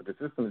realize this, but the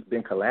system has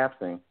been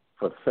collapsing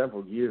for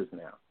several years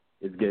now.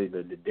 The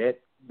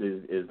debt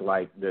is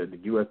like, the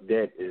U.S.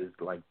 debt is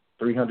like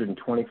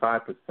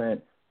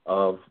 325%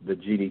 of the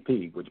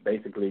GDP, which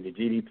basically the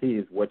GDP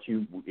is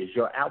is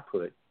your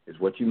output, is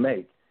what you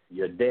make.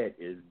 Your debt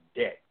is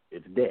debt.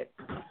 It's debt.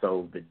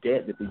 So the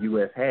debt that the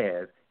U.S.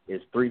 has is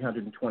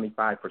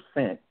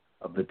 325%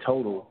 of the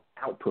total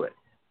output.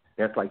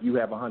 That's like you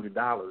have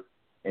 $100,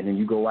 and then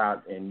you go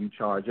out and you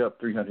charge up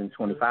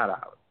 $325.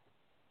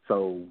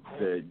 So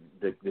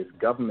this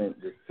government,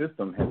 this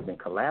system has been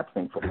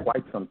collapsing for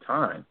quite some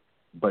time,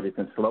 but it's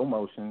in slow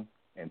motion,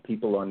 and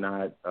people are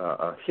not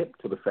hip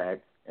to the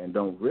fact and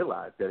don't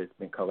realize that it's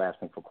been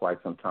collapsing for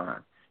quite some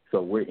time.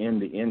 So we're in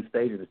the end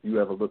stages. If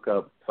you ever look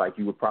up, it's like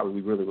you would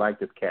probably really like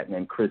this cat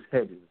named Chris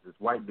Hedges, this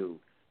white dude.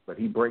 But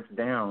he breaks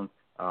down.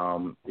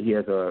 He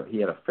had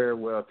a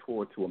farewell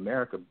tour to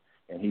America,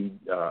 and he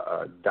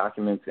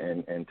documents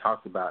and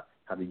talks about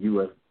how the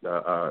U.S.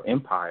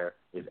 empire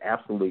is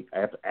actually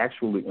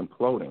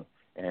imploding,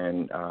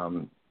 and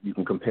you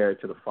can compare it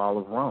to the fall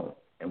of Rome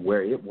and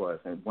where it was.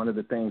 And one of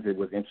the things that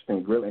was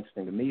real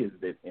interesting to me, is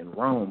that in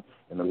Rome,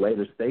 in the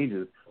later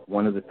stages,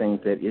 one of the things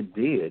that it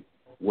did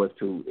was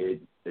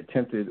it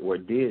attempted or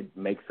did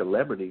make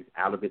celebrities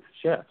out of its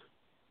chefs.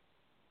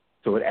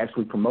 So it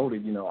actually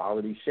promoted, all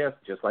of these chefs,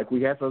 just like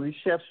we have all these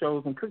chef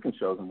shows and cooking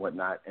shows and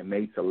whatnot, and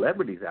made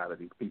celebrities out of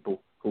these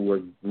people who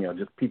were,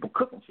 just people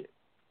cooking shit.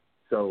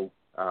 So,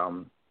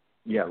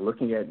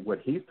 looking at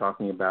what he's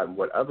talking about and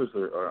what others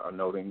are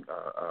noting,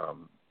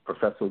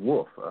 Professor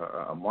Wolf,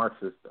 a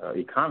Marxist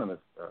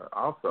economist,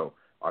 also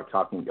are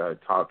talk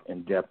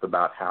in depth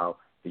about how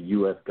the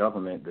U.S.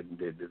 government,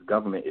 this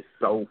government is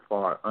so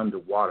far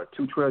underwater.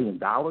 $2 trillion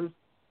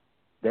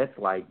that's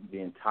like the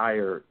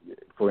entire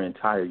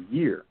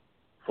year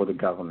for the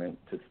government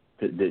to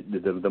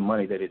the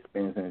money that it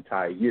spends an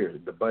entire year,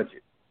 the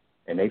budget.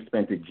 And they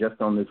spent it just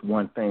on this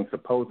one thing,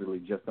 supposedly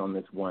just on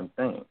this one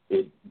thing.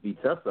 It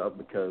beats us up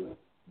because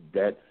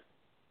that's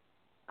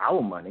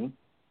our money,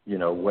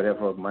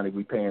 whatever money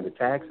we pay in the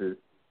taxes,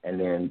 and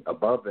then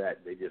above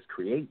that they just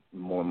create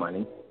more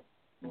money,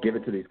 give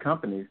it to these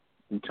companies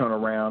who turn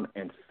around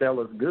and sell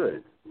us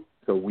goods.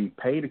 So we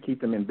pay to keep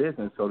them in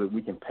business so that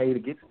we can pay to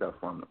get stuff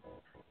from them.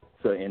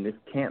 So, and this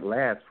can't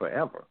last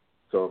forever.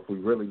 So if we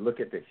really look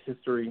at the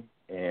history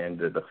and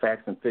the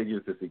facts and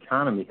figures, this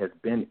economy has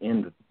been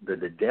in the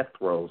death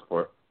throes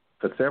for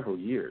several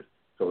years.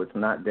 So it's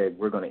not that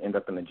we're going to end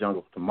up in the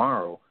jungle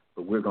tomorrow,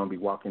 but we're going to be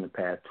walking the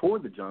path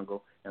toward the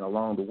jungle, and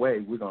along the way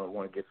we're going to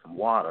want to get some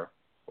water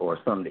or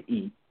something to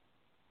eat.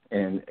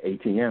 And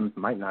ATMs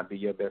might not be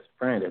your best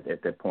friend at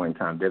that point in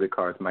time. Debit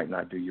cards might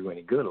not do you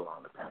any good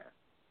along the path.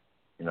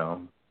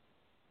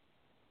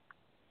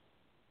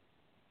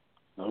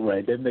 All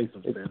right, that makes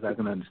some sense. I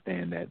can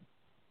understand that.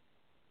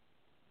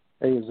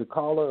 Hey, is the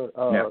caller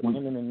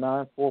ending in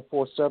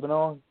 9447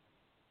 on?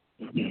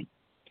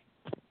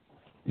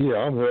 Yeah,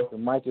 I'm here. The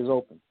mic is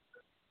open.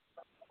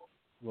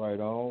 Right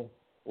on.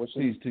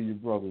 Peace to you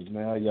brothers,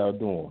 man. How y'all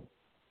doing?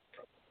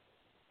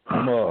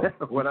 I'm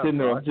sitting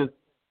there, I'm just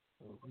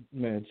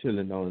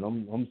chilling on it.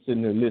 I'm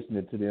sitting there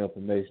listening to the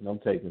information. I'm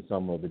taking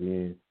some of it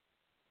in.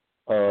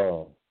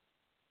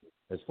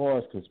 As far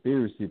as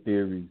conspiracy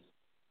theories,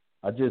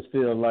 I just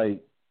feel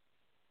like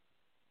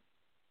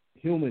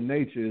human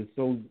nature is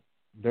so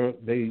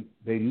they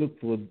look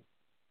for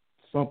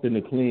something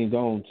to cling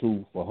on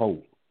to for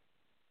hope.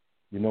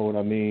 You know what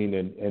I mean?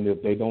 And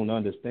if they don't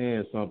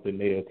understand something,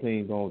 they'll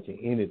cling on to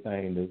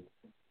anything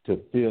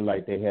to feel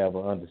like they have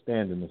an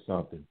understanding of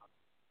something.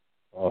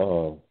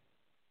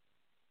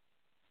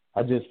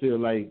 I just feel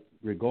like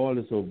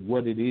regardless of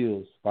what it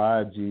is,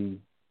 5G,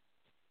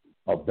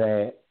 a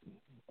bat,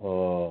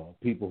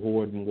 people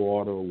hoarding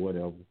water or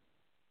whatever,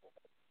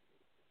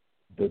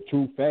 the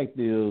true fact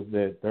is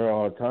that there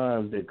are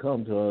times that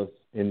come to us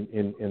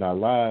in our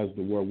lives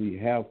to where we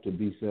have to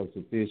be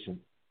self-sufficient,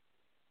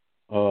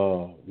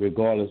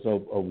 regardless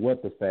of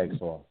what the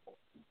facts are.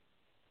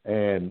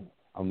 And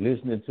I'm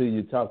listening to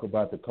you talk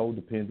about the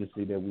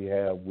codependency that we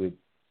have with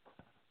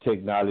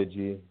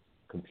technology,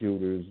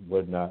 computers,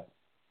 whatnot,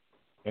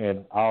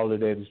 and all of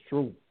that is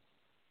true.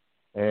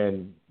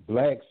 And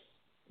blacks,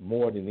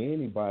 more than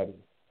anybody,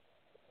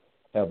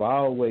 have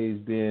always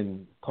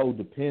been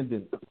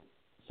codependent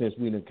since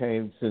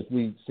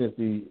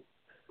the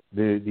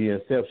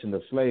inception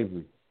of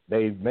slavery.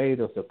 They've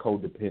made us a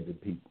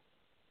codependent people.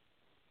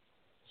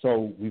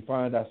 So we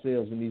find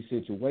ourselves in these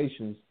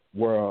situations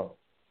where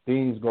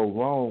things go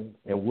wrong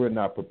and we're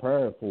not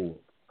prepared for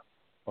it.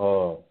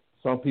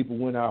 Some people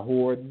went out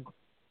hoarding,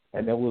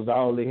 and that was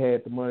all they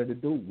had the money to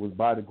do, was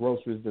buy the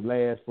groceries to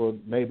last for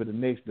maybe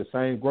the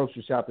same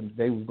grocery shopping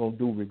they was going to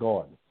do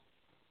regardless,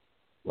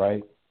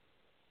 right?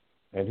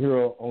 And here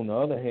on the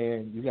other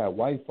hand, you got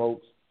white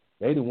folks.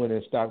 They done went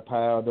and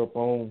stockpiled up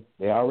on,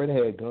 they already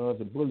had guns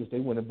and bullets. They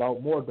went and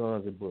bought more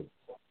guns and bullets.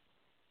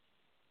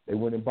 They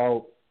went and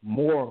bought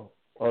more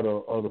of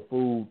the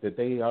food that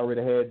they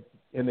already had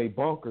in their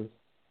bunkers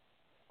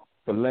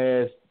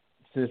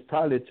since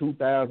probably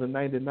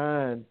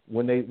 2099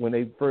 when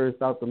they first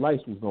thought the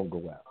lights was gonna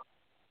go out.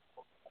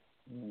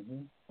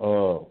 Mm-hmm.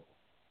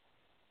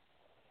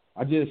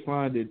 I just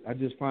find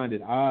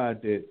it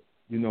odd that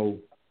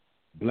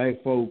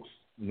black folks,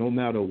 no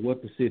matter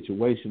what the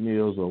situation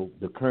is or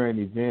the current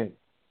event,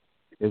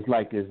 it's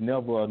like it's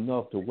never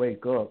enough to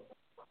wake up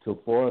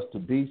for us to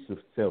be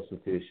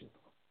self-sufficient.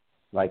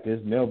 Like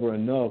it's never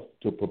enough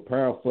to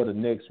prepare for the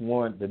next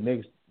one.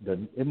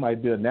 It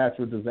might be a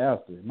natural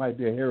disaster. It might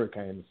be a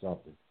hurricane or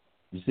something.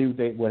 You see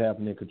what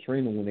happened in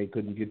Katrina when they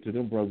couldn't get to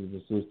them brothers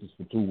and sisters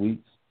for 2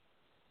 weeks.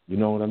 You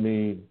know what I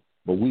mean?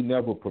 But we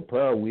never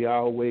prepare. We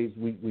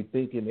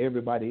thinking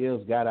everybody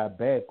else got our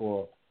back,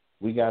 or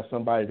we got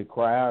somebody to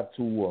cry out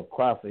to or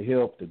cry for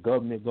help. The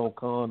government gonna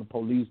come, the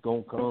police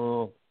gonna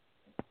come,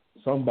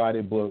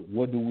 somebody. But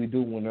what do we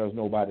do when there's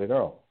nobody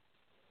there?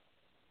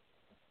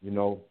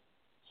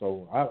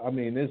 So, I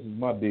mean, this is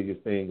my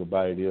biggest thing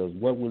about it is,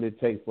 what will it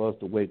take for us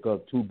to wake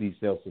up to be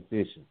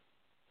self-sufficient,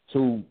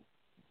 to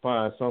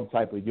find some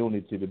type of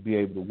unity to be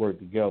able to work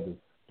together,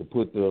 to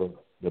put the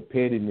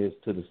pettiness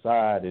to the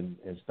side and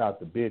stop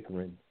the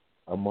bickering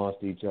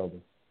amongst each other.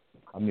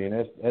 I mean,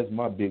 that's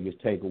my biggest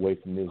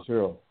takeaway from this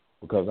here,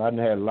 because I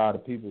had a lot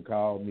of people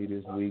call me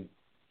this week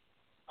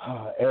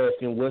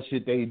asking what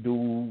should they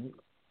do,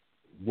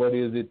 what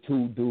is it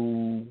to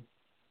do,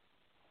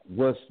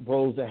 what's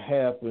supposed to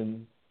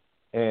happen.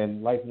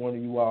 And like one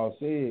of you all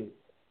said,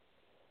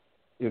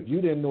 if you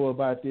didn't know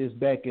about this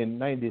back in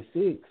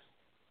 96,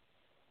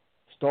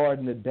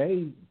 starting the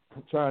day,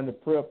 trying to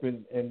prep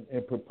and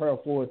prepare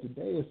for it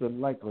today, it's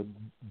like a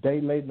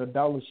day late and a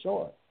dollar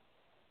short.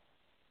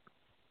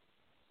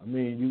 I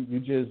mean, you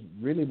just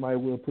really might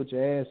well put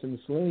your ass in the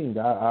sling.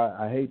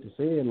 I hate to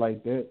say it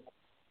like that,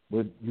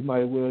 but you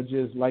might well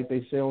just, like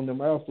they say on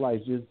them air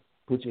flights, just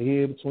put your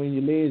head between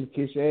your legs and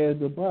kiss your ass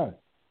goodbye.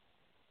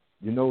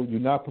 You know,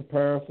 you're not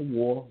prepared for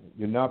war.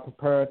 You're not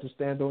prepared to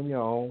stand on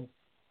your own.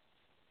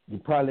 You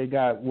probably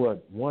got,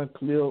 one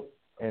clip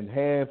and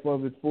half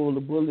of it full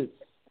of bullets.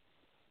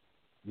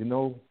 You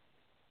know,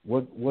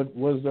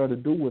 what's there to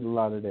do with a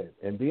lot of that?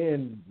 And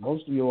then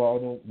most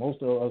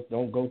of us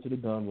don't go to the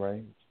gun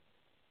range.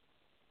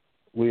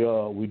 We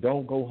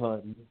don't go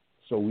hunting,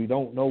 so we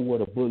don't know what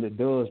a bullet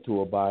does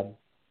to a body.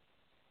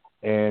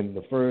 And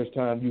the first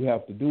time you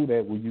have to do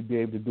that, will you be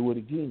able to do it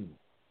again?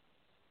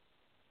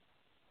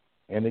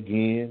 And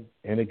again,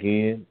 and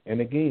again,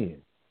 and again,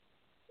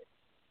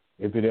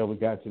 if it ever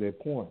got to that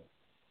point.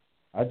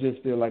 I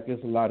just feel like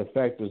there's a lot of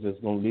factors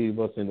that's going to leave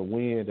us in the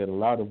wind, and a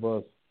lot of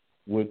us,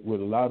 with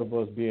a lot of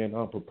us being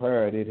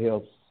unprepared, it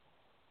helps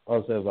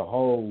us as a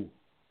whole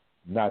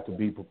not to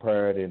be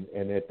prepared.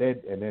 And at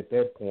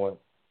that point,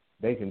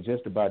 they can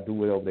just about do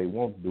whatever they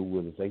want to do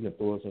with us. They can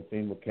throw us in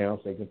FEMA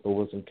camps. They can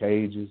throw us in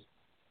cages.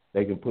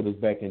 They can put us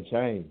back in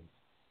chains.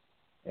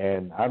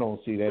 And I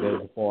don't see that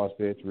as a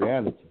far-fetched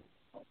reality.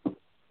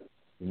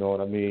 You know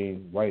what I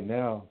mean? Right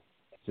now,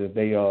 since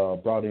they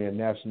brought in a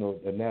national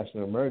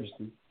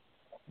emergency,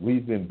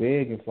 we've been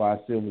begging for our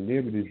civil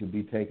liberties to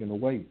be taken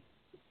away.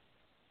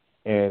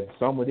 And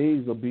some of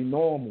these will be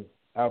normal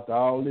after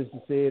all this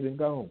is said and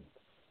gone.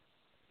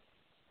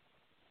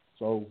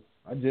 So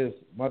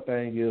my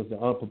thing is the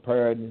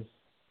unpreparedness.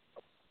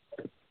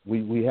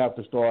 We have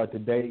to start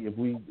today. If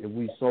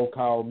we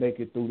so-called make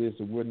it through this,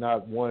 and we're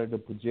not one of the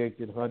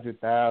projected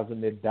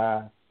 100,000 that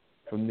die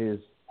from this,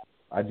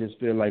 I just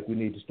feel like we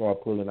need to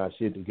start pulling our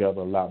shit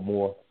together a lot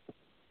more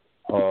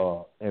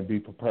and be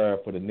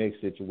prepared for the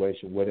next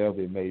situation,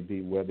 whatever it may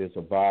be, whether it's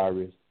a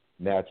virus,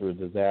 natural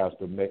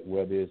disaster,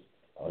 whether it's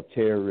a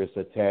terrorist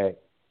attack,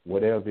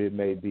 whatever it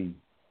may be.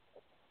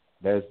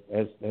 That's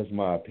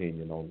my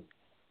opinion on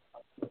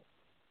it.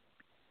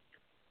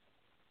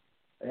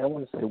 I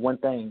want to say one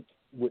thing.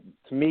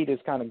 To me, this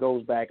kind of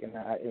goes back, and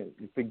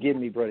forgive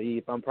me, Brother E,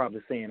 if I'm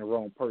probably saying the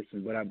wrong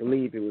person, but I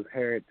believe it was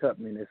Harriet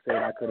Tubman that said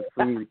I could have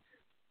freed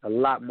a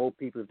lot more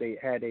people if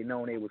they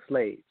known they were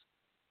slaves.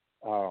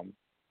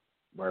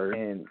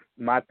 And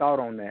my thought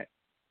on that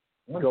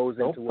goes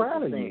into what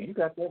you're saying. You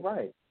got that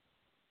right.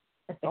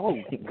 Oh,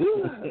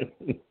 good.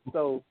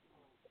 So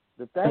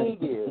the thing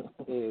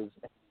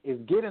is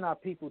getting our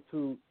people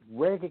to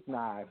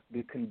recognize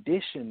the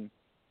condition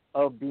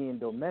of being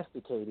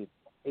domesticated,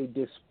 a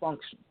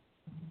dysfunction.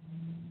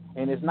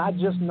 And it's not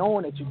just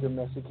knowing that you're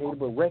domesticated,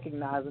 but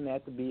recognizing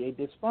that to be a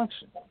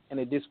dysfunction. And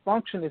a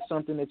dysfunction is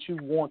something that you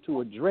want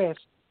to address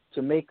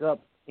to make up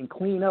and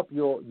clean up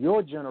your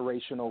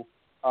generational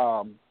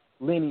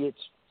lineage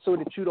so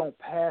that you don't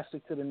pass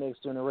it to the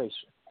next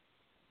generation.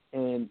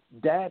 And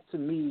that, to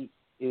me,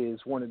 is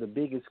one of the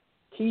biggest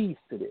keys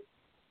to this,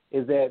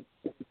 is that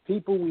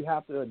people, we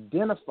have to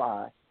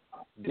identify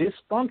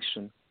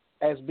dysfunction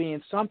as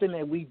being something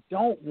that we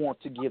don't want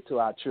to give to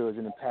our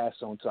children and pass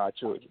on to our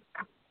children.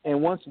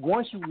 And once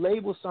you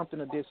label something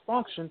a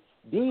dysfunction,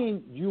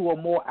 then you are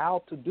more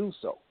out to do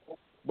so.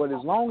 But as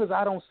long as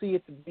I don't see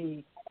it to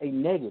be a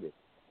negative,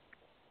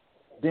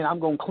 then I'm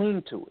going to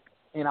cling to it,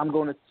 and I'm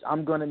going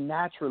to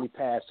naturally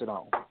pass it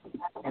on.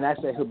 And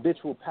that's a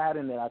habitual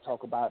pattern that I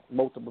talk about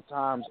multiple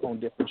times on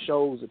different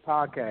shows and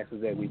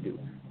podcasts that we do.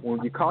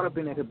 When you're caught up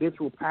in that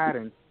habitual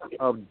pattern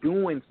of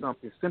doing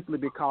something simply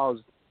because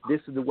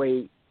this is the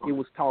way it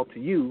was taught to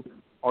you,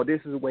 or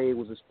this is the way it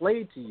was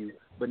displayed to you,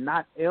 but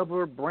not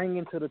ever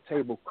bringing to the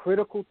table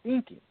critical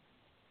thinking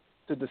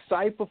to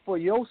decipher for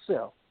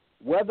yourself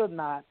whether or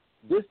not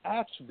this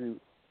attribute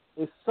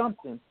is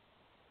something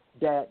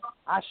that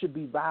I should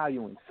be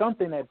valuing,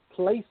 something that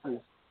places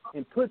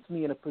and puts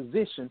me in a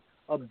position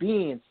of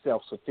being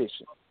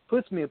self-sufficient,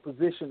 puts me in a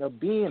position of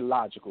being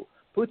logical,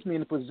 puts me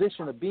in a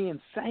position of being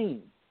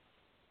sane.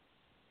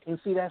 And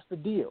see, that's the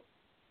deal.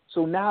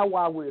 So now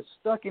while we're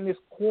stuck in this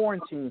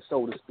quarantine,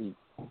 so to speak,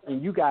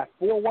 and you got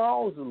 4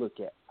 walls to look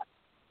at,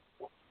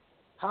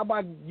 how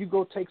about you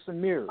go take some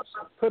mirrors,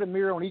 put a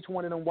mirror on each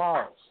one of them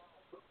walls.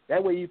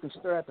 That way you can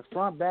stare at the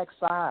front, back,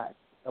 side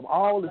of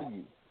all of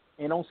you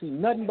and don't see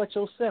nothing but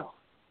yourself.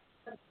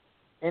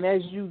 And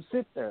as you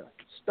sit there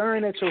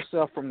staring at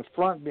yourself from the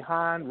front,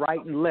 behind,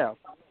 right, and left,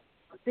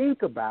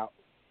 think about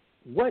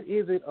what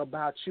is it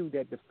about you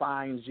that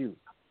defines you.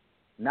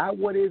 Not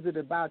what is it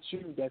about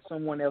you that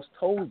someone else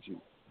told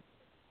you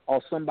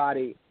or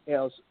somebody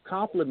else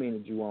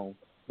complimented you on,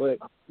 but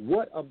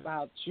what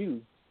about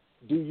you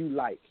do you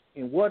like?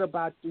 And what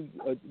about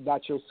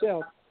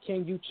yourself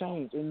can you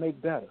change and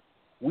make better?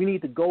 We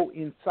need to go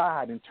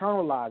inside,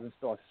 internalize, and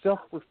start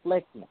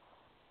self-reflecting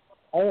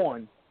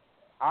on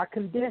our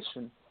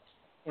condition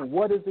and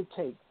what does it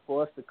take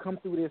for us to come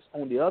through this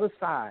on the other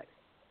side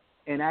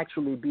and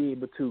actually be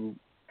able to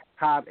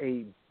have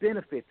a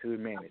benefit to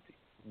humanity,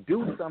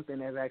 do something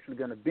that's actually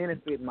going to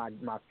benefit my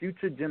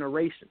future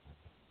generations.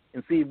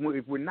 And see,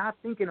 if we're not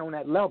thinking on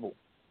that level,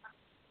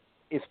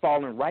 it's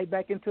falling right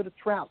back into the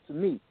trap, to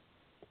me,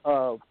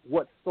 of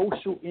what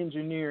social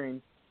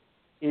engineering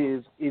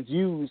is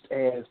used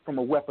as from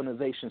a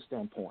weaponization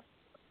standpoint,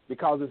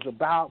 because it's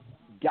about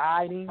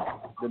guiding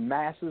the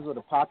masses of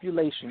the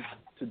population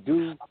to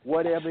do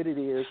whatever it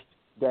is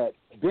that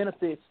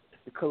benefits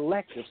the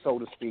collective, so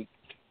to speak,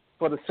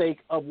 for the sake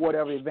of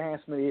whatever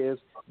advancement is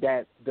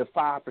that the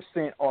 5%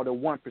 or the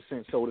 1%,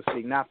 so to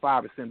speak, not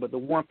 5%, but the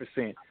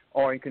 1%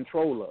 are in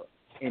control of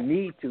and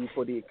need to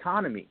for the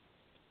economy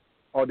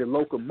or the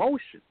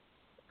locomotion.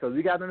 Because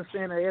we got to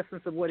understand the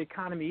essence of what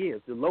economy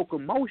is. The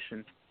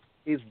locomotion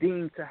is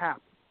deemed to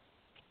happen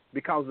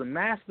because the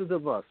masters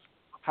of us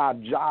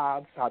have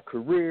jobs, have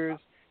careers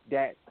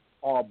that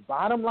are,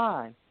 bottom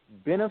line,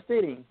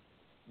 benefiting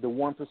the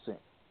 1%.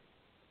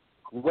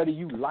 Whether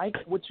you like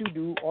what you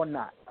do or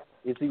not,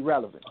 it's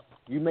irrelevant.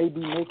 You may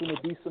be making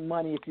a decent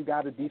money if you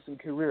got a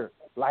decent career,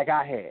 like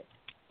I had.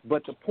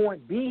 But the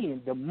point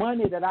being, the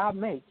money that I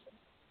make,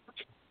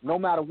 no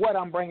matter what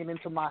I'm bringing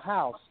into my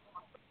house,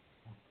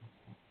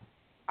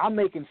 I'm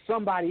making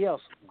somebody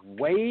else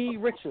way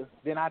richer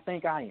than I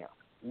think I am,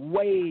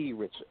 way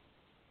richer.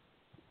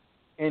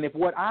 And if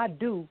what I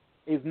do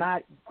is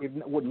not, if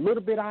what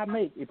little bit I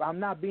make, if I'm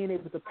not being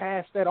able to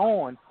pass that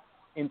on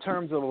in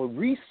terms of a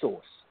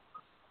resource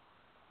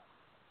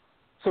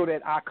so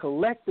that our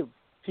collective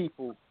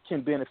people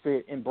can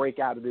benefit and break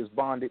out of this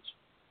bondage,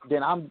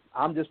 then I'm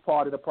just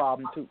part of the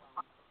problem too.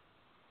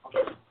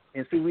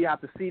 And see, we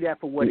have to see that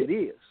for what it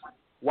is.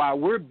 While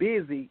we're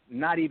busy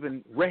not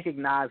even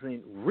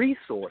recognizing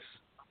resource,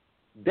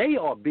 they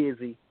are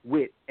busy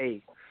with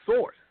a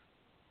source.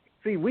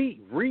 See,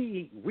 we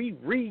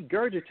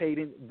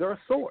regurgitating their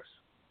source.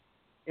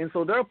 And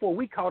so therefore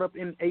we caught up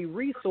in a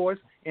resource,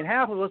 and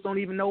half of us don't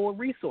even know what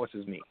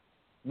resources mean.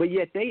 But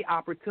yet they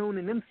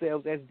opportuning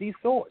themselves as the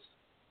source,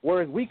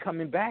 whereas we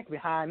coming back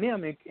behind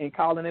them and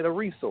calling it a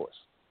resource.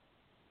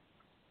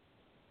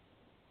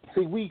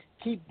 See, we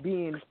keep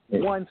being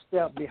one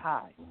step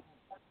behind.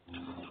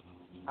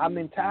 Our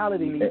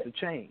mentality needs to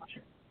change.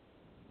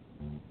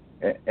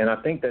 And I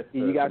think that's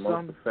the most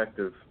something?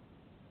 effective.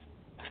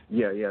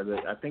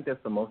 I think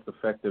that's the most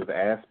effective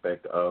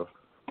aspect of,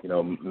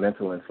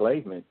 mental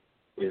enslavement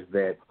is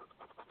that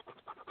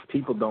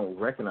people don't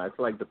recognize. It's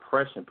like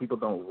depression. People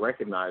don't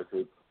recognize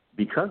it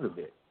because of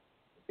it.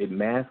 It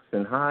masks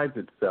and hides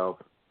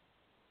itself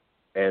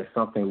as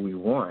something we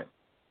want,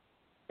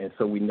 and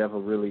so we never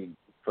really,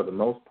 for the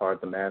most part,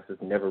 the masses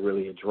never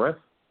really address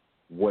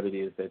what it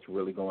is that's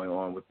really going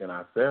on within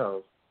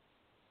ourselves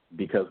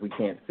because we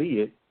can't see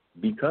it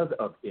because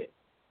of it.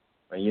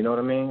 And you know what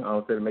I mean? I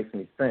don't think it makes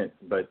any sense,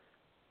 but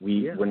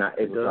we're not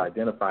able to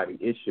identify the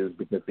issues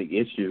because the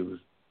issues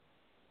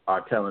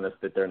are telling us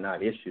that they're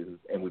not issues,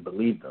 and we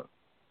believe them.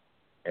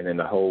 And then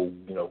the whole,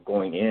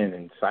 going in,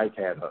 and psych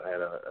had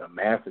a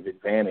massive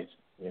advantage,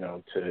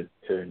 to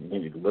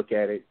look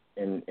at it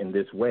in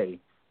this way,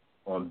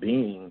 on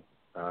being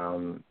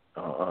on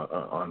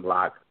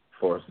lock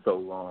for so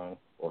long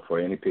or for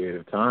any period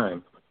of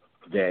time,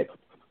 that,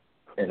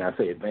 and I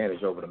say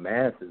advantage over the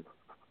masses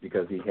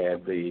because he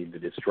had the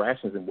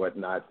distractions and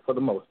whatnot, for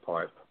the most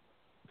part,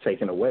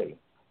 taken away,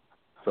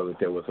 so that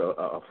there was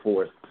a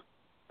force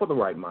for the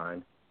right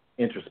mind,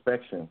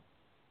 introspection,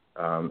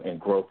 and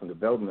growth and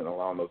development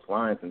along those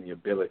lines, and the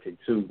ability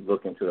to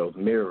look into those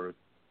mirrors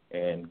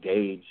and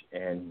gauge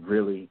and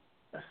really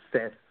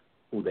assess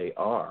who they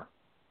are,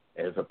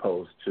 as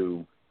opposed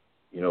to,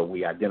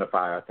 we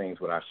identify our things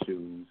with our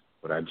shoes,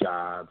 with our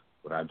jobs,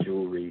 with our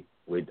jewelry,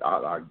 with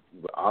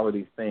all of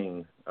these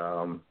things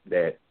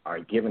that are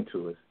given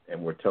to us,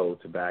 and we're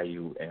told to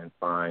value and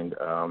find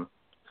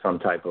some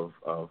type of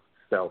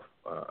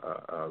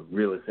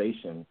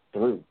self-realization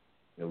through.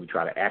 We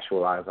try to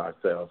actualize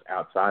ourselves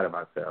outside of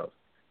ourselves,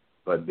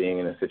 but being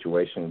in a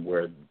situation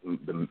where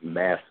the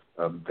mass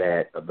of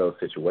those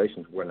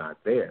situations, we're not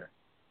there,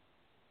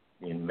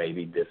 and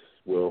maybe this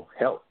will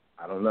help.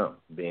 I don't know,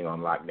 being on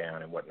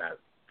lockdown and whatnot,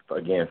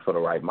 again, for the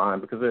right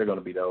mind, because there are going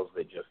to be those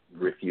that just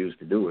refuse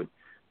to do it,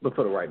 but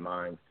for the right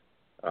mind,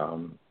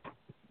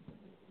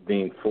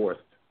 being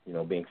forced,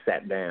 being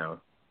sat down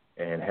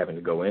and having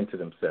to go into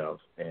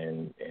themselves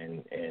and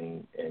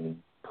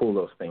pull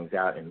those things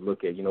out and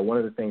look at, one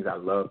of the things I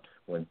love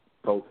when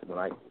folks,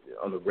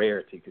 on the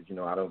rarity, because,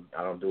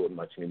 I don't do it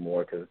much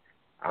anymore because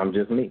I'm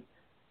just me.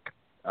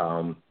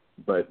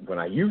 But when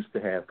I used to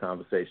have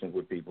conversations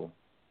with people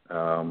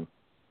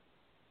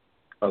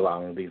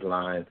along these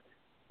lines,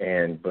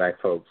 and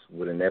black folks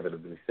would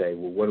inevitably say,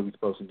 well, what are we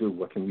supposed to do?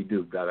 What can we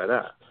do?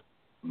 Da-da-da.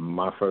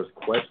 My first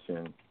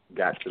question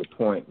got to the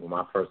point where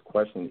my first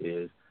question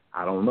is,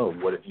 I don't know.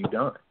 What have you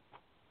done?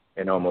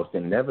 And almost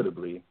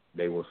inevitably,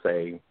 they will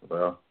say,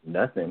 well,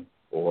 nothing,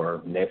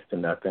 or next to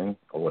nothing,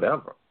 or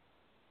whatever.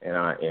 And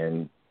I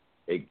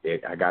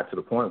got to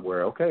the point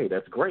where, okay,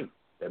 that's great.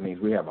 That means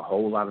we have a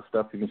whole lot of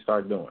stuff you can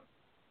start doing.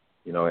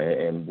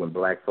 And when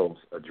black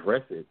folks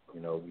address it,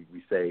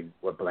 we say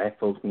what black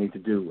folks need to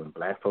do, and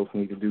black folks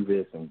need to do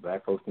this, and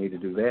black folks need to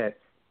do that,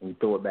 and you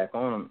throw it back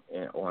on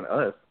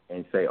us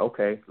and say,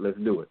 okay, let's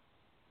do it.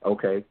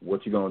 Okay,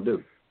 what you gonna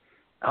do?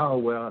 Oh,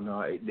 well,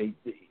 no,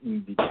 we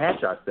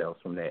detach ourselves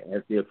from that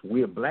as if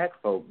we're black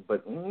folk,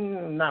 but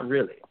not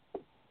really.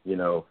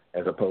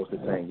 as opposed to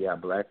saying, yeah,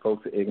 black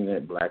folks are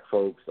ignorant, black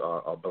folks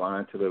are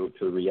blind to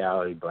the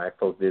reality, black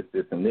folks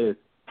this, and this,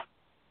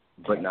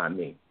 but not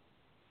me.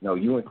 No,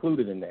 you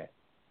included in that.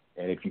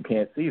 And if you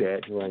can't see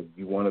that,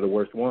 you're one of the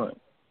worst ones.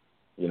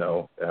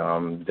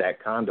 Zach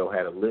Kondo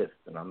had a list,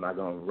 and I'm not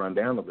going to run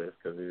down the list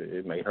because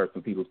it may hurt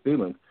some people's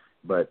feelings,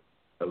 but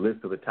a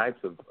list of the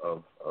types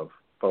of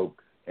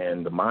folks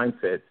and the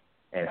mindsets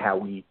and how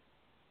we,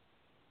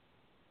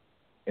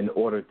 in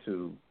order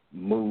to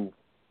move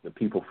the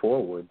people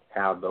forward,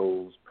 how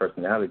those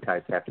personality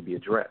types have to be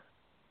addressed.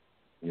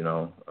 There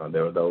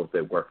are those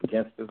that work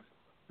against us.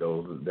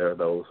 There are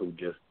those who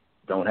just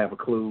don't have a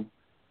clue.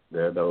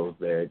 There are those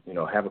that,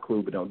 have a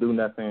clue but don't do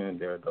nothing. And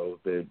there are those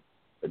that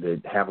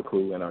have a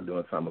clue and are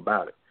doing something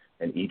about it.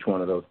 And each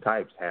one of those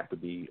types have to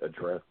be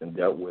addressed and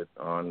dealt with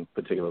on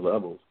particular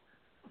levels.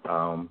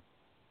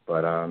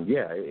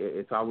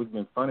 It's always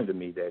been funny to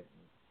me that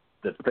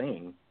the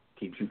thing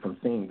keeps you from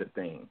seeing the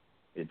thing.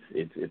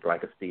 It's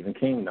like a Stephen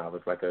King novel.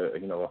 It's like a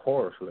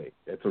horror flick.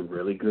 It's a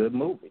really good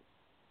movie.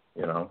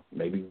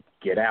 Maybe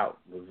Get Out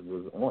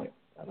was on it.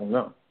 I don't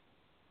know.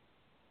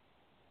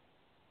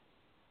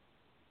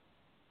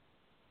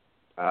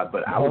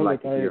 But I would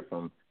like to hear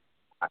from.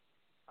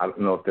 I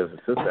don't know if there's a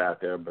sister out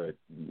there, but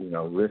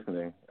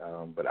listening.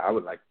 But I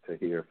would like to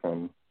hear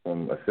from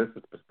a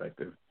sister's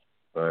perspective.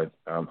 But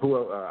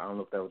who? I don't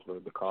know if that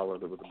was the caller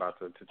that was about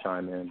to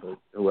chime in, but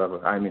whoever.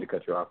 I didn't mean to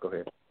cut you off. Go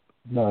ahead.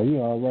 No,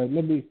 you're all right.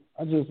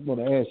 I just want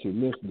to ask your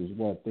listeners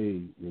one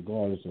thing,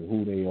 regardless of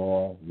who they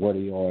are, what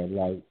they are in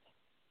life,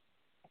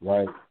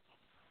 right?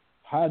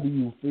 How do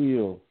you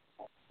feel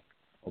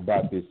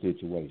about this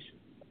situation?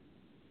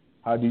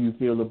 How do you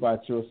feel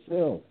about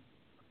yourself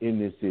in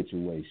this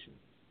situation?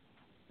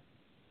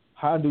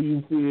 How do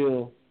you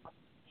feel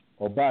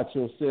about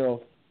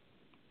yourself,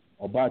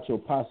 about your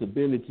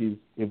possibilities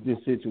if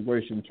this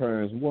situation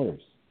turns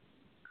worse?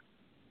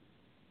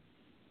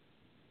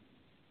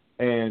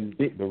 And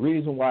the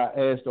reason why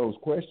I ask those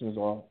questions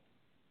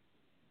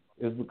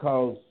is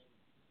because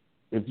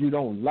if you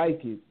don't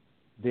like it,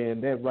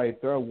 then that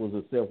right there was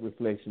a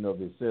self-reflection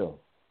of itself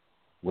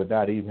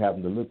without even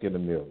having to look in the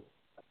mirror.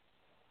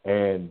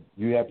 And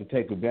you have to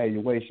take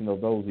evaluation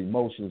of those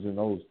emotions and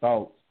those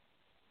thoughts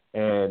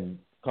and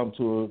come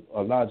to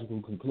a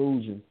logical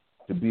conclusion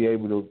to be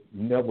able to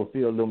never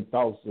feel them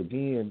thoughts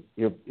again.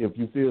 If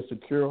you feel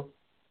secure,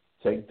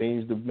 take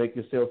things to make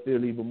yourself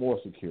feel even more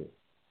secure.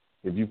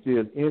 If you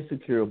feel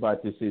insecure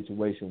about this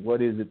situation,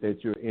 what is it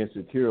that you're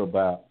insecure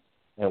about,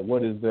 and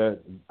what is that?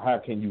 How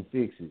can you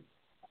fix it,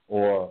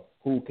 or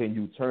who can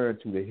you turn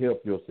to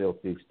help yourself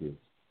fix this?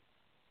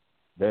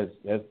 That's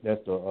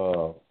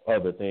the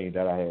other thing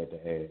that I had to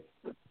add.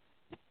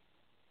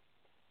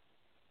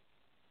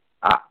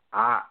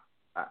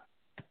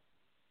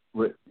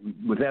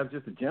 Was that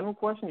just a general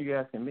question? Or you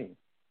asking me?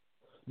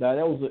 No,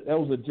 that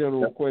was a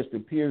general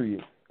question.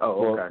 Period.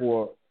 Oh, okay.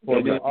 For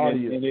the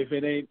audience. And if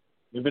it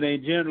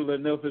ain't general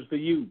enough, it's for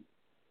you.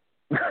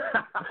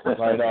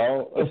 Right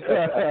on.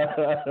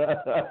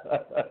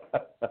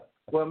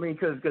 Well, I mean,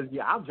 because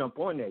I'll jump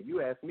on that.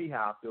 You ask me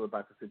how I feel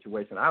about the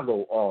situation. I'll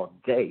go all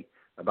day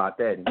about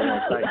that. And then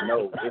it's like,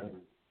 no,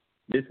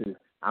 this is.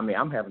 I mean,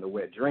 I'm having a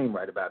wet dream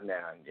right about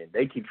now, and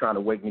they keep trying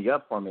to wake me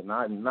up from it.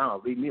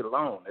 No, leave me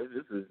alone.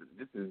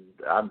 This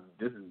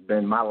has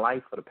been my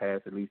life for the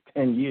past at least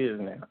 10 years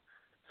now.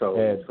 So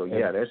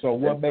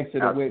what makes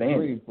it a wet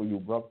dream for you,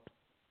 bro?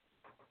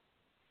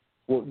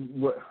 Well,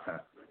 what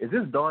is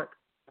this dark?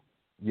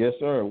 Yes,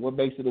 sir. What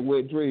makes it a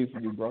wet dream for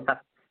you, bro?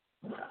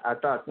 I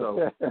thought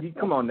so.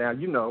 Come on now,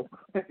 you know.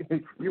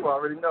 You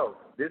already know.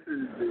 This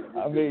is.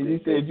 You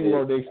said you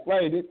wanted to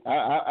explain it.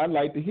 I'd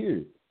like to hear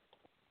it.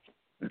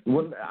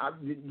 Well,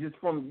 just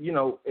from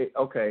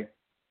okay.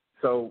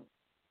 So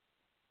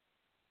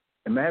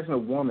imagine a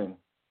woman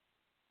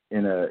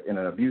in an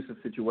abusive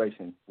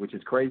situation, which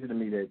is crazy to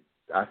me that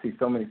I see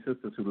so many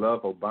sisters who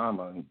love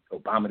Obama and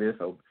Obama this.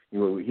 He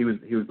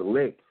was the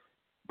lick,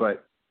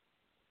 but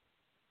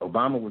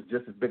Obama was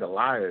just as big a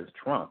liar as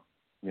Trump.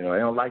 They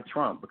don't like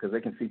Trump because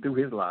they can see through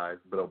his lies,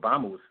 but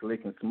Obama was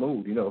slick and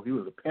smooth. He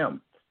was a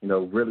pimp.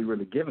 Really,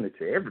 really giving it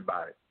to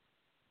everybody.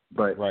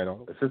 But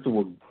the sister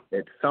will,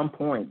 at some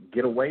point,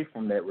 get away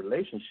from that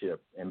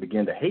relationship and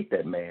begin to hate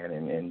that man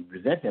and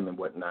resent him and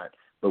whatnot,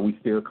 but we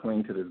still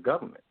cling to this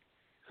government.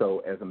 So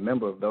as a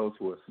member of those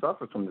who have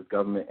suffered from this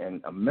government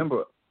and a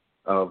member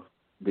of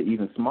the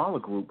even smaller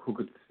group who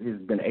has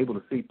been able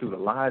to see through the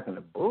lies and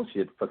the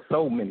bullshit for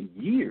so many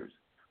years,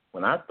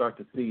 when I start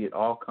to see it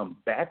all come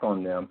back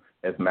on them,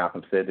 as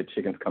Malcolm said, the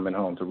chicken's coming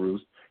home to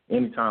roost,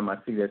 anytime I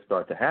see that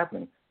start to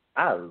happen,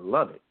 I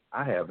love it.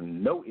 I have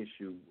no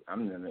issue.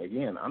 I'm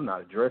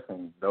not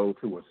addressing those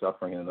who are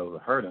suffering and those who are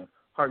hurting.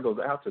 Heart goes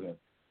out to them.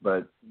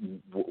 But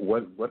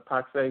what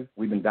Pac say?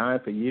 We've been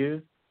dying for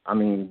years. I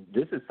mean,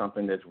 this is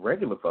something that's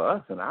regular for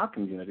us in our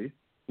community.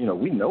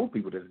 We know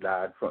people that's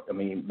died from.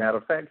 Matter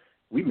of fact,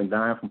 we've been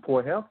dying from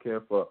poor health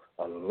care for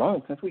a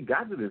long since we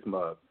got to this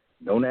mug.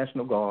 No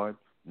National Guard,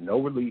 no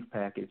relief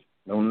package,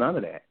 no none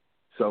of that.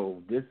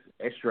 So this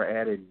extra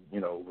added,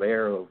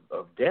 layer of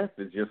death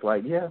is just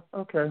like, yeah,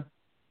 okay.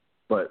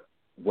 But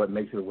what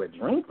makes it a wet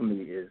dream for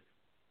me is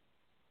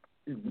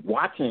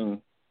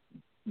watching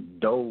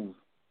those,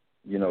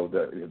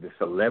 the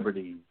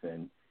celebrities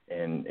and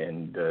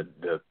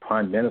the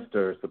prime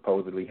minister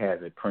supposedly has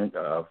it,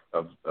 of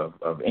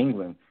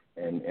England,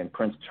 and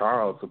Prince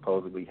Charles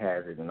supposedly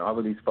has it, and all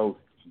of these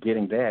folks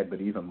getting that.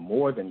 But even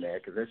more than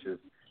that, because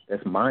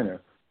that's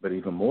minor. But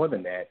even more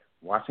than that,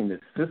 watching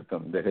this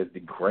system that has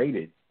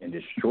degraded and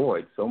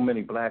destroyed so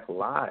many black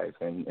lives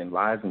and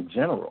lives in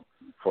general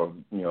for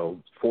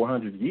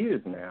 400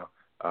 years now,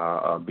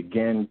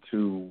 begin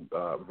to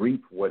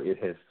reap what it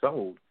has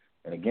sowed.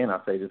 And again, I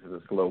say this is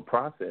a slow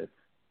process.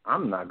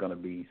 I'm not going to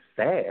be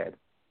sad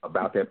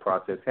about that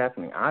process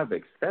happening. I've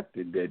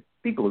accepted that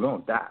people are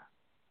going to die,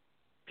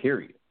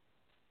 period.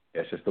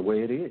 That's just the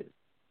way it is,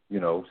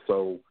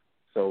 So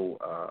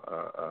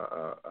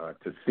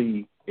to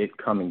see it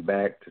coming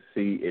back, to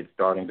see it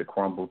starting to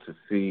crumble, to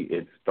see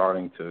it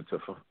starting to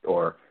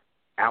or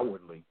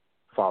outwardly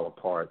fall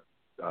apart,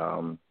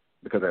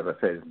 because as I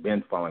said, it's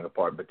been falling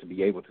apart, but to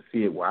be able to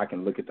see it where I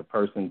can look at the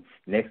person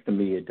next to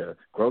me at the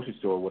grocery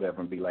store or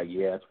whatever and be like,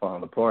 yeah, it's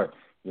falling apart,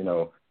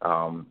 and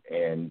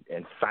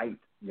cite,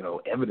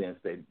 evidence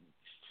that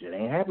shit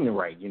ain't happening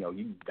right.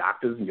 You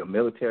doctors and your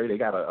military, they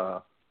got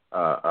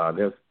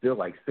there's still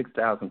like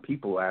 6,000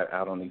 people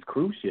out on these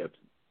cruise ships,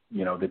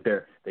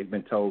 that they've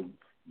been told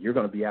you're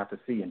going to be out to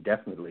sea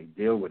indefinitely,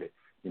 deal with it.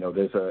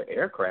 There's an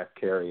aircraft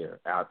carrier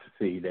out to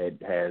sea that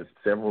has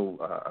several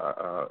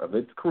of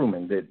its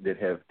crewmen that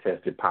have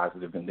tested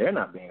positive, and they're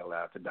not being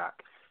allowed to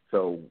dock.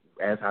 So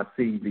as I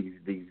see these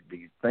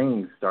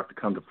things start to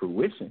come to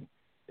fruition,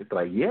 it's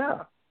like,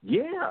 yeah,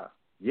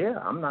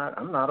 I'm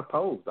not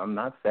opposed. I'm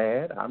not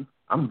sad.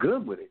 I'm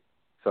good with it.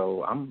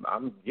 So I'm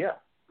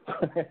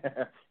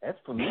that's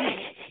for me.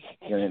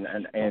 And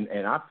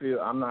I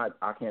feel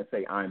I can't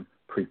say I'm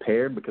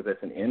prepared because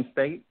that's an end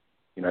state.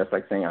 It's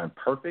like saying I'm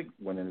perfect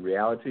when in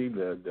reality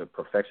the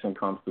perfection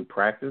comes through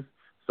practice.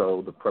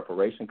 So the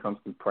preparation comes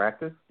through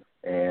practice,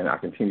 and I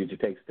continue to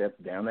take steps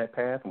down that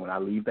path. And when I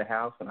leave the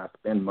house and I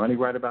spend money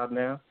right about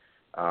now,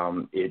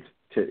 it's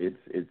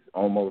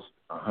almost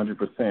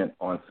 100%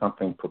 on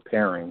something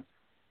preparing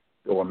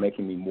or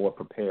making me more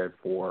prepared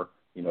for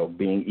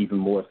being even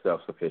more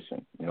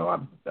self-sufficient. I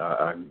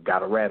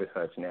got a rabbit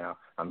hutch now.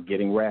 I'm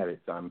getting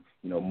rabbits. I'm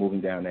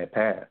moving down that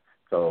path.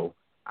 So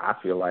I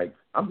feel like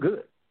I'm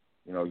good.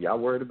 Y'all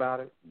worried about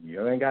it.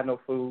 You ain't got no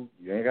food.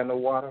 You ain't got no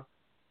water.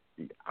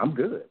 I'm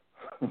good.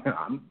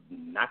 I'm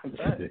not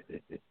concerned.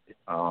 There's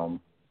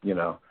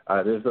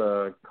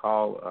a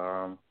call.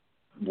 I'm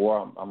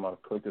gonna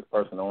click this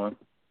person on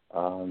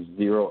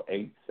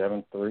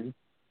 0873.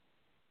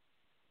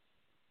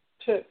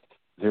 Sure.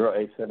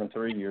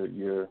 0873.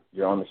 You're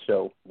on the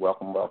show.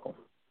 Welcome.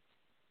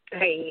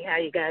 Hey, how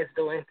you guys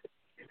doing?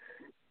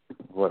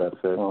 What up,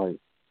 sir? All right.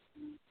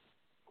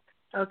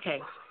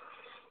 Okay.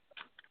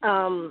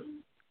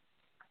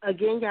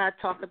 Again, y'all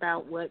talk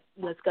about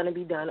what's going to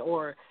be done,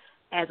 or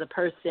as a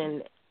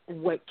person,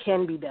 what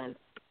can be done.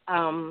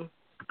 On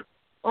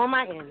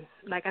my end,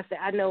 like I said,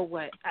 I know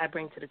what I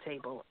bring to the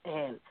table,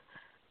 and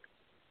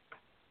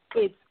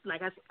it's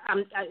like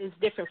it's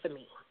different for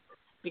me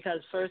because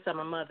first I'm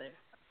a mother,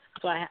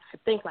 so I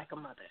think like a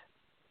mother.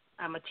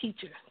 I'm a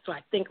teacher, so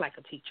I think like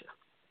a teacher.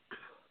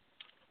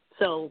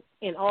 So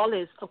in all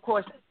this, of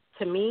course,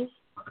 to me,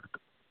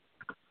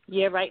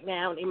 yeah, right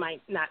now it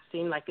might not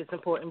seem like it's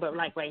important, but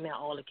like right now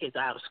all the kids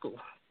are out of school.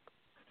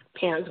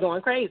 Parents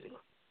going crazy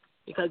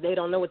because they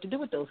don't know what to do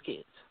with those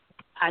kids.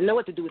 I know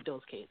what to do with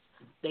those kids.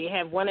 They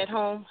have one at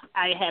home.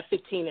 I have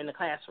 15 in the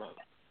classroom.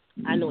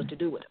 I know what to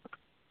do with them.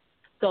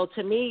 So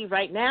to me,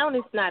 right now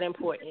it's not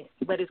important,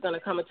 but it's going to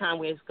come a time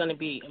where it's going to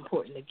be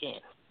important again.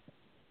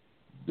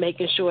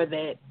 Making sure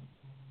that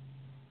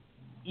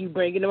you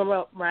bringing them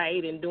up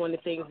right and doing the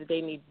things that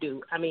they need to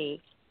do. I mean,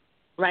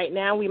 right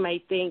now we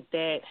might think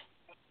that,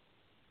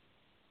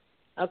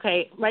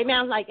 okay, right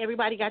now, like,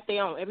 everybody got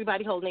their own.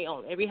 Everybody holding their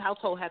own. Every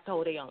household has to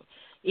hold their own.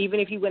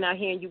 Even if you went out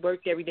here and you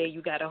worked every day,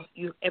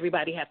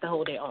 everybody have to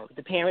hold their own.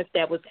 The parents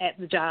that was at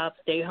the job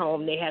stay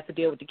home. They have to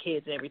deal with the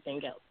kids and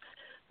everything else.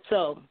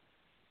 So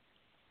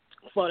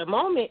for the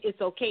moment,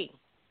 it's okay.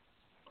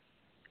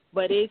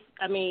 But it's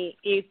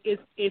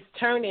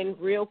turning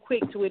real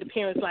quick to where the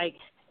parents like,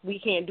 we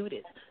can't do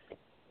this.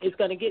 It's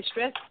going to get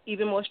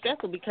even more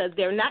stressful because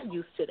they're not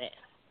used to that.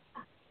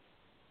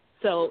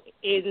 So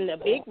in a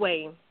big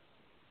way,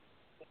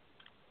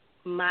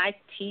 my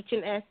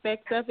teaching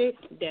aspects of it,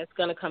 that's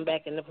going to come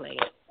back into play.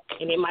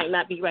 And it might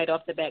not be right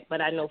off the bat,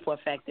 but I know for a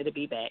fact that it'll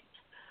be back.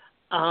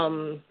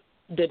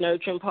 The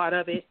nurturing part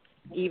of it,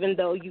 even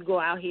though you go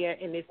out here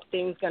and this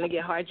thing's going to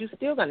get hard, you're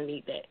still going to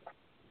need that.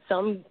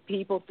 Some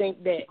people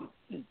think that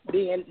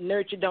being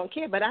nurtured don't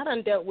care, but I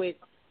done dealt with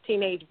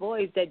teenage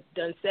boys that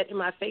done sat in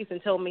my face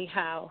and told me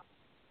how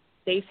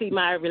they see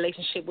my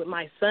relationship with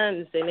my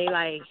sons, and they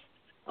like,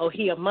 oh,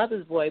 he a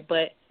mother's boy,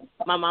 but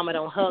my mama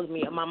don't hug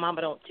me, or my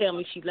mama don't tell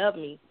me she love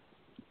me.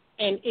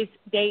 And it's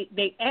they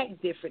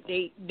act different.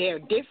 They're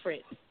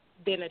different,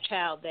 than a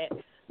child that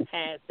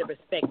has the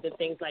respect and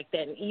things like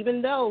that. And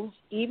even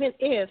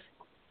if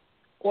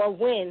or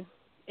when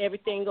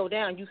everything go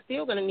down, you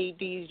still going to need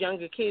these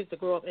younger kids to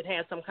grow up and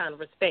have some kind of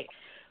respect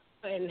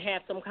and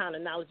have some kind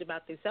of knowledge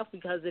about themselves,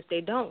 because if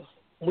they don't,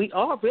 we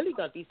all really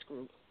going to be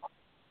screwed.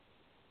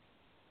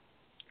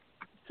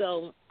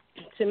 So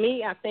to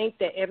me, I think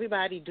that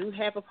everybody do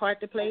have a part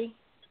to play.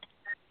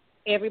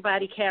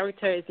 Everybody's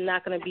character is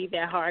not going to be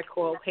that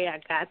hardcore, okay, I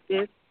got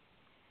this.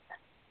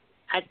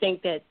 I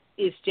think that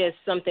it's just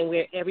something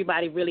where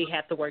everybody really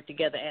have to work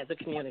together as a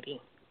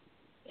community.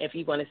 If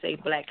you want to say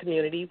black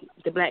community,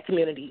 the black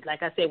community,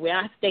 like I said, where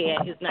I stay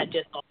at is not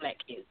just all black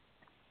kids.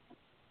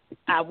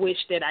 I wish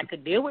that I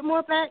could deal with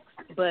more blacks,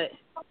 but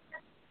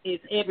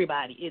it's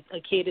everybody. It's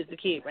a kid is a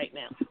kid right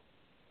now.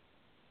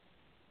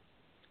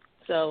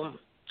 So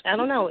I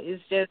don't know.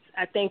 It's just,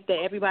 I think that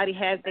everybody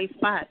has their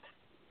spots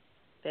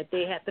that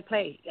they have to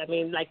play. I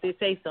mean, like they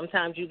say,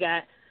 sometimes you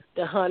got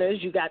the hunters,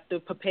 you got the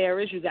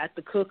preparers, you got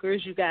the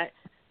cookers, you got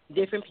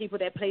different people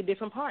that play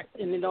different parts.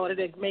 And in order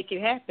to make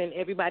it happen,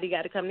 everybody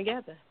got to come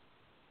together.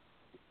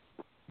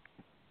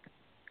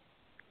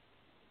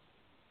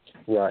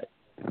 Right.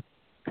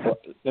 Well,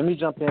 let me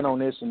jump in on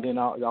this, and then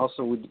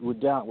also we're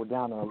down to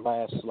the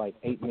last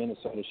 8 minutes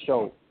of the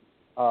show.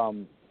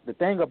 The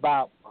thing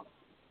about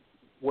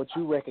what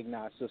you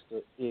recognize,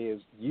 sister,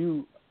 is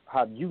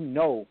how you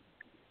know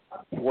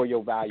where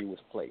your value is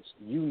placed.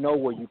 You know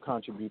where you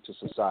contribute to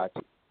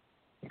society.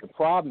 The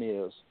problem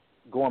is,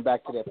 going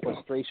back to that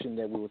frustration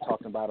that we were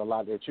talking about a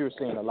lot, that you're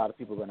saying a lot of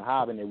people are going to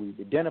have and that we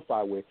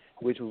identify with,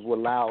 which was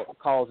what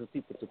causes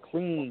people to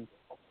cling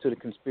to the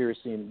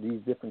conspiracy and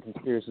these different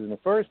conspiracies in the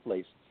first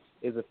place,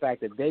 is the fact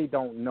that they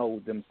don't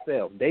know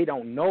themselves. They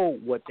don't know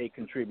what they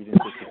contribute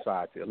into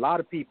society. A lot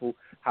of people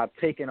have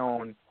taken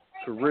on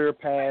career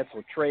paths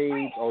or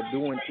trades or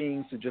doing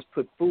things to just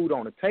put food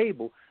on the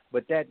table,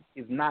 but that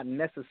is not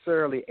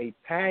necessarily a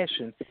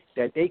passion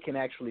that they can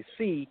actually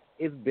see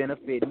is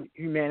benefiting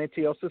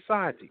humanity or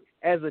society.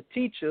 As a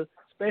teacher,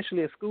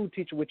 especially a school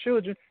teacher with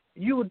children,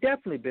 you will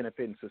definitely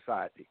benefit in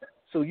society.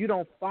 So you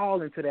don't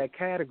fall into that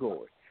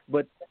category.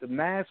 But the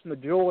mass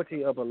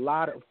majority of a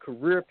lot of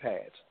career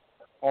paths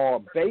are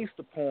based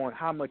upon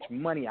how much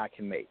money I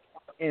can make.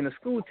 And a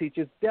school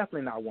teacher is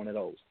definitely not one of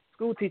those.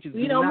 School teachers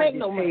do not get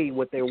paid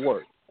what they're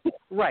worth.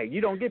 Right.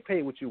 You don't get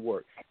paid what you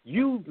work.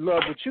 You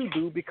love what you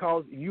do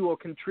because you are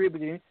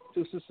contributing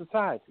to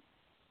society.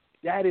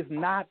 That is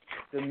not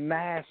the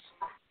mass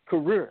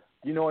career.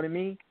 You know what I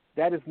mean?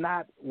 That is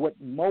not what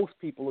most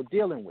people are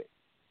dealing with.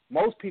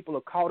 Most people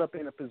are caught up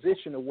in a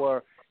position of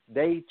where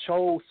they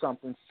chose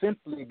something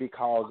simply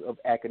because of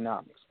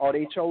economics, or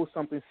they chose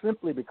something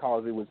simply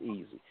because it was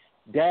easy.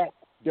 That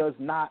does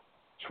not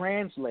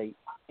translate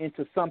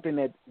into something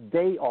that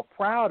they are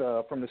proud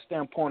of from the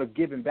standpoint of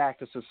giving back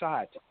to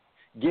society,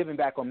 giving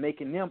back or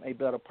making them a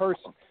better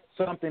person,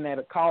 something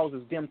that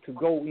causes them to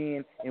go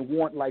in and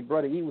want, like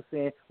Brother E was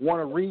saying, want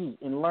to read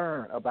and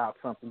learn about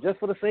something just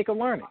for the sake of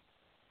learning,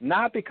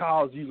 not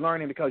because you're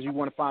learning because you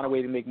want to find a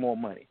way to make more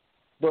money.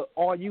 But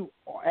are you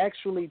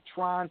actually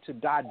trying to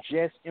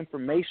digest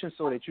information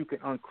so that you can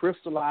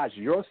uncrystallize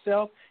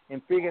yourself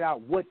and figure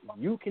out what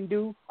you can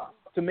do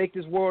to make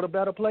this world a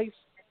better place?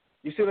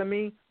 You see what I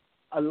mean?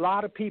 A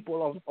lot of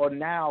people are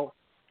now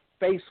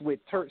faced with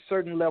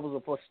certain levels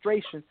of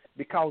frustration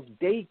because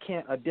they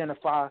can't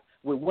identify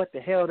with what the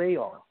hell they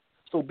are.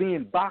 So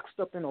being boxed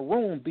up in a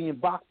room, being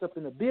boxed up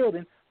in a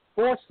building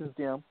forces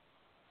them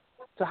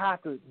to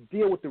have to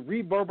deal with the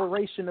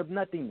reverberation of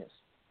nothingness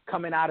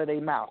coming out of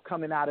their mouth,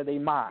 coming out of their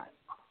mind.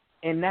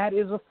 And that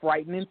is a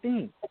frightening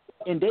thing.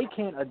 And they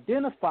can't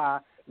identify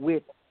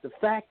with the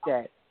fact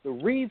that the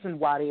reason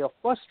why they are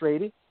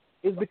frustrated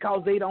is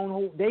because they don't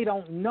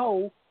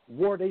know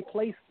where their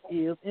place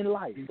is in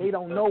life. They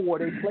don't know where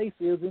their place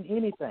is in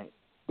anything.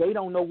 They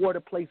don't know where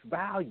to place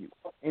value.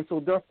 And so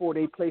therefore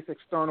they place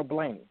external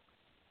blame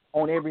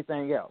on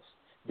everything else.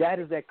 That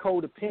is that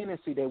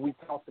codependency that we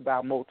talked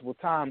about multiple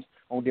times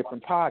on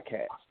different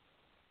podcasts.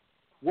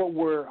 What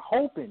we're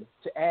hoping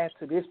to add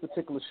to this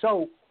particular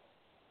show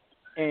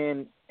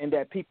and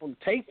that people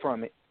take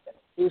from it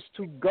is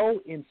to go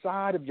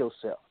inside of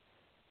yourself.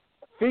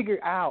 Figure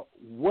out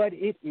what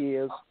it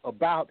is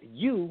about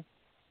you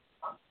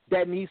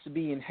that needs to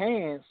be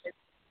enhanced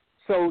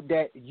so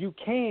that you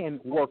can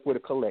work with a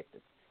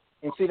collective.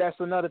 And see, that's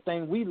another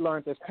thing we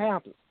learned as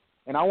Panthers.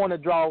 And I want to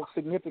draw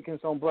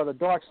significance on Brother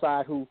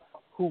Darkside, who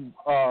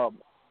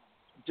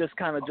just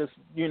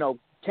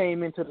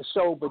came into the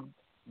show but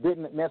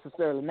didn't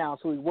necessarily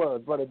announce who he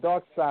was. Brother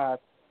Darkside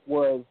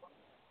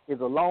is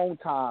a long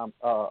time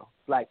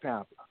Black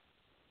Panther.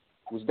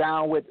 Was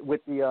down with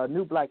the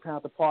new Black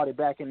Panther Party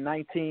back in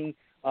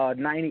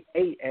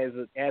 1998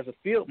 as a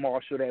field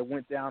marshal that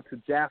went down to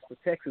Jasper,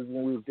 Texas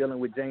when we was dealing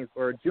with James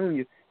Byrd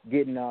Jr.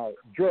 getting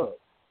drugged.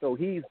 So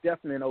he's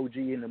definitely an OG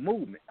in the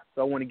movement.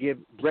 So I want to give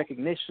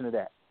recognition to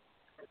that.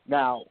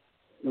 Now,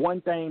 one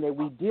thing that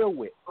we deal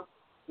with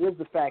is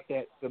the fact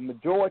that the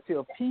majority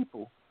of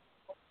people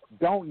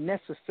don't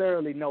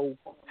necessarily know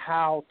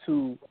how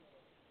to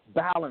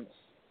balance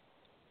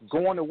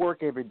going to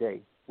work every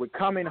day, with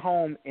coming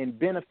home and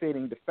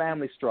benefiting the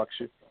family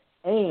structure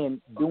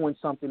and doing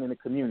something in the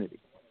community.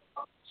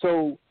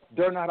 So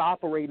they're not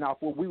operating off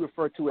what we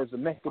refer to as a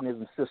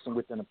mechanism system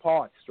within a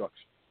party structure.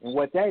 And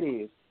what that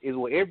is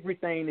where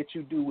everything that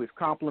you do is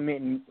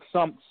complementing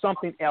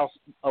something else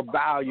of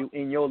value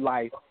in your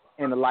life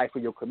and the life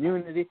of your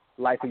community,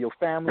 life of your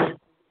family,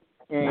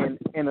 and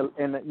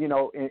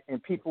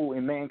people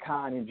and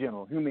mankind in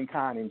general,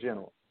 humankind in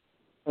general.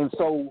 And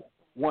so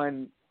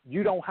when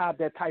you don't have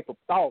that type of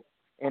thought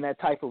and that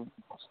type of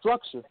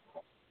structure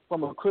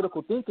from a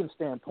critical thinking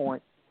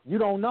standpoint, you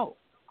don't know.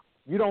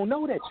 You don't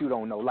know that you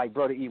don't know, like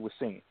Brother E was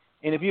saying.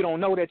 And if you don't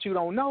know that you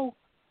don't know,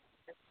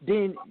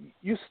 then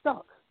you're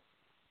stuck.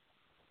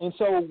 And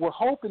so we're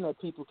hoping that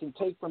people can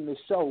take from this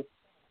show,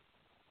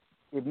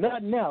 if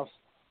nothing else,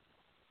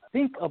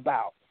 think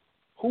about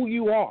who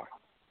you are.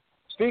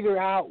 Figure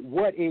out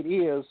what it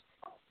is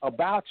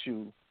about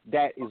you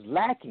that is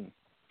lacking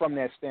from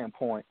that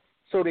standpoint,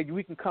 so that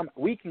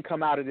we can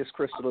come out of this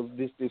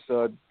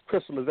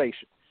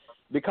crystallization.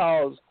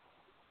 Because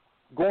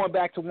going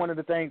back to one of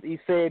the things he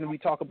said, and we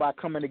talk about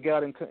coming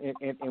together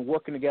and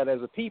working together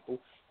as a people,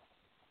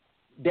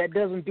 that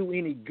doesn't do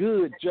any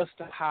good just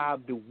to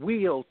have the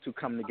will to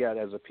come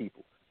together as a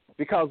people.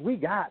 Because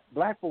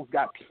black folks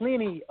got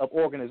plenty of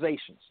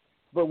organizations,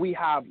 but we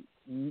have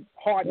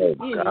hardly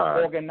any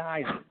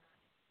organizing.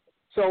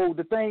 So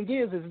the thing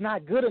is, it's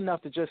not good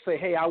enough to just say,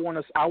 hey, I want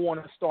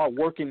to start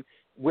working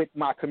with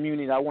my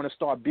community. I want to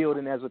start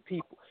building as a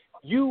people.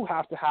 You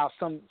have to have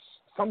some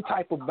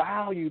type of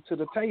value to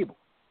the table.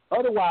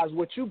 Otherwise,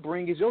 what you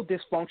bring is your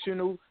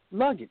dysfunctional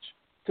luggage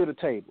to the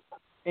table.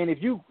 And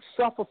if you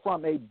suffer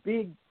from a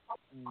big,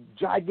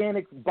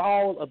 gigantic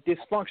ball of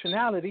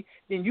dysfunctionality,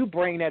 then you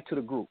bring that to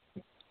the group.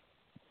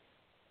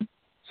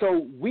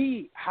 So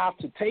we have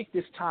to take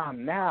this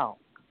time now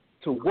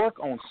to work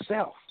on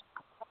self.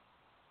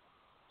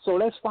 So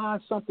let's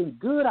find something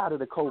good out of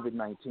the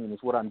COVID-19 is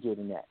what I'm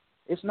getting at.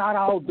 It's not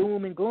all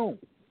doom and gloom.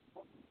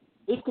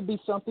 It could be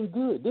something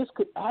good. This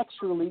could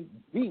actually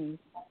be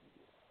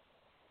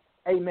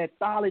a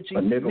methodology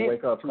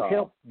meant to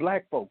help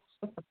black folks.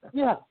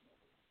 Yeah.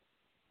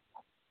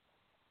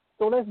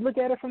 So let's look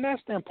at it from that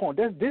standpoint.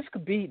 This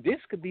could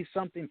be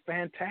something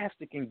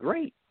fantastic and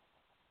great.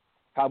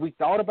 Have we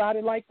thought about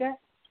it like that?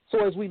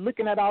 So as we're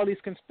looking at all these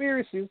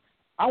conspiracies,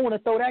 I want to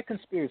throw that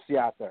conspiracy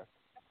out there,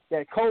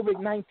 that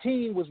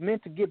COVID-19 was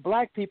meant to get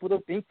black people to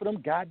think for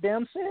them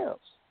goddamn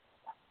selves.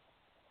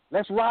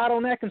 Let's ride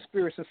on that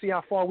conspiracy and see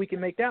how far we can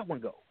make that one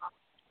go.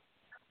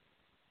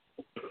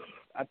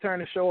 I turn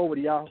the show over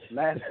to y'all.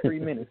 Last 3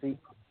 minutes.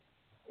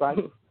 Right?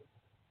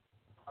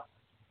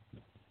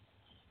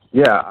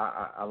 Yeah,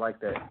 I like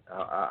that.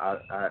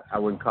 I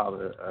wouldn't call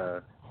it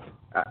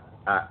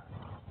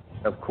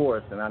of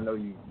course, and I know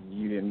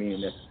you didn't mean it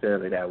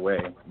necessarily that way,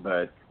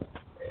 but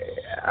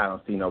I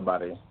don't see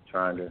nobody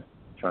trying to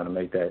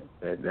make that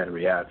a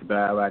reality. But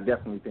I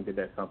definitely think that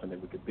that's something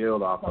that we could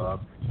build off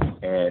of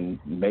and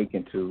make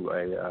into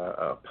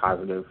a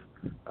positive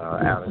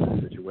out of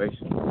the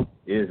situation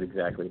is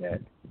exactly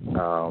that.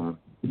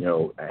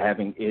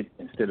 Having it,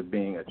 instead of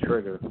being a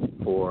trigger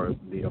for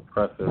the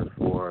oppressor,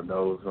 for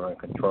those who are in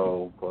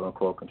control, quote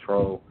unquote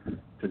control,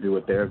 to do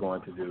what they're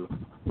going to do,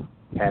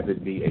 have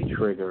it be a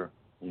trigger.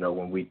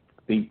 When we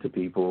speak to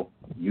people,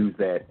 use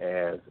that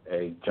as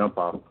a jump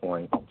off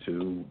point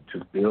to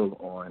build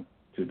on,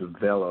 to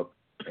develop,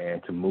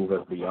 and to move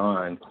us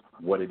beyond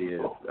what it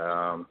is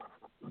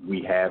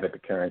we have at the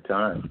current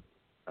time.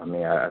 I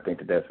mean, I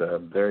think that's a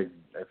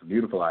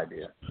beautiful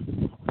idea.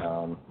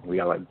 We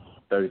got like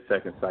 30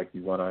 seconds. Like,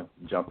 you want to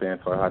jump in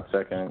for a hot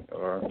second,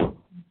 or?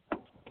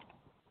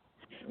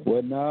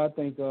 Well, no, I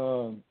think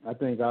all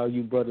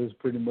you brothers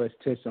pretty much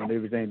touched on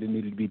everything that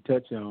needed to be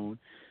touched on.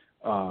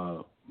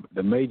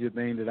 The major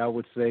thing that I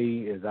would say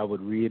is I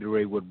would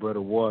reiterate what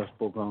Brother War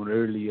spoke on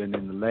earlier and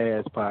in the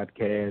last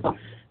podcast,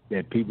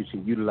 that people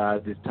should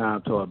utilize this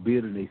time toward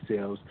building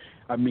themselves.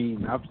 I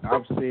mean,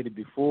 I've said it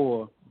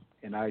before,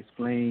 and I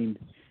explained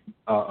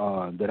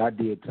that I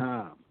did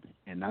time.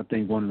 And I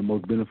think one of the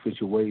most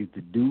beneficial ways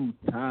to do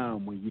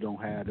time when you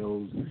don't have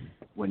those,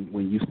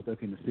 when you're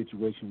stuck in a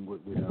situation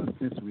with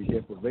sensory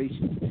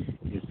deprivation,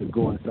 is to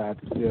go inside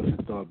yourself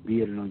and start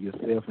building on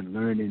yourself and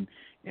learning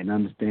and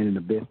understanding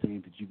the best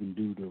things that you can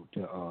do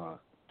to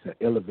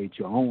elevate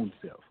your own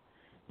self.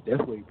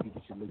 That's where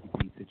people should look at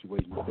these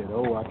situations and say,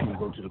 oh, I can't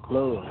go to the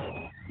club.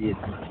 It's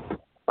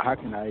how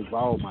can I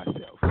evolve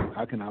myself?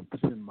 How can I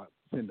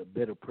send a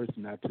better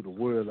person out to the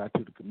world, out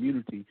to the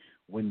community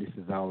when this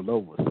is all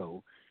over?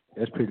 So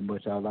that's pretty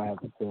much all I have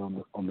to say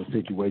on the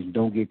situation.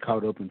 Don't get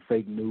caught up in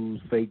fake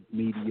news, fake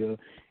media,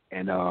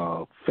 and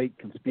fake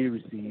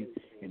conspiracies.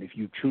 And if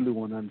you truly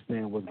want to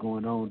understand what's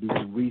going on, do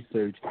some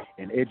research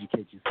and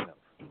educate yourself.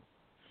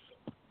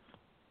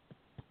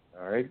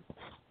 All right.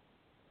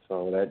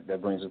 So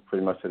that brings us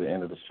pretty much to the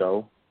end of the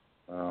show.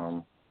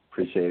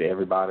 Appreciate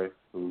everybody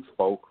who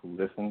spoke, who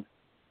listened.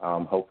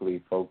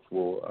 Hopefully folks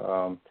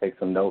will take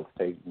some notes,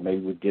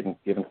 maybe we're giving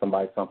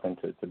somebody something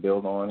to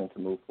build on and to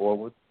move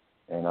forward.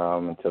 And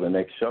until the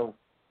next show,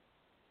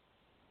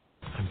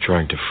 I'm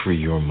trying to free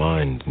your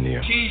mind,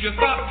 Neo. Change your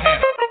thought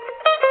pattern.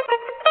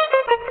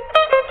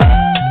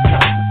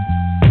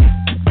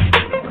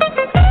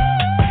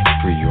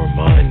 Free your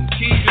mind.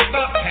 Change your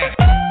thought pattern.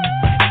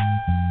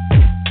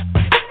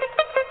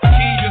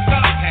 Change your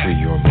thought pattern. Free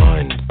your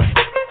mind.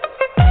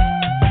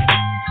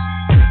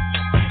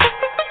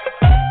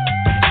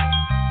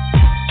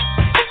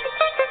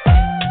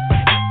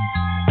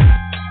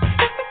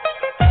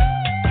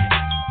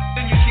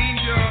 Then you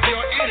change your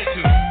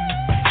attitude.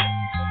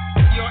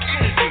 Your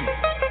attitude.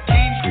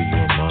 Change. Free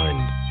your mind.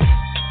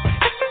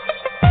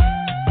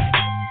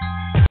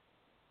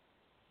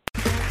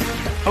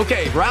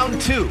 Okay,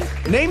 round two.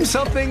 Name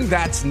something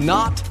that's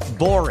not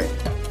boring.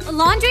 A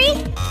laundry?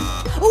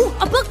 Ooh,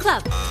 a book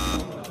club.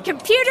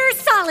 Computer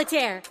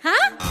solitaire,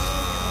 huh?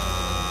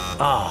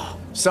 Ah,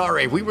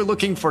 sorry, we were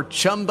looking for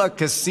Chumba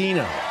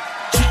Casino.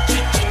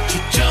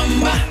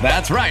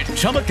 That's right,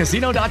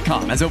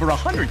 ChumbaCasino.com has over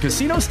 100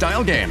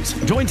 casino-style games.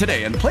 Join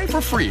today and play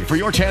for free for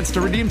your chance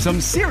to redeem some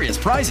serious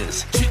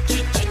prizes.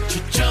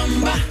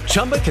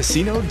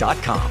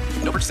 ChumbaCasino.com.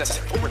 No purchase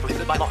necessary. Void where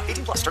prohibited by law.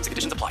 18+ terms and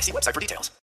conditions apply. See website for details.